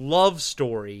weird love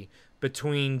story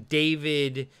between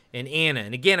David and Anna.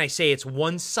 And again, I say it's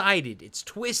one-sided. It's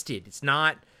twisted. It's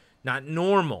not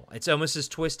normal. It's almost as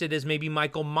twisted as maybe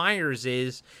Michael Myers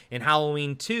is in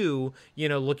Halloween 2,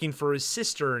 looking for his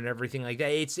sister and everything like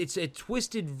that. It's a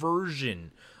twisted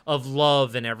version of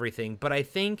love and everything. But I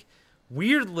think,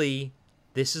 weirdly,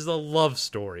 this is a love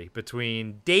story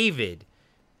between David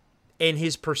and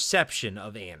his perception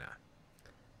of Anna.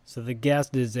 So The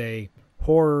Guest is a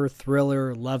horror,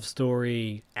 thriller, love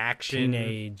story, action,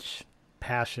 teenage,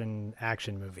 passion,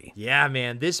 action movie. Yeah,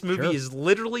 man. This movie is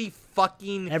literally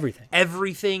fucking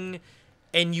everything.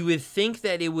 And you would think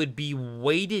that it would be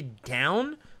weighted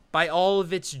down by all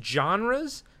of its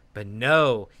genres, but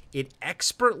no. It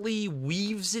expertly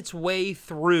weaves its way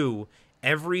through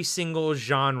every single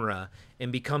genre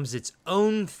and becomes its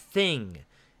own thing.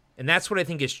 And that's what I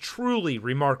think is truly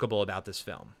remarkable about this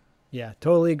film. Yeah,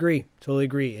 totally agree. Totally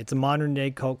agree. It's a modern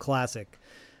day cult classic.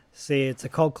 Say it's a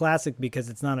cult classic because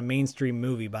it's not a mainstream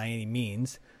movie by any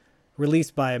means,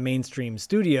 released by a mainstream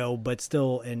studio, but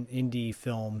still an indie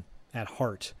film at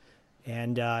heart.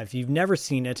 And if you've never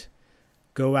seen it,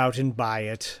 go out and buy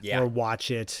it or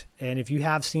watch it. And if you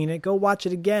have seen it, go watch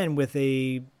it again with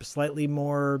a slightly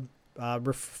more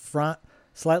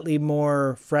slightly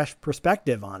more fresh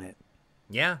perspective on it.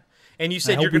 Yeah. And you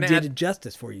said I you're hope we going to did it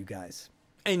justice for you guys.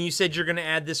 And you said you're going to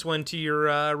add this one to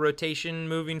your rotation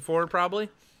moving forward, probably?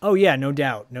 Oh yeah, no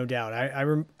doubt.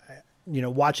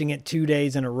 Watching it 2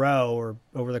 days in a row or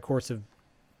over the course of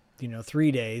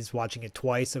 3 days, watching it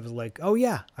twice, I was like, oh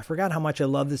yeah, I forgot how much I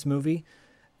love this movie.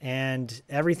 And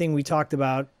everything we talked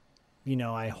about,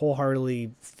 I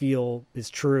wholeheartedly feel is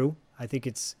true. I think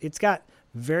it's got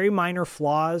very minor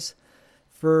flaws.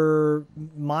 For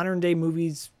modern day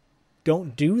movies,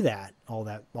 don't do that all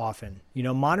that often.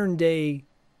 Modern day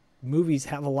movies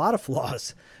have a lot of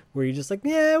flaws where you're just like,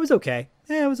 yeah, it was okay.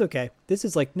 Yeah, it was okay. This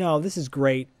is like, no, this is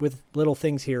great with little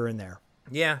things here and there.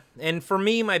 Yeah. And for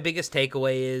me, my biggest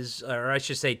takeaway is, or I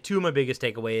should say two of my biggest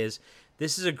takeaway is,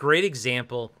 this is a great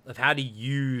example of how to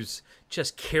use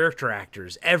just character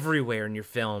actors everywhere in your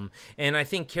film. And I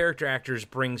think character actors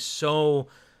bring so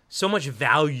much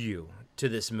value to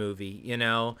this movie,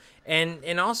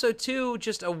 and also too,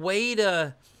 just a way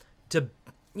to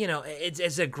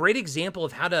it's a great example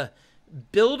of how to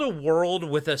build a world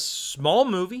with a small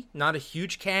movie, not a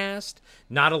huge cast,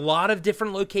 not a lot of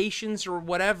different locations or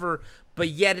whatever, but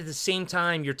yet at the same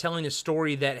time, you're telling a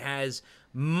story that has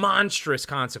monstrous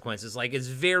consequences. Like, it's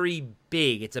very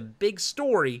big. It's a big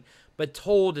story, but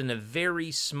told in a very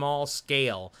small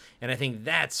scale. And I think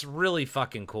that's really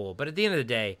fucking cool. But at the end of the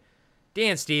day,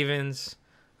 Dan Stevens,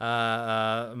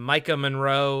 Micah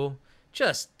Monroe,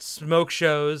 just smoke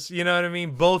shows, you know what I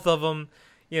mean? Both of them,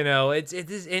 and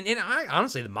I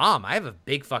honestly, the mom, I have a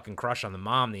big fucking crush on the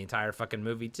mom the entire fucking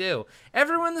movie too.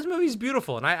 Everyone in this movie is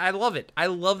beautiful, and I love it. I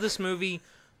love this movie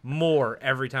more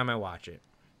every time I watch it.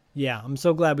 Yeah, I'm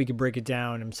so glad we could break it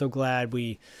down. I'm so glad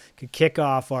we could kick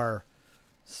off our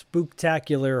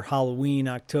spooktacular Halloween,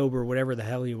 October, whatever the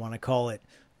hell you want to call it,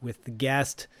 with the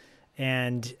guest.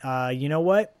 And you know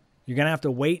what? You're going to have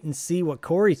to wait and see what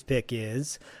Corey's pick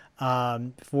is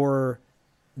for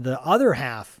the other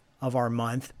half of our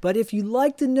month. But if you'd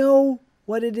like to know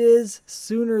what it is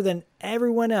sooner than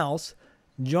everyone else,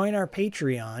 join our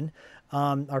Patreon.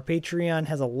 Our Patreon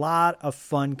has a lot of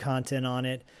fun content on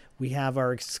it. We have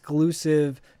our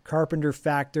exclusive Carpenter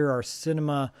Factor, our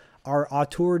cinema, our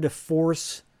auteur de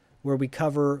force, where we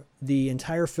cover the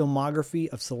entire filmography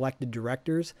of selected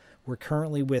directors. We're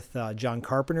currently with John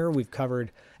Carpenter. We've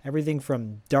covered everything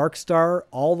from Dark Star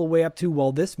all the way up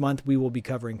to, this month we will be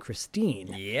covering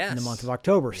Christine in the month of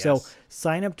October. Yes. So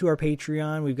sign up to our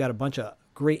Patreon. We've got a bunch of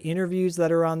great interviews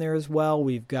that are on there as well.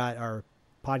 We've got our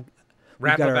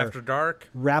Wrap Up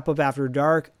After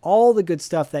Dark, all the good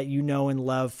stuff that you know and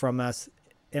love from us,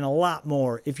 and a lot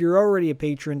more. If you're already a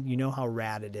patron, you know how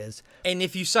rad it is. And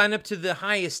if you sign up to the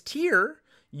highest tier,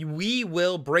 we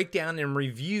will break down and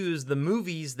reviews the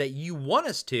movies that you want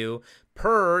us to.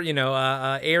 Per,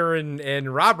 Aaron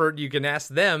and Robert, you can ask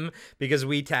them, because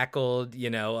we tackled,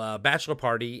 Bachelor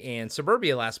Party and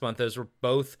Suburbia last month. Those were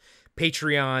both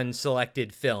Patreon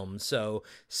selected films. So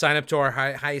sign up to our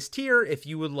highest tier if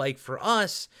you would like for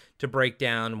us to break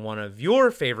down one of your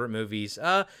favorite movies.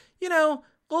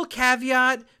 Little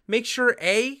caveat, make sure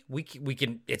we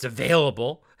can, it's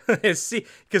available. See,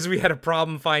 because we had a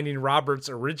problem finding Robert's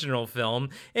original film,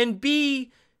 and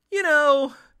B,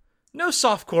 no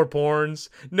softcore porns,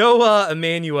 no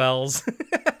Emmanuels.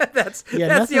 that's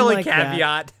the only like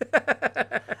caveat.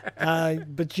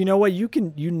 But you know what?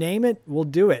 You name it, we'll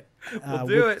do it. We'll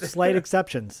do it. Slight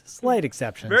exceptions.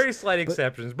 Very slight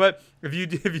exceptions. But if you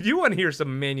do want to hear some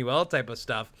Emmanuel type of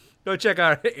stuff, go check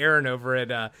out Aaron over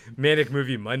at Manic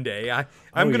Movie Monday.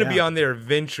 I'm going to be on there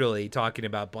eventually talking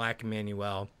about Black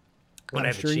Emmanuel.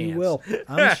 I'm sure you will.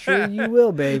 I'm sure you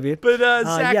will, baby. But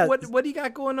Zach, what do you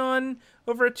got going on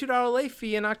over at $2 late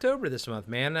fee in October this month,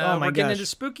 man? We're getting into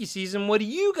spooky season. What do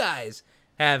you guys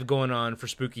have going on for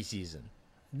spooky season?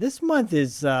 This month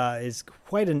is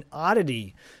quite an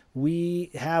oddity.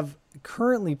 We have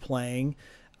currently playing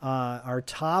our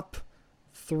top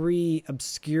 3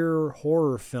 obscure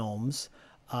horror films,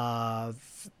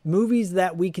 movies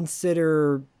that we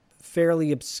consider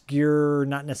fairly obscure,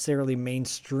 not necessarily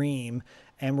mainstream.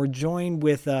 And we're joined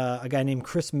with a guy named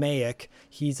Chris Mayick.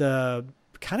 He's a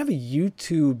kind of a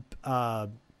YouTube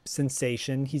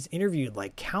sensation. He's interviewed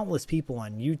like countless people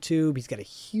on YouTube. He's got a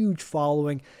huge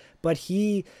following, but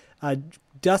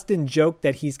Dustin joked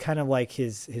that he's kind of like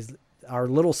our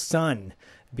little son,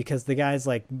 because the guy's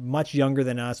like much younger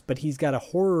than us, but he's got a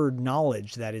horror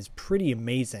knowledge that is pretty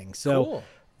amazing. So Cool.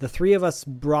 The three of us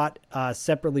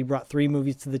separately brought 3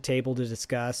 movies to the table to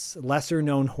discuss lesser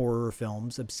known horror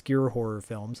films, obscure horror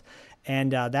films.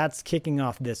 And that's kicking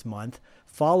off this month,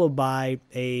 followed by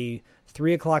a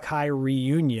 3 O'Clock High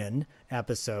reunion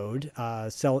episode,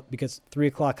 because 3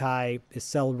 O'Clock High is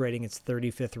celebrating its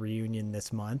 35th reunion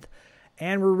this month.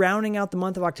 And we're rounding out the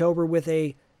month of October with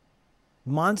a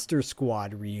Monster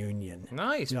Squad reunion.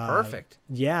 Nice. Perfect.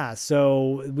 Yeah.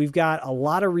 So we've got a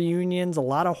lot of reunions, a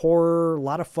lot of horror, a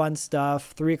lot of fun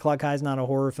stuff. 3 O'Clock High is not a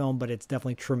horror film, but it's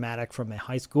definitely traumatic from a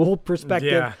high school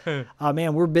perspective. Yeah.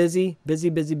 Man, we're busy,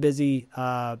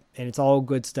 and it's all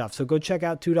good stuff. So go check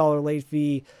out $2 late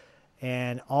fee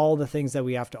and all the things that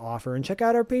we have to offer, and check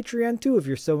out our Patreon too if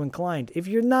you're so inclined. If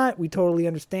you're not, we totally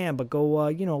understand, but go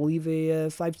leave a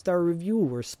 5-star review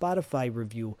or Spotify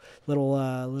review,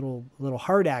 little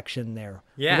heart action there.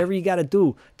 Yeah. Whatever you got to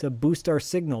do to boost our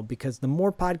signal, because the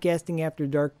more Podcasting After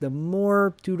Dark, the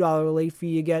more $2 late fee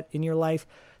you get in your life,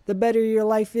 the better your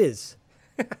life is.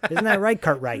 Isn't that right,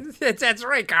 Cartwright? That's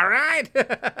right, Cartwright.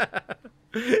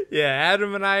 Yeah,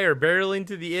 Adam and I are barreling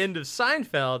to the end of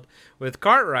Seinfeld with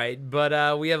Cartwright,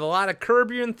 but we have a lot of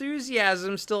Curb Your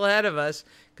Enthusiasm still ahead of us,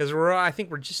 because I think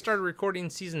we're just started recording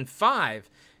season 5,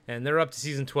 and they're up to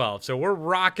season 12. So we're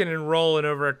rocking and rolling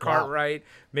over at Cartwright. Wow.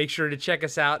 Make sure to check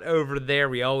us out over there.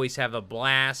 We always have a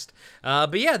blast.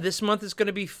 But yeah, this month is going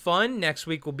to be fun. Next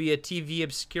week will be a TV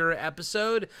Obscura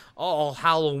episode, all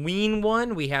Halloween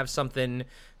one. We have something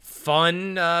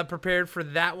fun prepared for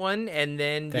that one, and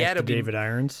then Thanks to David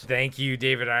Irons. Thank you,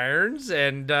 David Irons.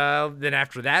 And then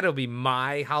after that, it'll be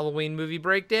my Halloween movie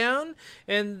breakdown,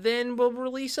 and then we'll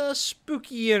release a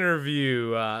spooky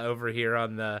interview over here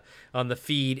on the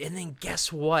feed. And then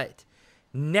guess what?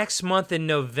 Next month in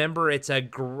November, it's a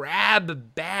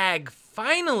grab bag.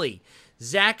 Finally,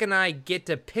 Zach and I get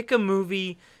to pick a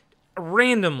movie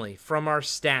randomly from our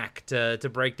stack to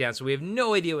break down. So we have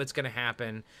no idea what's going to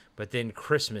happen. But then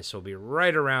Christmas will be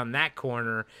right around that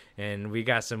corner, and we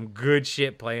got some good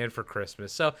shit planned for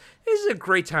Christmas. So this is a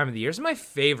great time of the year. It's my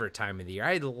favorite time of the year.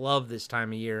 I love this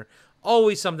time of year.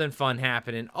 Always something fun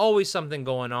happening. Always something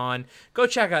going on. Go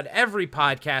check out every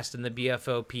podcast in the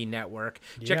BFOP network.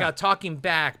 Check out Talking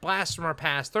Back, Blast from Our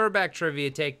Past, Throwback Trivia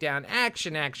Takedown,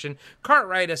 Action,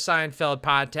 Cartwright, a Seinfeld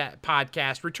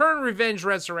podcast, Return, Revenge,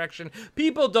 Resurrection.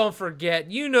 People, don't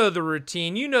forget, you know the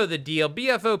routine. You know the deal.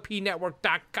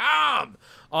 BFOPnetwork.com.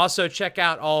 Also, check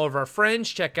out all of our friends.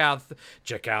 Check out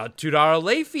 $2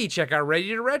 Late Fee. Check out Ready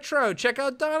to Retro. Check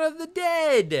out Dawn of the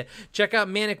Dead. Check out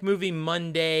Manic Movie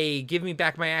Monday. Give me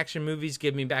back my action movies.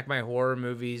 Give me back my horror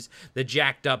movies. The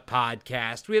Jacked Up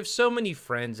podcast. We have so many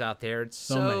friends out there. It's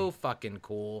so fucking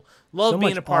cool. Love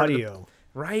being a part of it.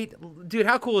 Right? Dude,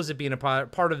 how cool is it being a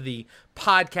part of the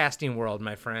podcasting world,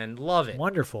 my friend? Love it.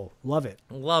 Wonderful. Love it.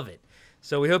 Love it.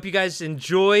 So we hope you guys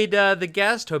enjoyed the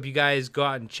guest. Hope you guys go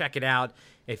out and check it out.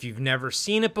 If you've never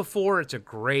seen it before, it's a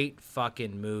great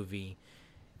fucking movie.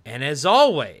 And as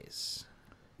always,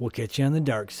 we'll catch you on the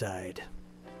dark side.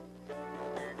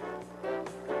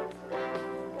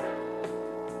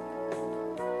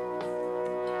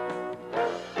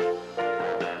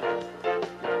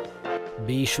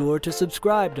 Be sure to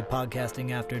subscribe to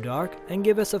Podcasting After Dark and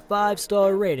give us a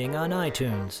 5-star rating on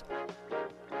iTunes.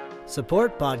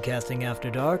 Support Podcasting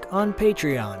After Dark on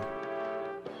Patreon.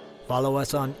 Follow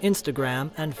us on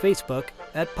Instagram and Facebook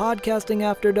at Podcasting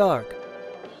After Dark.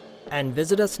 And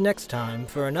visit us next time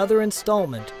for another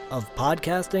installment of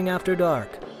Podcasting After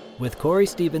Dark with Corey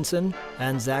Stevenson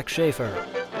and Zach Schaefer.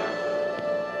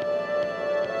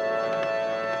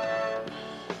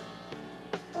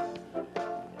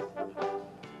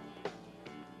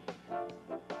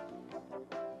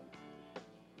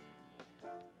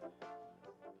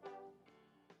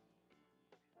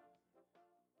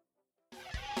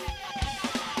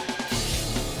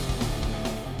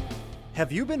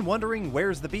 Have you been wondering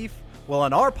where's the beef? Well,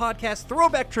 on our podcast,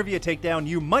 Throwback Trivia Takedown,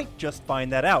 you might just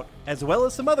find that out, as well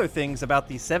as some other things about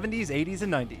the 70s, 80s,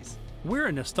 and 90s. We're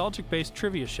a nostalgic-based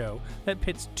trivia show that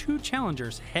pits 2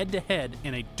 challengers head-to-head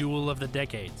in a duel of the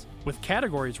decades, with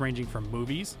categories ranging from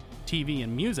movies, TV,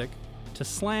 and music, to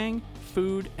slang,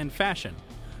 food, and fashion.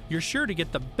 You're sure to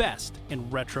get the best in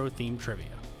retro-themed trivia.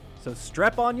 So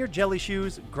strap on your jelly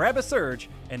shoes, grab a surge,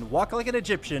 and walk like an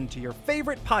Egyptian to your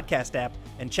favorite podcast app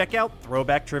and check out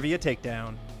Throwback Trivia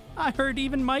Takedown. I heard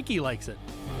even Mikey likes it.